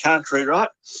another country, right?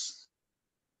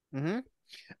 Mm-hmm.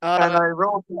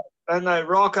 And they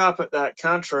rock up at that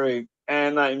country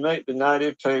and they meet the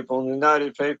native people, and the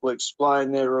native people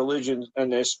explain their religion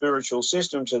and their spiritual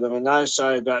system to them, and they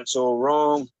say that's all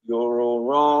wrong, you're all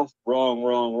wrong, wrong,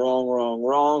 wrong, wrong, wrong,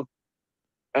 wrong.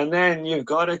 And then you've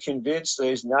got to convince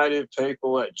these native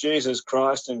people that Jesus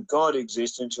Christ and God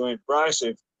exist and to embrace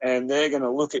it. And they're going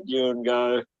to look at you and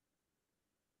go,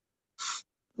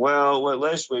 well, at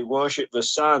least we worship the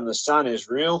sun. The sun is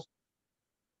real.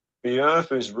 The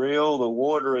earth is real. The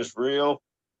water is real.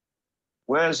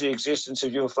 Where's the existence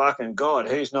of your fucking God?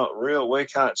 He's not real. We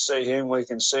can't see him. We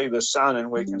can see the sun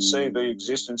and we can see the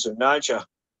existence of nature.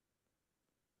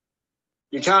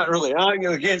 You can't really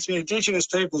argue against the indigenous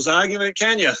people's argument,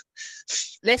 can you?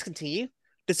 Let's continue.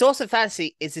 The source of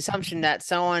fallacy is the assumption that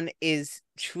someone is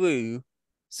true,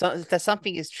 that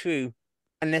something is true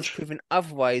unless proven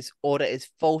otherwise, or that is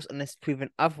false unless proven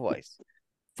otherwise.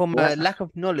 From a lack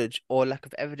of knowledge or lack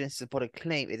of evidence to support a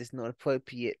claim, it is not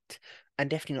appropriate and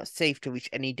definitely not safe to reach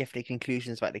any definite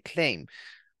conclusions about the claim.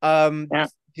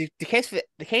 The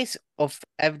case of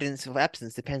evidence of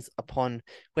absence depends upon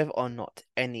whether or not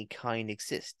any kind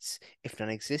exists. If none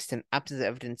exists, then absence of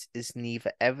evidence is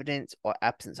neither evidence or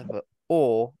absence of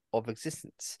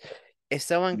existence. If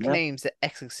someone claims that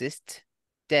X exists,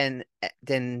 then it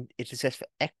exists for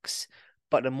X.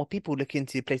 But the more people look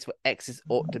into the place where X is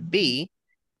ought to be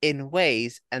in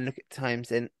ways and look at times,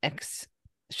 then X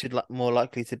should more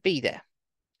likely to be there.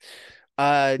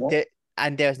 There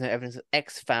is no evidence of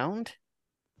X found.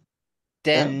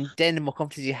 Then the more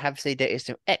confidence you have, say there is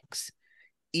no X.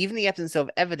 Even the absence of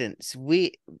evidence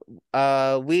really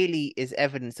is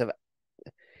evidence of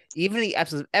Even the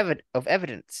absence of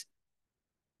evidence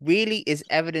really is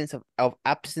evidence of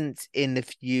absence in the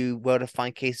few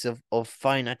well-defined cases of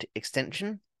finite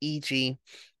extension, e.g.,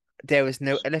 there is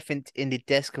no elephant in the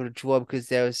desk of the drawer because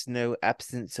there is no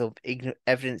absence of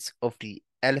evidence of the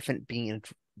elephant being in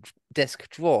a desk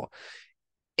drawer.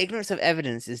 Ignorance of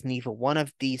evidence is neither one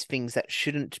of these things that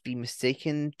shouldn't be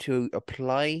mistaken to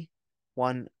imply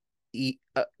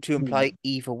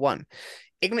either one.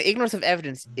 Ignorance of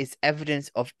evidence is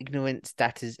evidence of ignorance,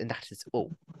 that is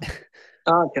all.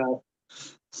 Okay.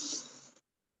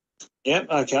 Yep,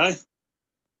 okay.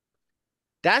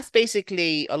 That's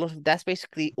basically all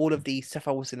of the stuff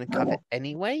I was going to cover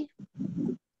anyway.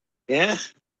 Yeah.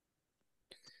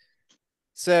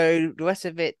 So the rest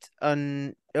of it,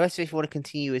 if you want to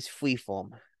continue, is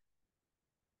freeform.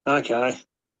 Okay.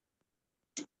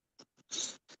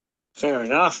 Fair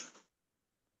enough.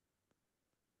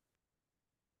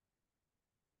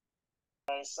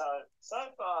 So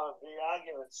far, the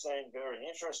arguments seem very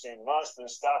interesting. Most of the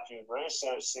stuff you've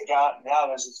researched, the Garten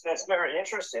others, it's very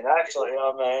interesting, actually.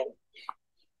 I mean,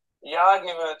 the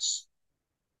arguments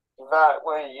that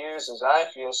we use as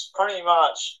atheists, pretty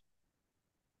much,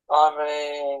 I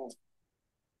mean,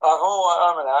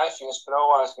 I'm an atheist, but I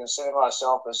always consider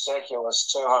myself a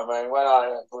secularist too. I mean, when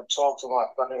I would talk to my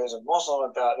friend who's a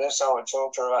Muslim about this, I would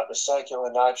talk to her about the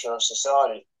secular nature of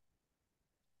society.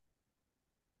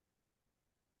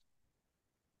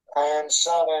 And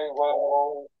so,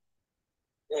 well,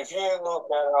 if you look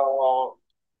at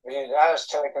the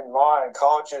Aztec and Mayan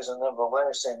cultures and the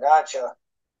beliefs in nature,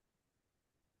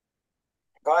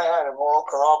 they had a more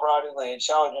corroboratingly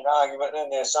intelligent argument than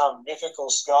there's some mythical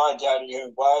sky daddy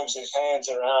who waves his hands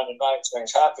around and makes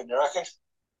things happen, you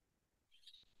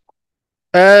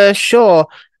reckon? Sure.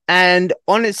 And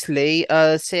honestly,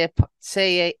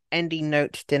 say a ending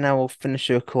note, then I will finish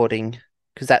the recording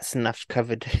because that's enough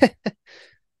covered.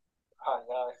 I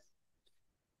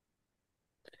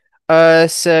know.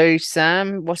 So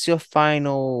Sam, what's your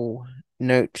final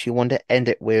note you want to end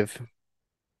it with?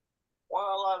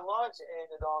 Well, I'd like to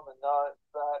end it on the note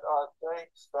that I think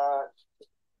that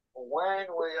when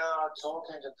we are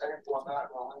talking to people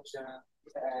about religion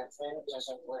and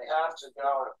theism, we have to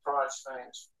go and approach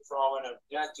things from an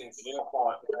objective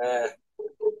viewpoint where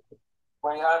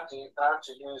we have to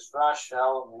use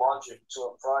rationale and logic to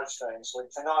approach things. We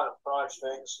cannot approach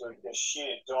things with the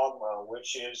sheer dogma,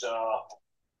 which is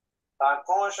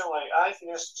unfortunately,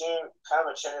 atheists do have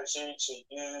a tendency to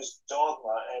use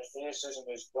dogma, and theism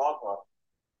is dogma.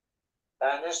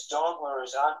 And this dogma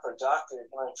is unproductive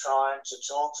when trying to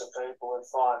talk to people and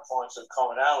find points of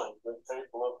commonality with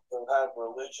people who have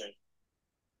religion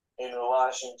in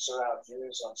relation to our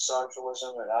views on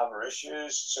socialism and other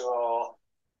issues, to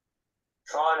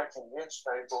trying to convince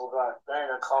people that being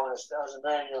a communist doesn't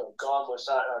mean you're a godless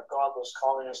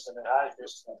communist and an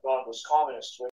atheist and a godless communist.